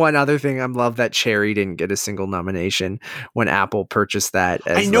one other thing, I love that Cherry didn't get a single nomination when Apple purchased that.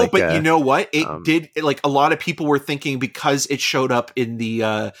 As I know, but you know what? It did. Like a lot of people were thinking because it showed up in the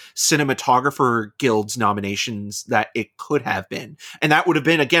Cinematographer Guild's nominations that it could have been, and that would have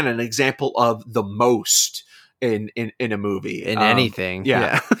been again an example of the most in a movie in anything.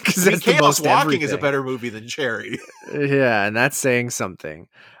 Yeah, because Chaos Walking is a better movie than Cherry. Yeah, and that's saying something.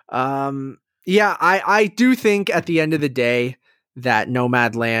 Yeah, I do think at the end of the day that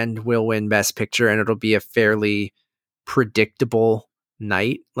Nomadland will win Best Picture, and it'll be a fairly predictable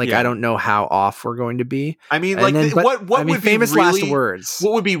night. Like, I don't know how off we're going to be. I mean, like, what would be famous really, last words?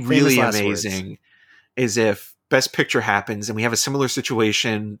 What would be really amazing is if Best Picture happens and we have a similar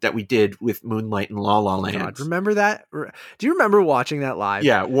situation that we did with Moonlight and La La Land. God, remember that? Do you remember watching that live?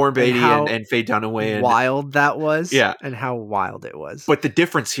 Yeah, Warren Beatty and Faye Dunaway. Wild that was. Yeah. And how wild it was. But the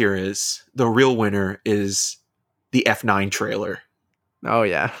difference here is the real winner is the F9 trailer. Oh,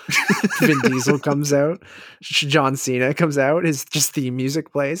 yeah. Vin Diesel comes out. John Cena comes out. His just theme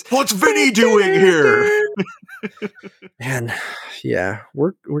music plays. What's Vinny doing here? Man, yeah,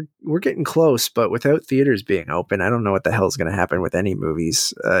 we're getting close, but without theaters being open, I don't know what the hell is going to happen with any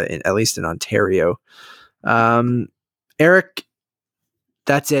movies, at least in Ontario. Eric,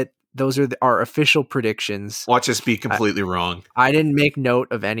 that's it. Those are our official predictions. Watch us be completely wrong. I didn't make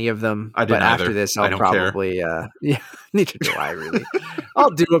note of any of them. I didn't either. After this, I'll probably yeah, neither do I really.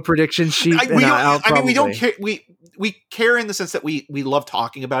 I'll do a prediction sheet. We don't care. We care in the sense that we love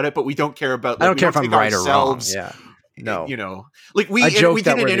talking about it, but we don't care about. Like, I don't care if I'm right or wrong. Yeah. No, you know, like we did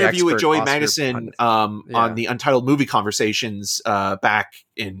an interview with Joey Madison on the Untitled Movie Conversations back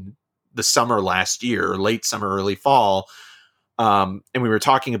in the summer last year, late summer, early fall. And we were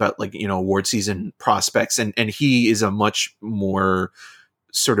talking about, like, you know, award season prospects, and he is a much more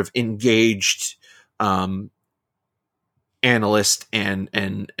sort of engaged analyst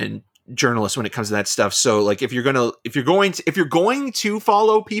and journalist when it comes to that stuff. So, like, if you're going to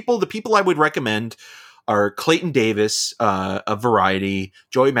follow people, the people I would recommend are Clayton Davis of Variety,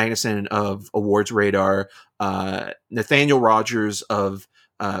 Joey Magnuson of Awards Radar, Nathaniel Rogers of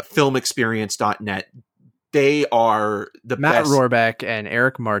FilmExperience.net. They are the Matt best. Rohrbeck and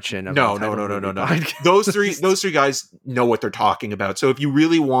Eric Marchin. No. Those three guys know what they're talking about. So if you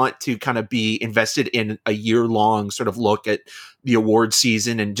really want to kind of be invested in a year-long sort of look at the award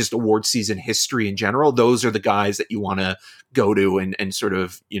season and just award season history in general, those are the guys that you want to go to and sort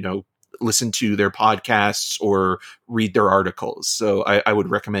of, you know, listen to their podcasts or read their articles. So I would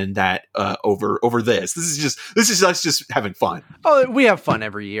recommend that over this. This is us just having fun. Oh, we have fun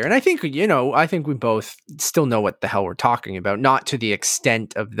every year. And I think we both still know what the hell we're talking about. Not to the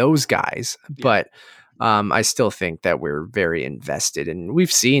extent of those guys, but I still think that we're very invested, and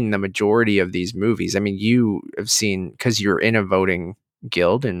we've seen the majority of these movies. I mean, you have seen, because you're in a voting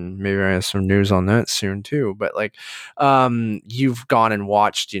guild, and maybe I have some news on that soon too, but like you've gone and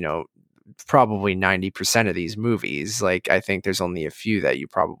watched, you know, probably 90% of these movies. Like, I think there's only a few that you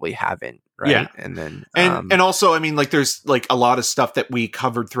probably haven't, right? Yeah. And then and also, I mean, like, there's like a lot of stuff that we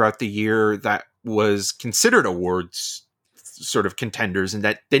covered throughout the year that was considered awards sort of contenders and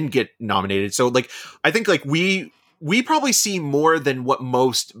that didn't get nominated. So, like, I think, like, we probably see more than what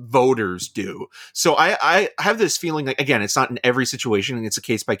most voters do. So I have this feeling, like, again, it's not in every situation and it's a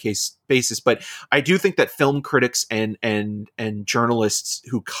case by case basis, but I do think that film critics and journalists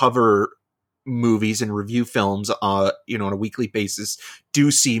who cover movies and review films, you know, on a weekly basis do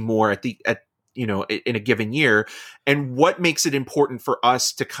see more at you know, in a given year. And what makes it important for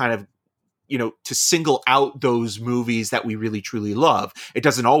us to kind of, you know, to single out those movies that we really truly love. It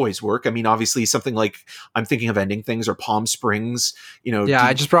doesn't always work. I mean, obviously something like, I'm thinking of Ending Things or Palm Springs, you know. Yeah,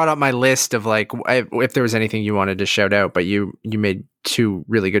 I just brought up my list of, like, if there was anything you wanted to shout out, but you made two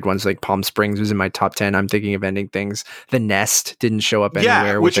really good ones. Like Palm Springs was in my top 10. I'm thinking of Ending Things. The Nest didn't show up anywhere.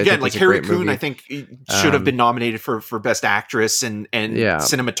 Yeah, which again, like Harry Coon, I think should have been nominated for Best Actress and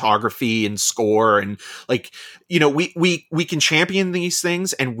cinematography and score. And, like, you know, we can champion these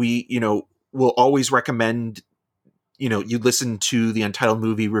things, and we, you know, we'll always recommend, you know, you listen to the Untitled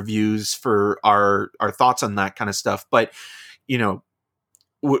Movie reviews for our thoughts on that kind of stuff. But, you know,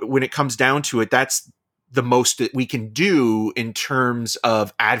 when it comes down to it, that's the most that we can do in terms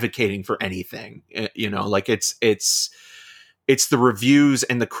of advocating for anything. You know, like, it's the reviews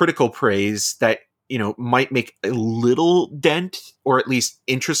and the critical praise that, you know, might make a little dent or at least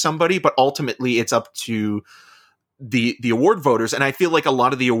interest somebody, but ultimately it's up to the award voters. And I feel like a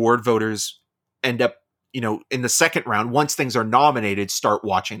lot of the award voters end up in the second round, once things are nominated, start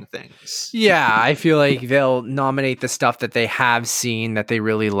watching things. Yeah, I feel like they'll nominate the stuff that they have seen that they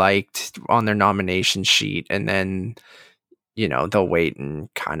really liked on their nomination sheet, and then they'll wait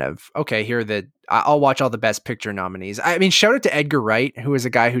and kind of, okay, I'll watch all the best picture nominees. I mean, shout out to Edgar Wright, who is a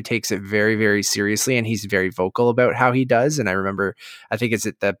guy who takes it very, very seriously, and he's very vocal about how he does. And I remember, I think it's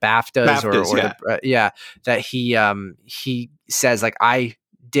at the BAFTAs, that he says, like, I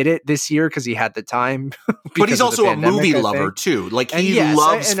did it this year because he had the time. But he's also a movie lover too. Like, he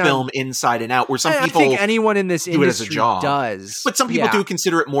loves film inside and out. Where some people, I think anyone in this industry do it as a job. Does, but some people do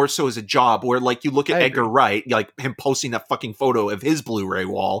consider it more so as a job. Where, like, you look at Edgar Wright, like him posting that fucking photo of his Blu-ray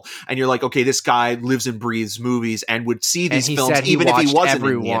wall, and you're like, okay, this guy lives and breathes movies and would see these films even if he wasn't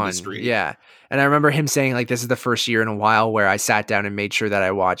in the industry. Yeah. And I remember him saying, like, this is the first year in a while where I sat down and made sure that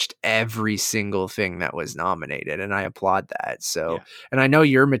I watched every single thing that was nominated. And I applaud that. So, and I know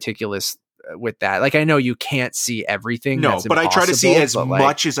you're meticulous with that. Like, I know you can't see everything. No, but I try to see as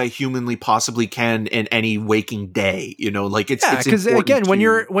much as I humanly possibly can in any waking day. Like, it's because again, when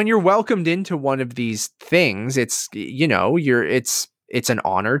you're welcomed into one of these things, it's it's an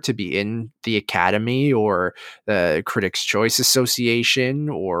honor to be in the Academy or the Critics' Choice Association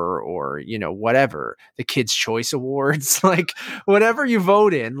or whatever, the Kids' Choice Awards, like whatever you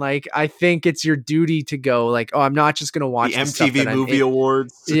vote in. Like, I think it's your duty to go, like, oh, I'm not just going to watch the MTV Movie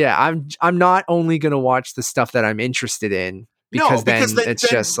Awards. Yeah, I'm not only going to watch the stuff that I'm interested in because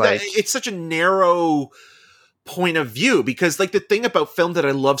it's such a narrow point of view, because, like, the thing about film that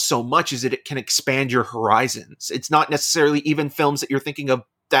I love so much is that it can expand your horizons. It's not necessarily even films that you're thinking of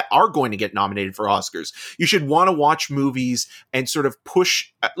that are going to get nominated for Oscars. You should want to watch movies and sort of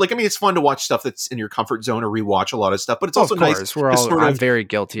push, like, I mean, it's fun to watch stuff that's in your comfort zone or rewatch a lot of stuff, but it's also nice I'm very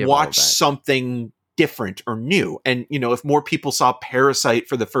guilty of watch something different or new. And if more people saw Parasite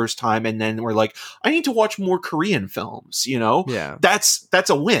for the first time and then we're like, I need to watch more Korean films, that's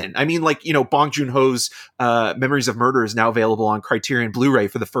a win. I mean, like, Bong Joon-ho's Memories of Murder is now available on Criterion Blu-ray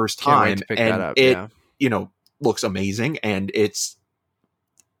for the first time, and it looks amazing, and it's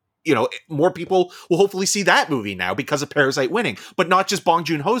more people will hopefully see that movie now because of Parasite winning, but not just Bong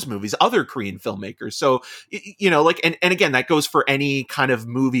Joon-ho's movies, other Korean filmmakers. So, like, and again, that goes for any kind of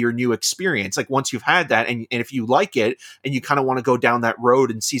movie or new experience. Like, once you've had that, and if you like it and you kind of want to go down that road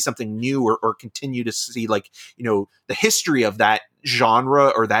and see something new or continue to see, like, the history of that genre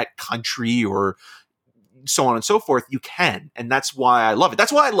or that country or so on and so forth, you can. And that's why I love it.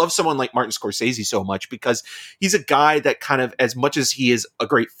 That's why I love someone like Martin Scorsese so much, because he's a guy that kind of, as much as he is a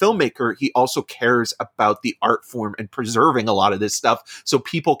great filmmaker, he also cares about the art form and preserving a lot of this stuff so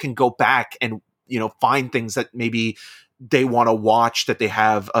people can go back and, find things that maybe they want to watch, that they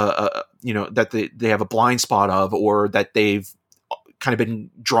have that they have a blind spot of, or that they've kind of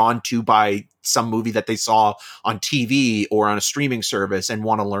been drawn to by some movie that they saw on TV or on a streaming service and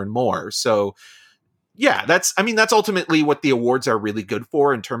want to learn more. So yeah, that's ultimately what the awards are really good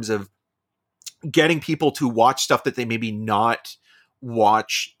for, in terms of getting people to watch stuff that they maybe not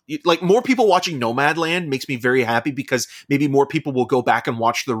watch. Like, more people watching Nomadland makes me very happy, because maybe more people will go back and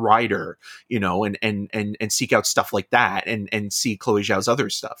watch The Rider, and seek out stuff like that and see Chloe Zhao's other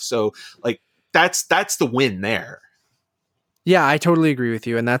stuff. So, like, that's the win there. Yeah, I totally agree with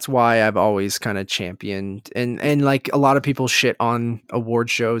you. And that's why I've always kind of championed, and like, a lot of people shit on award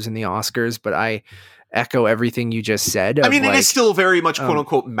shows and the Oscars, but I echo everything you just said. I mean, it is still very much quote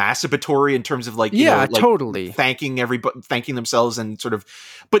unquote masturbatory in terms of, like, totally thanking everybody, thanking themselves, and sort of.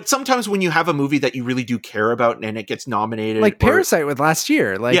 But sometimes when you have a movie that you really do care about and it gets nominated, like Parasite with last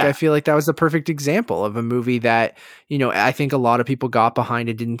year, like, I feel like that was the perfect example of a movie that, I think a lot of people got behind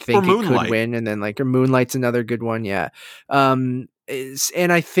and didn't think it could win, and then, like, Moonlight's another good one, and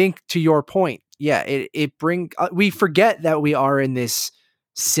I think, to your point, we forget that we are in this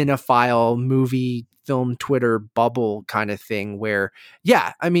cinephile movie film Twitter bubble kind of thing where,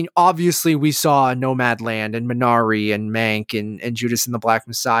 I mean, obviously we saw Nomadland and Minari and Mank and Judas and the Black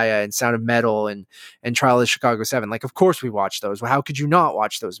Messiah and Sound of Metal and Trial of Chicago 7. Like, of course we watched those. Well, how could you not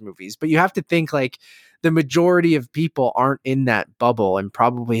watch those movies? But you have to think, like, the majority of people aren't in that bubble and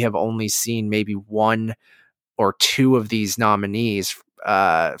probably have only seen maybe one or two of these nominees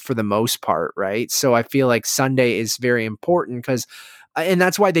for the most part, right? So I feel like Sunday is very important, because and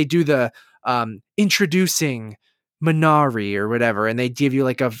that's why they do the introducing Minari or whatever, and they give you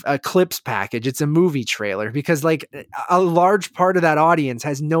like a clips package. It's a movie trailer, because, like, a large part of that audience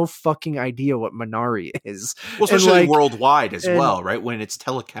has no fucking idea what Minari is. Well, especially worldwide as well, right? When it's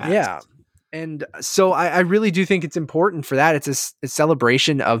telecast. Yeah. And so I really do think it's important for that. It's a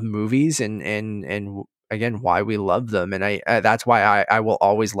celebration of movies and again, why we love them. And that's why I will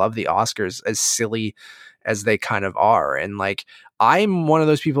always love the Oscars, as silly as they kind of are. And like, I'm one of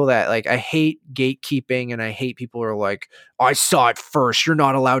those people that like, I hate gatekeeping, and I hate people who are like, I saw it first. You're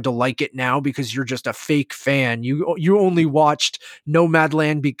not allowed to like it now because you're just a fake fan. You only watched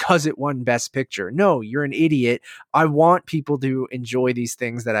Nomadland because it won Best Picture. No, you're an idiot. I want people to enjoy these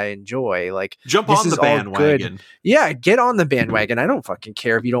things that I enjoy. Like, jump this on is the all bandwagon. good. Yeah, get on the bandwagon. I don't fucking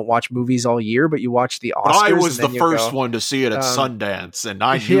care if you don't watch movies all year, but you watch the Oscars. But I was the first one to see it at Sundance, and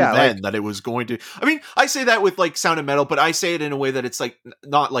I knew then that it was going to. I mean, I say that with like Sound of Metal, but I say it in a way that it's like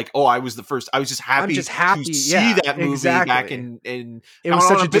not like, oh, I was the first. I was just happy, to see that movie back in it was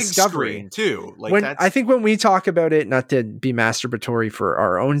such a big discovery screen too. Like, I think when we talk about it, not to be masturbatory for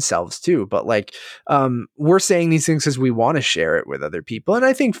our own selves too, but like, we're saying these things because we want to share it with other people. And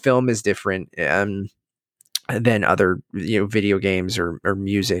I think film is different than other, video games or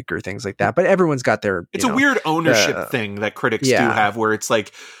music or things like that. But everyone's got their, it's a weird ownership thing that critics do have, where it's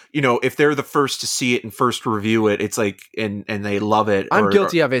like, if they're the first to see it and first review it, it's like, and they love it. I'm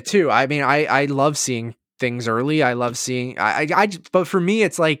guilty of it too. I mean, I love seeing things early. I love seeing, but for me,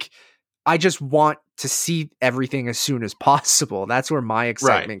 it's like, I just want to see everything as soon as possible. That's where my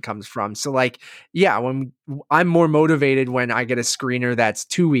excitement comes from. So like, yeah, when I'm more motivated when I get a screener that's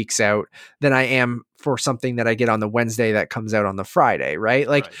 2 weeks out than I am for something that I get on the Wednesday that comes out on the Friday. Right.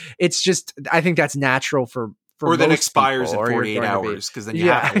 Like, it's just, I think that's natural for or that expires in 48 hours, because then you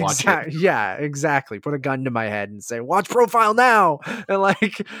have to watch it. Yeah, exactly. Put a gun to my head and say, watch Profile now. And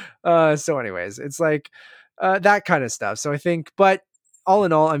like, so anyways, it's like that kind of stuff. So I think, but all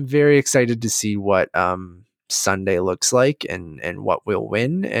in all, I'm very excited to see what Sunday looks like and what will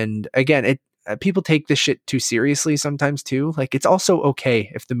win. And again, people take this shit too seriously sometimes too. Like, it's also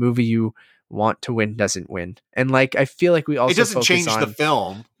okay if the movie you want to win doesn't win. And like, I feel like we also, it doesn't change the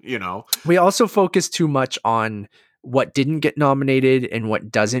film, we also focus too much on what didn't get nominated and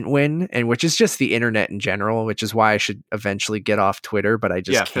what doesn't win, and which is just the internet in general, which is why I should eventually get off Twitter, but I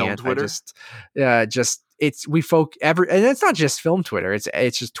just can't. Twitter. And it's not just film Twitter,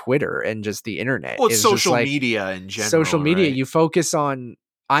 it's just Twitter and just the internet. Well, it's social media in general. Social media, right? You focus on,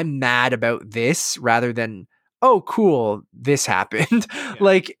 I'm mad about this, rather than, oh, cool, this happened. Yeah.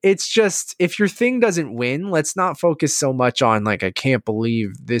 Like, it's just, if your thing doesn't win, let's not focus so much on like, I can't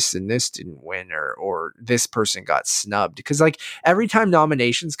believe this and this didn't win, or this person got snubbed. Because like, every time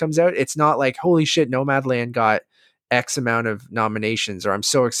nominations comes out, it's not like, holy shit, Nomadland got X amount of nominations, or I'm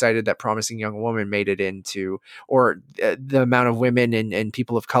so excited that Promising Young Woman made it into, or the amount of women and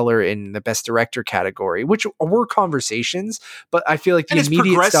people of color in the Best Director category, which were conversations, but I feel like the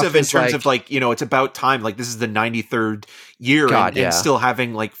immediate progressive stuff in terms of like, it's about time. Like, this is the 93rd year, and still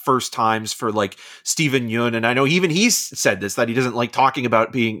having like first times for like Steven Yeun. And I know even he's said this, that he doesn't like talking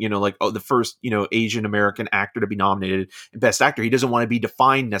about being, like, oh, the first, Asian American actor to be nominated in Best Actor. He doesn't want to be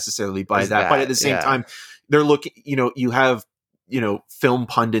defined necessarily by that. But at the same time, they're looking, you have, film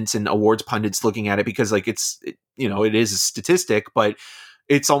pundits and awards pundits looking at it because like it is a statistic, but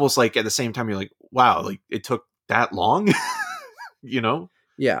it's almost like at the same time, you're like, wow, like it took that long,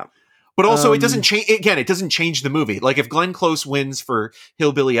 Yeah. But also it doesn't change, again, it doesn't change the movie. Like if Glenn Close wins for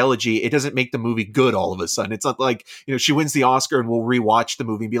Hillbilly Elegy, it doesn't make the movie good all of a sudden. It's not like, she wins the Oscar and we'll rewatch the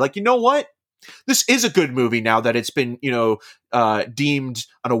movie and be like, you know what? This is a good movie now that it's been, deemed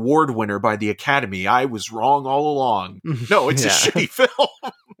an award winner by the Academy. I was wrong all along. No, it's a shitty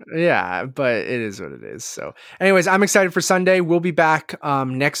film. Yeah, but it is what it is. So anyways, I'm excited for Sunday. We'll be back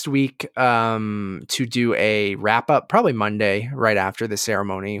next week to do a wrap up, probably Monday, right after the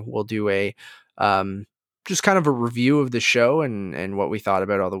ceremony. We'll do a just kind of a review of the show and what we thought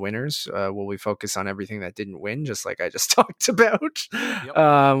about all the winners. Will we focus on everything that didn't win, just like I just talked about? Yep.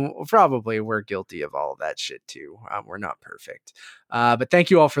 Probably we're guilty of all of that shit too. We're not perfect. But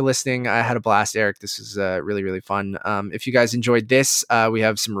thank you all for listening. I had a blast, Eric. This is really, really fun. If you guys enjoyed this, we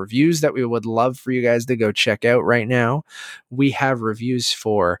have some reviews that we would love for you guys to go check out right now. We have reviews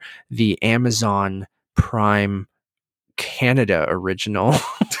for the Amazon Prime Canada original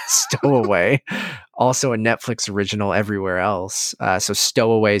Stowaway, also a Netflix original everywhere else. So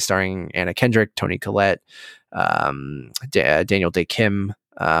Stowaway, starring Anna Kendrick, Toni Collette, Daniel Day Kim,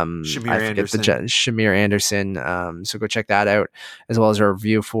 Shamir Anderson. So go check that out, as well as our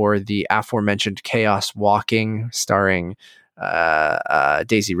review for the aforementioned Chaos Walking, starring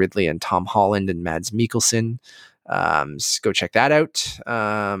Daisy Ridley and Tom Holland and Mads Mikkelsen. Go check that out.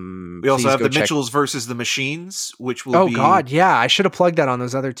 We also have the Mitchells versus the Machines, which will be... Oh, God, yeah. I should have plugged that on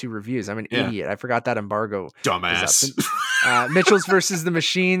those other 2 reviews. I'm an idiot. I forgot that embargo. Dumbass. Mitchells versus the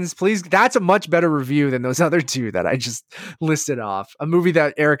Machines. Please, that's a much better review than those other 2 that I just listed off. A movie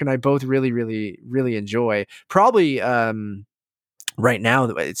that Eric and I both really, really, really enjoy. Probably... right now,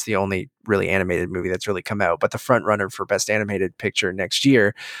 it's the only really animated movie that's really come out, but the front runner for best animated picture next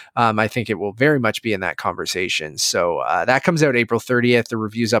year, I think it will very much be in that conversation. So that comes out April 30th. The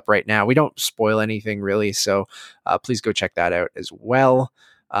review's up right now. We don't spoil anything really, so please go check that out as well.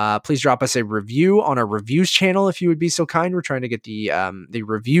 Please drop us a review on our reviews channel if you would be so kind. We're trying to get the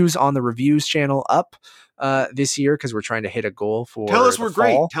reviews on the reviews channel up this year because we're trying to hit a goal for. Tell us we're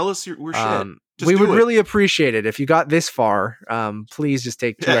fall. great. Tell us we're shit. We would really appreciate it if you got this far. Please just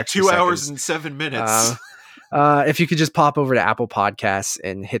take 2 hours and 7 minutes. If you could just pop over to Apple Podcasts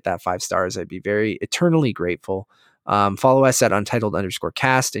and hit that 5 stars, I'd be very eternally grateful. Follow us at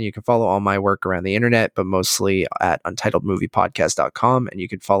Untitled_cast, and you can follow all my work around the internet, but mostly at UntitledMoviePodcast.com, and you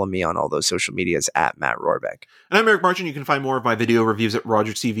can follow me on all those social medias at Matt Rohrbeck. And I'm Eric Martin. You can find more of my video reviews at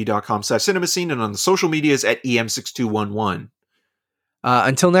RogerTV.com/CinemaScene and on the social medias at EM6211.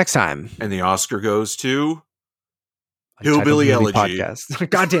 Until next time. And the Oscar goes to Hillbilly Elegy. Podcast.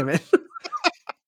 God damn it.